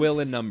sing and- Will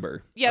and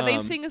Number. Yeah,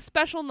 they sing a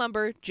special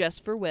number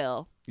just for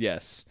Will.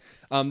 Yes.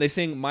 They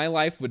sing My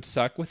Life Would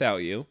Suck Without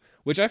You,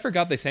 which I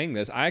forgot they sang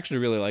this. I actually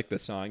really like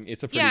this song.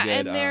 It's a pretty Yeah,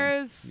 good. and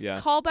there's yeah.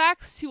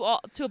 callbacks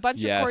to a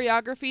bunch Yes. of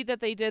choreography that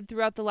they did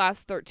throughout the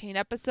last 13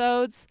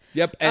 episodes.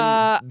 Yep.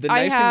 And the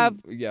I nice have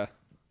thing. Yeah.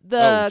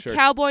 The Oh, sure.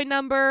 cowboy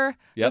number,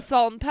 Yep. the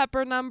salt and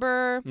pepper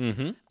number,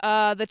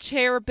 Mm-hmm. the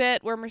chair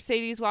bit where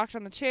Mercedes walked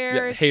on the Yeah.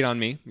 chairs. Hate on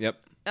Me. Yep.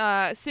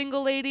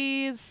 Single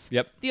ladies.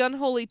 Yep. The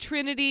Unholy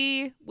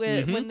Trinity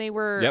when they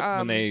were Yep,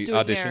 when they doing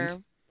auditioned. their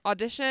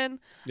audition.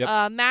 Yep.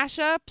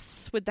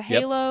 Mashups with the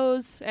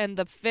halos and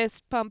the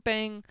fist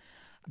pumping.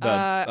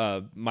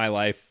 The My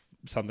Life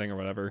something or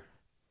whatever.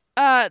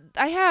 I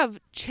have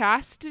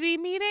chastity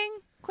meeting ?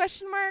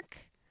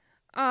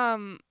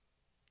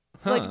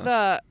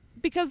 Like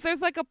because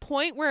there's like a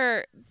point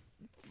where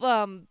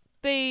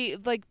they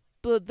like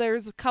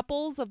there's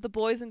couples of the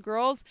boys and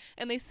girls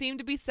and they seem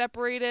to be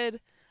separated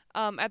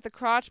at the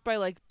crotch by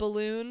like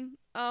balloon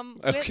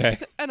width. Okay.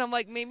 And I'm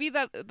like, maybe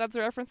that's a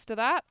reference to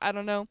that. I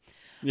don't know.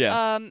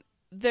 Yeah.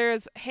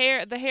 There's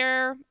the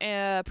hair,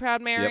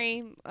 Proud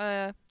Mary,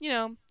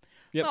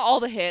 Yep. all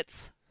the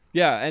hits.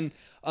 Yeah, and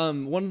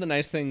one of the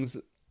nice things,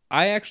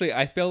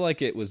 I feel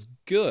like it was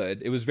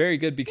good. It was very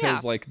good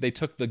because like they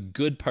took the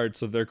good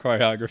parts of their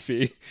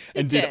choreography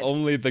and did did.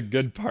 only the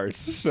good parts.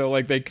 So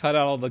like they cut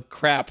out all the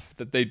crap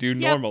that they do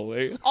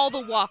normally. All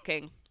the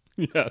walking.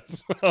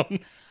 Yes.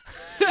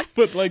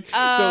 But like,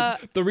 so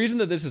the reason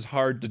that this is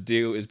hard to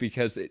do is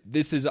because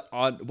this is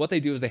on what they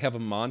do is they have a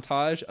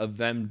montage of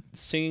them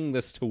singing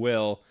this to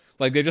Will.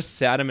 Like they just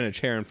sat him in a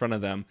chair in front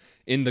of them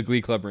in the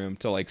Glee Club room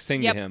to like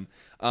sing Yep. to him.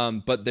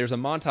 But there's a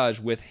montage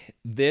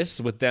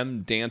with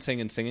them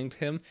dancing and singing to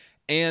him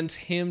and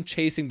him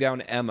chasing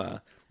down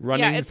Emma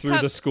running through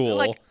the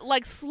school.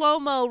 Like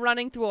slow-mo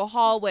running through a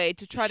hallway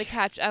to try to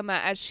catch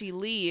Emma as she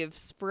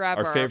leaves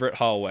forever. Our favorite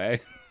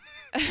hallway.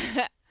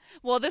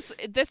 Well, this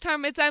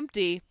time it's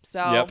empty, so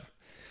Yep.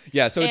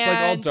 Yeah, so it's like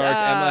all And, dark.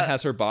 Emma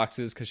has her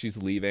boxes because she's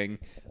leaving.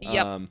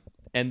 Yep.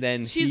 And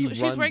then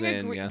she's runs wearing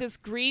in. this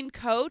green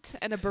coat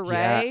and a beret.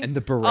 Yeah, and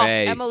the beret.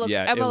 Oh, Emma it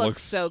looks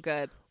looks so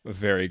good.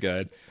 very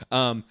good.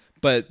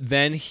 But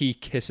then he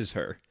kisses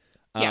her.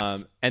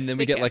 Yes, And then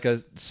we they get like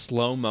kiss. a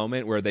slow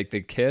moment where they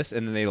kiss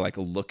and then they like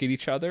look at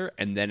each other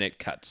and then it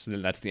cuts. And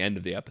then that's the end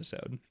of the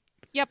episode.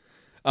 Yep.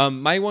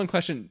 My one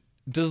question,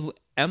 does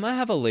Emma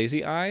have a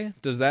lazy eye?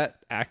 Does that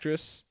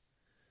actress?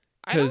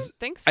 I don't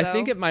think so. I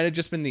think it might have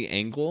just been the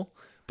angle,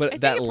 But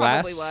think that it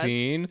last probably was.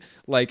 scene,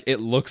 like, it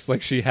looks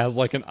like she has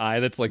like an eye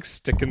that's like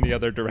sticking the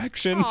other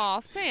direction. Aw,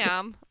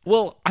 Sam.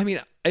 Well, I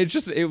mean,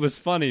 it was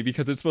funny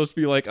because it's supposed to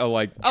be like a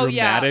like Oh,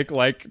 yeah. dramatic,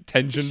 like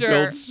tension filled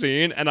Sure.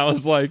 scene, and I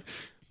was like,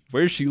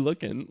 where's she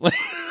looking?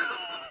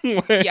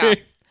 Yeah.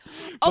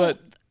 But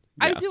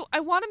I yeah.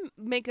 I want to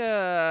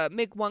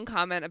make one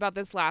comment about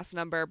this last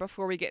number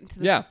before we get into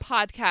the Yeah.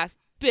 podcast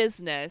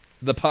business.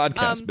 The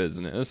podcast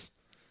business.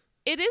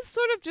 It is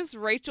sort of just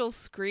Rachel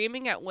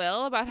screaming at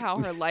Will about how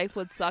her life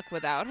would suck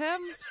without him.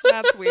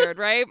 That's weird,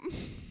 right?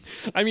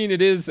 I mean,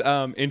 it is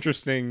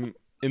interesting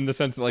in the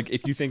sense that, like,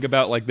 if you think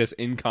about like this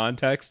in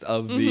context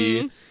of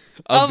the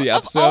of the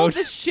episode, of all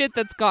the shit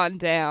that's gone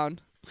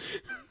down.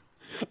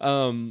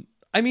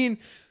 I mean,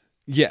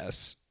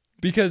 yes,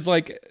 because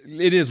like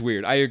it is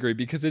weird. I agree,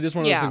 because it is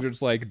one of those things where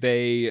it's like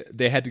they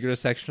had to go to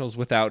sectionals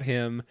without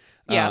him.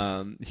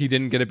 Yes. He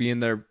didn't get to be in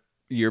their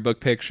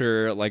yearbook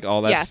picture, like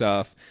all that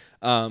stuff.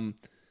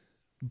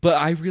 But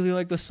I really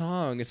like the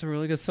song. It's a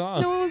really good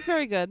song. No, it was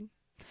very good.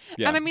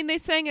 Yeah. And I mean, they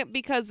sang it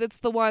because it's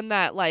the one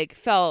that like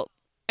felt.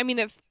 I mean,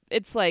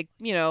 it's like,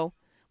 you know,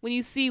 when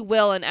you see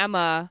Will and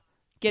Emma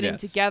getting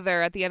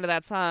together at the end of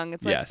that song,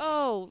 it's like,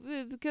 oh,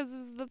 because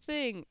it's the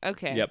thing.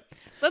 Okay. Yep.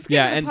 Let's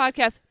get into the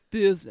podcast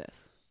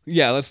business.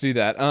 Yeah, let's do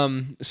that.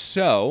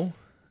 So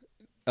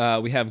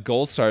we have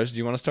gold stars. Do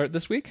you want to start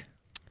this week?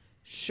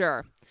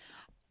 Sure.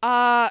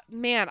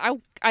 Man,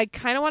 I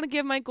kind of want to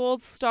give my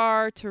gold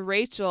star to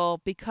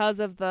Rachel because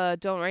of the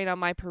Don't Rain on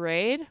My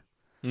Parade.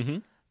 Mm-hmm.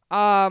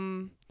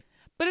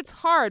 But it's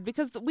hard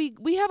because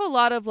we have a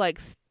lot of like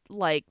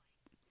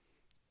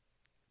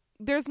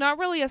there's not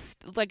really a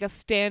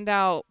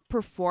standout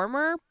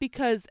performer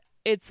because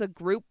it's a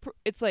group.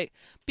 It's like,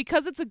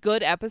 because it's a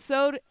good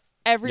episode,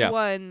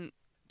 everyone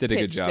did a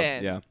good job.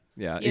 in.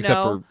 Yeah, You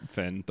except know? for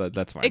Finn, but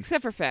that's fine.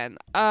 Except for Finn.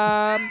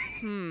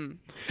 And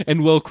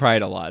Will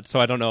cried a lot,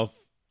 so I don't know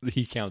if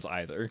he counts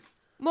either.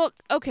 Well,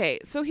 okay,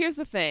 so here's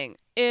the thing,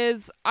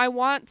 is I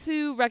want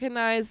to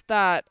recognize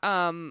that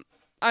I'm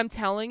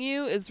Telling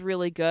You is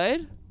really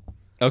good.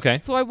 Okay.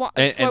 So I want...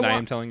 And I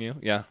Am Telling You,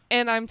 yeah.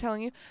 And I'm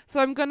Telling You. So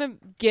I'm going to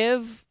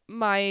give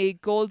my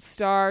gold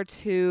star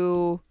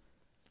to...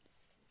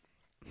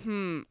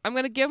 I'm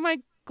going to give my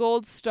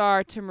gold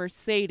star to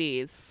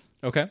Mercedes.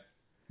 Okay.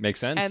 Makes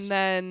sense. And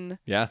then...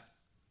 Yeah.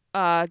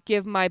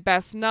 Give my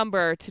best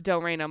number to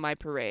Don't Rain on My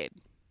Parade.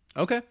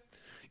 Okay.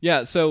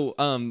 Yeah, so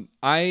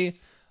I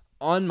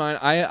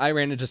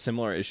ran into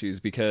similar issues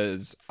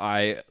because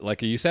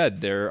like you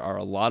said, there are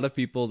a lot of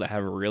people that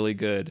have really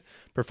good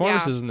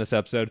performances in this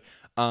episode.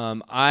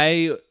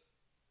 I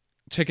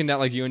chickened out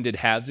like you and did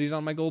halvesies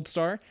on my gold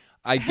star.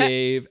 I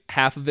gave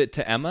half of it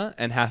to Emma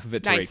and half of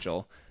it to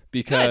Rachel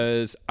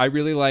because I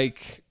really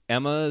like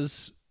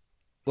Emma's.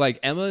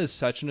 Like, Emma is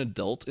such an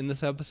adult in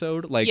this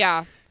episode. Like,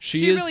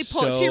 she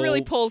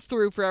really pulls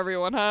through for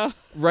everyone, huh?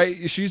 Right.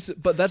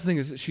 But that's the thing,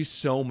 is she's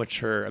so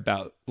mature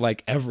about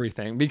like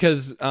everything,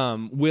 because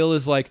Will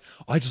is like,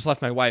 oh, I just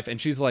left my wife,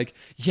 and she's like,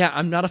 yeah,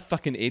 I'm not a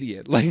fucking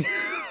idiot. Like,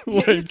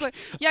 it's like,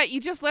 yeah,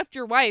 you just left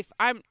your wife.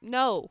 Bye.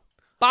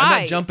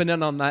 I'm not jumping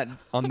in on that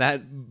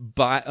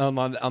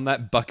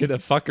bucket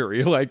of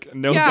fuckery. Like,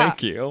 no,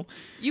 thank you.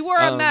 You were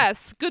a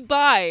mess.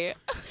 Goodbye.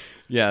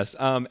 Yes.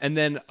 And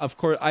then, of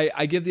course,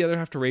 I give the other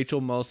half to Rachel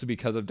mostly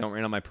because of Don't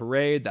Rain on My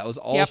Parade. That was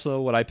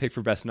also what I picked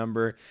for best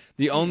number.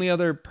 The only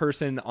other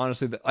person,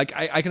 honestly, that like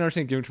I can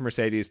understand giving to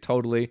Mercedes,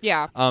 totally.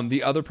 Yeah.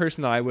 The other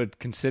person that I would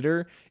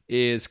consider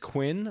is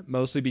Quinn,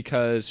 mostly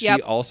because she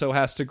also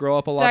has to grow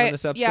up a lot in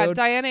this episode. Yeah,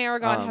 Diana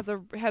Aragon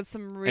has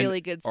some really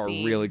good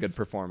scenes. A really good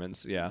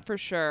performance, yeah. For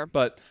sure.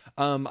 But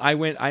I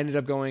ended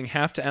up going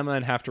half to Emma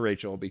and half to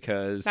Rachel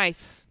because...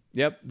 Nice.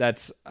 Yep,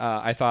 that's.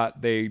 I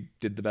thought they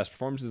did the best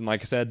performances, and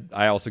like I said,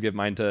 I also give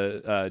mine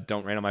to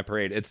Don't Rain on My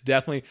Parade. It's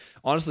definitely,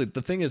 honestly,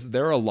 the thing is,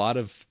 there are a lot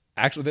of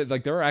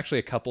there are actually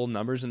a couple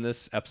numbers in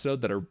this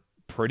episode that are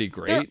pretty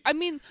great.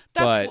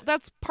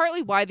 That's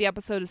partly why the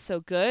episode is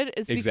so good,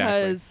 is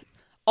because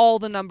all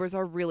the numbers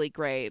are really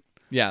great.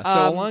 Yeah.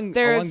 So along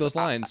those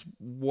lines,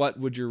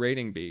 what would your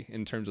rating be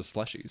in terms of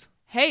slushies?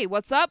 Hey,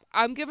 what's up?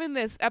 I'm giving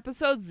this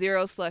episode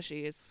 0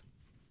 slushies.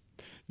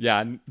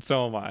 Yeah,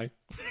 so am I.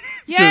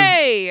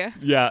 Yay!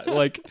 Yeah,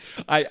 like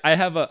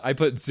I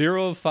put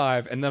 0 of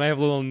 5, and then I have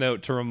a little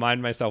note to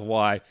remind myself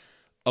why.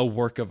 A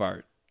work of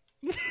art.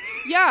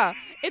 Yeah,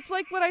 it's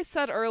like what I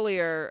said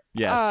earlier.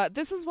 Yes.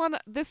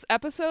 This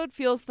episode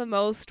feels the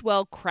most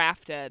well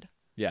crafted.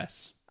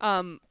 Yes.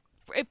 At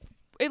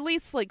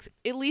least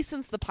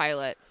since the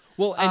pilot.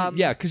 Well, and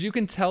because you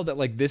can tell that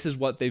like this is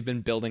what they've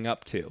been building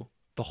up to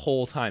the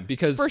whole time,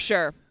 because for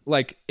sure,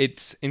 like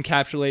it's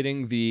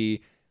encapsulating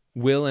the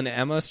Will and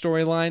Emma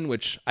storyline,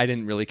 which I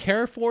didn't really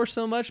care for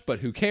so much, but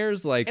who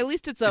cares? Like, at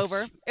least it's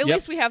over. At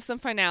least we have some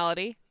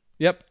finality.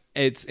 Yep.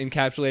 It's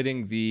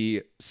encapsulating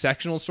the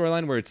sectional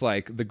storyline where it's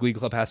like the Glee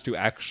Club has to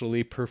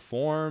actually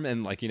perform,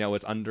 and like, you know,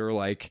 it's under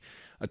like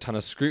a ton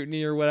of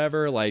scrutiny or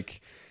whatever.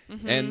 Like,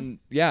 and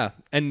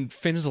and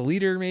Finn is a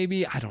leader,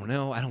 maybe. I don't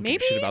know. I don't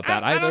give a shit about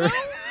that either.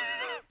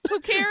 Who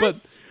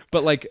cares?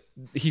 But like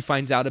he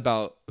finds out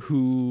about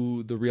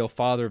who the real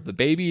father of the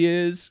baby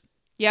is.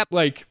 Yep.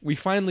 Like we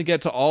finally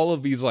get to all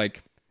of these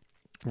like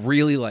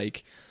really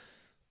like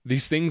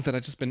these things that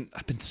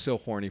I've been so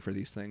horny for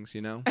these things,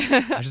 you know?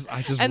 I just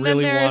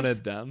really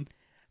wanted them.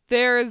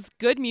 There's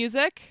good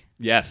music.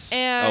 Yes.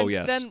 And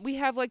yes. then we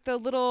have like the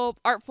little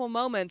artful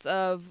moments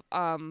of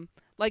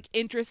like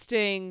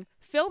interesting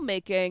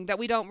filmmaking that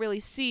we don't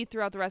really see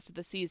throughout the rest of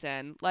the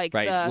season, like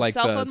the like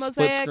cell the phone split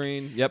mosaic,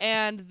 screen, yep,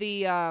 and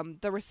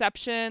the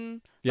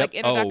reception, yep. like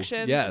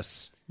introduction. Oh,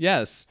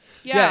 yes.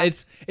 Yeah.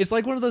 It's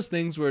like one of those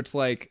things where it's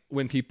like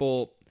when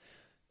people.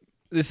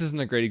 This isn't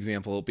a great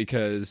example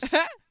because,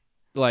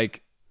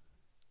 like,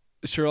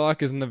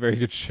 Sherlock isn't a very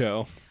good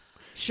show.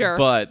 Sure,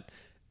 but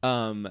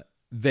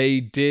they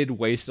did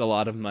waste a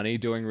lot of money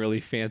doing really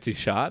fancy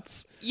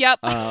shots. Yep.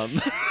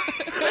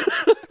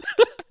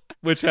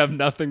 Which have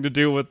nothing to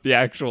do with the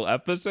actual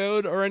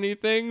episode or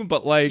anything,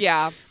 but like,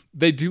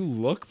 they do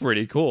look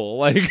pretty cool.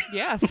 Like,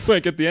 yes.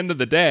 Like at the end of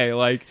the day,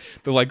 like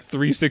the like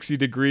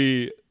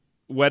 360-degree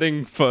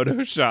wedding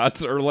photo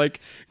shots are like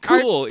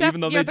cool,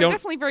 even though they're they don't.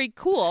 Definitely very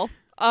cool.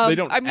 They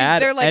don't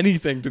add they're like,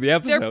 anything to the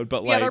episode,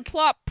 but like they're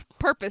plot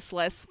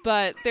purposeless,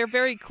 but they're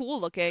very cool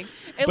looking.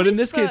 But in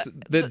this case,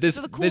 this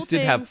cool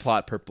did have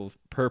plot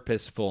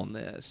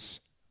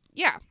purposefulness.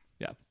 Yeah.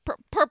 Yeah.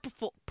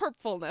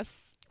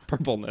 Purpleness.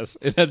 Purpleness.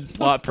 It had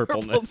plot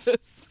purpleness.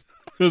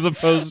 As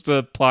opposed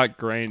to plot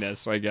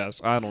grayness, I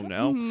guess. I don't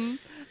know. Mm-hmm.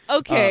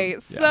 Okay,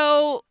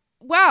 so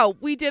wow,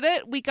 we did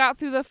it. We got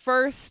through the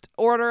first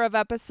order of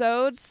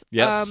episodes.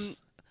 Yes.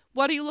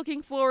 What are you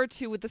looking forward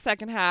to with the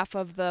second half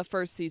of the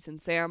first season,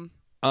 Sam?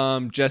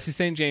 Jesse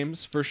St.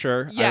 James for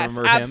sure. Yes, I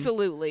remember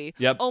absolutely. Him.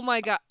 Yep. Oh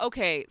my god.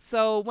 Okay,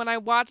 so when I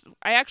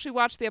actually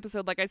watched the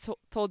episode like I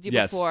told you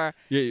before.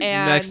 And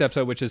next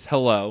episode, which is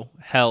Hell-O.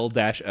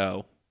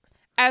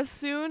 As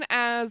soon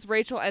as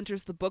Rachel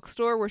enters the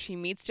bookstore where she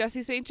meets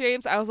Jesse St.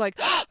 James, I was like,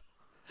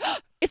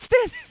 it's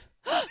this!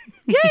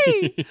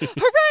 Yay!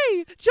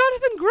 Hooray!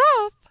 Jonathan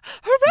Groff!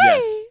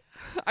 Hooray! Yes.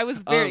 I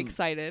was very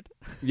excited.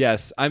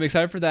 Yes, I'm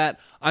excited for that.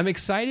 I'm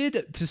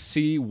excited to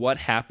see what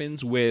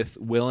happens with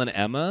Will and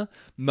Emma,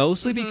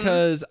 mostly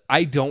because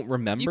I don't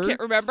remember. You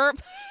can't remember?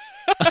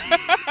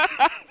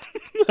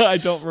 I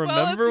don't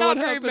remember well, what happened. It's not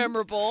very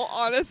memorable,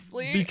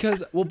 honestly.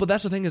 Because, but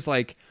that's the thing is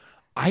like,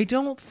 I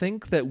don't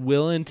think that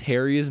Will and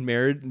Terry's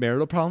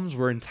marital problems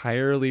were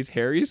entirely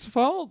Terry's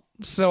fault.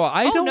 So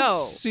I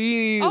don't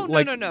see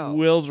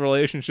Will's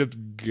relationships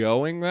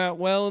going that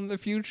well in the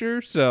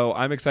future. So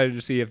I'm excited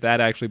to see if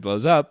that actually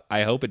blows up.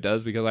 I hope it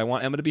does because I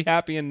want Emma to be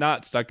happy and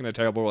not stuck in a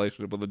terrible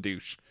relationship with a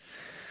douche.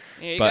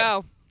 There you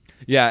go.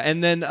 Yeah,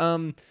 and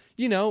then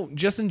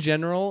just in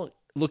general,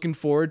 looking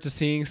forward to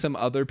seeing some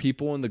other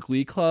people in the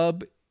Glee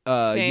Club.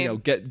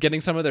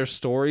 Getting some of their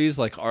stories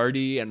like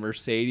Artie and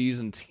Mercedes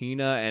and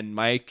Tina and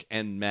Mike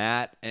and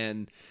Matt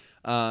and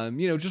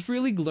just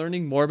really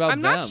learning more about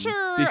them. I'm not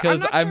sure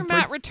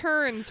Matt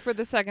returns for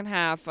the second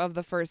half of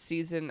the first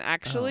season,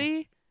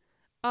 actually.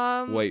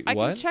 Wait, I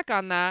what? can check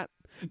on that.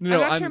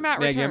 No, I'm not sure Matt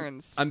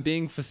returns. I'm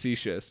being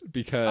facetious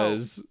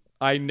because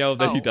I know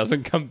that he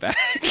doesn't come back.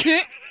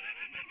 Yeah.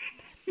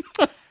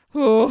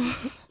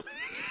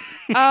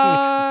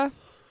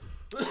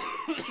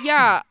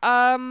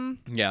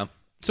 Yeah.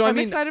 So I'm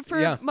excited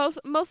for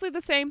mostly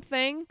the same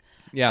thing.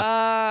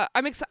 Yeah.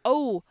 I'm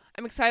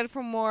excited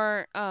for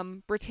more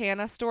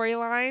Britannia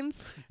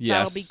storylines.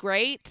 Yes. That'll be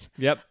great.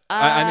 Yep.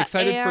 I'm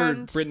excited for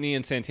Brittany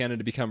and Santana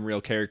to become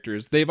real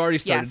characters. They've already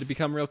started to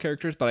become real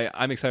characters, but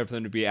I'm excited for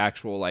them to be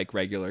actual like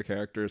regular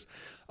characters.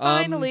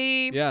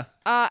 Finally. Yeah.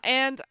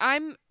 And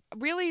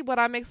what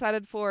I'm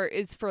excited for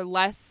is for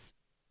less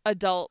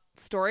adult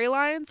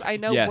storylines. I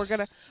know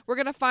we're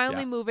gonna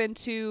finally move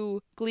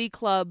into Glee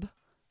Club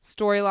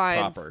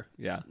storylines proper,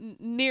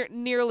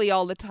 nearly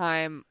all the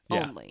time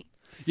only.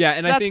 Yeah,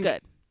 and so that's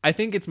good. I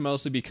think it's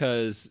mostly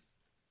because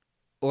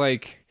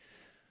like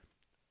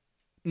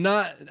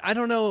I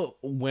don't know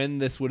when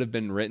this would have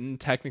been written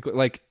technically,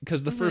 like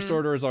because the first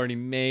order is already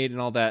made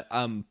and all that.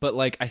 But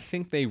like I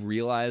think they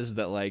realized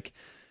that like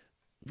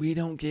we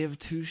don't give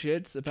two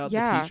shits about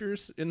the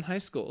teachers in high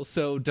school,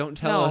 so don't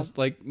tell us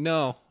like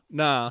nah.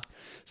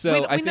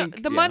 So I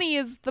think the money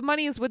is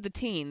with the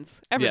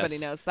teens. Everybody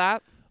knows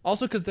that.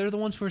 Also, because they're the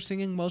ones who are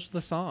singing most of the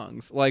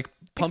songs. Like,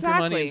 pump your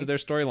money into their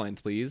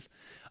storylines, please.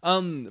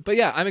 But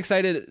yeah, I'm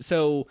excited.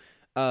 So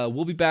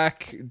we'll be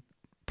back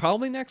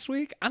probably next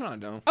week. I don't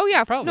know. Oh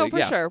yeah, probably. No,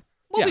 for sure.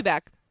 We'll be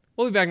back.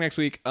 We'll be back next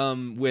week.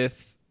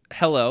 With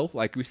Hello,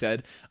 like we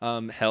said,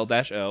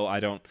 Hell-O. I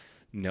don't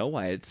know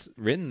why it's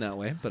written that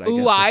way, but I guess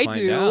we'll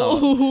find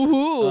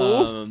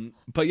out.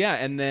 But yeah,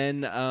 and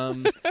then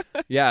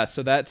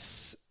so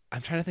that's.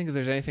 I'm trying to think if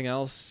there's anything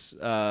else.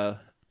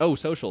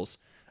 Socials.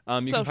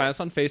 You can find us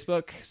on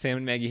Facebook, Sam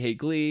and Maggie Hate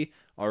Glee,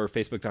 or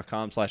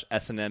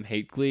facebook.com/SNM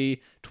Hate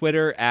Glee,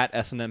 Twitter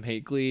 @SNM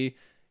Hate Glee,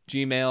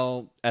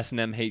 Gmail,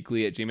 SNM Hate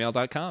Glee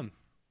 @gmail.com.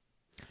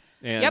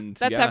 And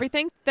that's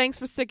everything. Thanks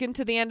for sticking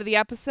to the end of the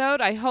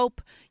episode. I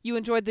hope you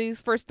enjoyed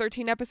these first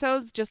 13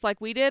 episodes just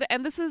like we did.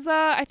 And this is,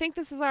 I think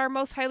this is our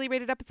most highly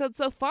rated episode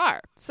so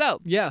far.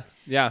 So yeah,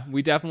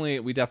 we definitely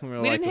really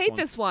we didn't hate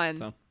this one.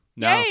 So,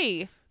 no.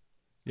 Yay!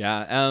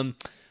 Yeah,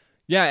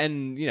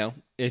 and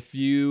if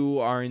you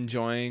are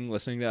enjoying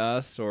listening to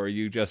us, or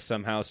you just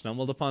somehow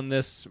stumbled upon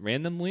this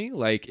randomly,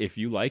 like if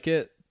you like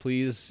it,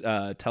 please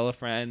tell a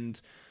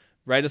friend.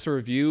 Write us a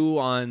review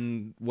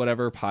on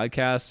whatever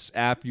podcast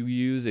app you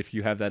use if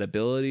you have that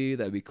ability.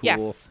 That'd be cool.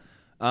 Yes.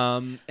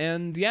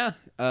 And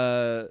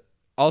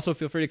also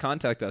feel free to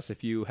contact us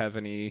if you have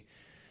any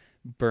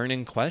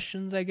burning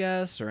questions, I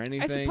guess, or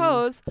anything. I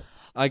suppose.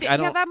 Like,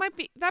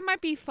 that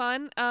might be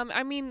fun.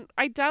 I mean,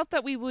 I doubt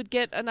that we would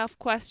get enough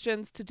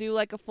questions to do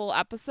like a full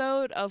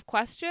episode of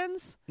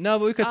questions. No,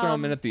 but we could throw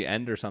them in at the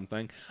end or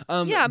something.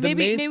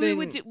 Maybe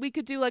we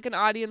could do like an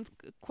audience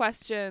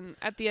question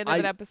at the end of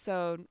an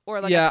episode, or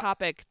like a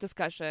topic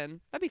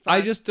discussion. That'd be fun. I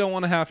just don't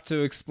want to have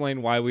to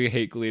explain why we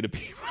hate Glee to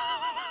people.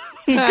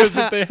 Because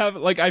if they have,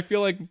 like, I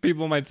feel like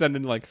people might send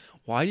in like,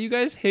 why do you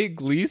guys hate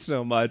Glee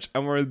so much?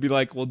 And we'll be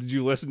like, well, did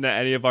you listen to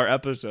any of our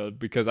episodes?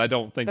 Because I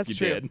don't think you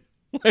did.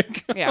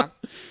 Like, yeah.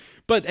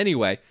 But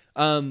anyway,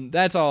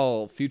 that's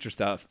all future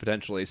stuff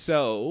potentially.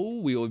 So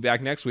we will be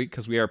back next week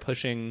because we are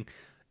pushing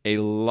a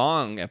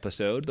long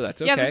episode, but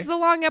that's okay. Yeah, this is a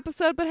long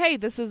episode, but hey,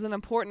 this is an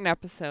important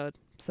episode.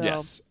 So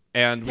yes,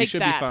 and we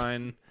should be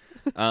fine,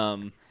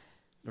 or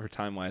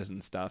time wise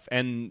and stuff.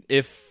 And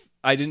if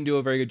I didn't do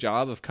a very good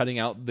job of cutting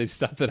out the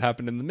stuff that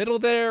happened in the middle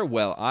there,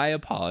 well, I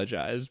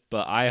apologize,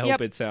 but I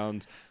hope it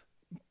sounds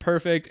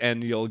perfect,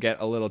 and you'll get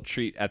a little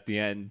treat at the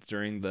end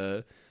during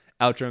the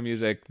outro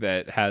music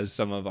that has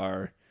some of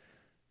our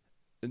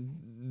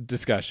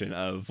discussion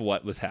of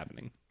what was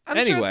happening. I'm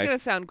sure it's gonna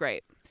sound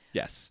great.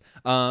 Yes.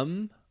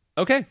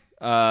 Okay.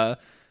 You have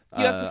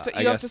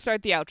to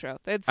start the outro.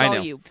 It's all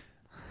you.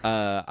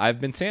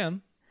 I've been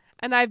Sam.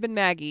 And I've been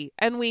Maggie,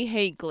 and we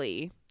hate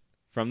Glee.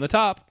 From the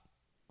top.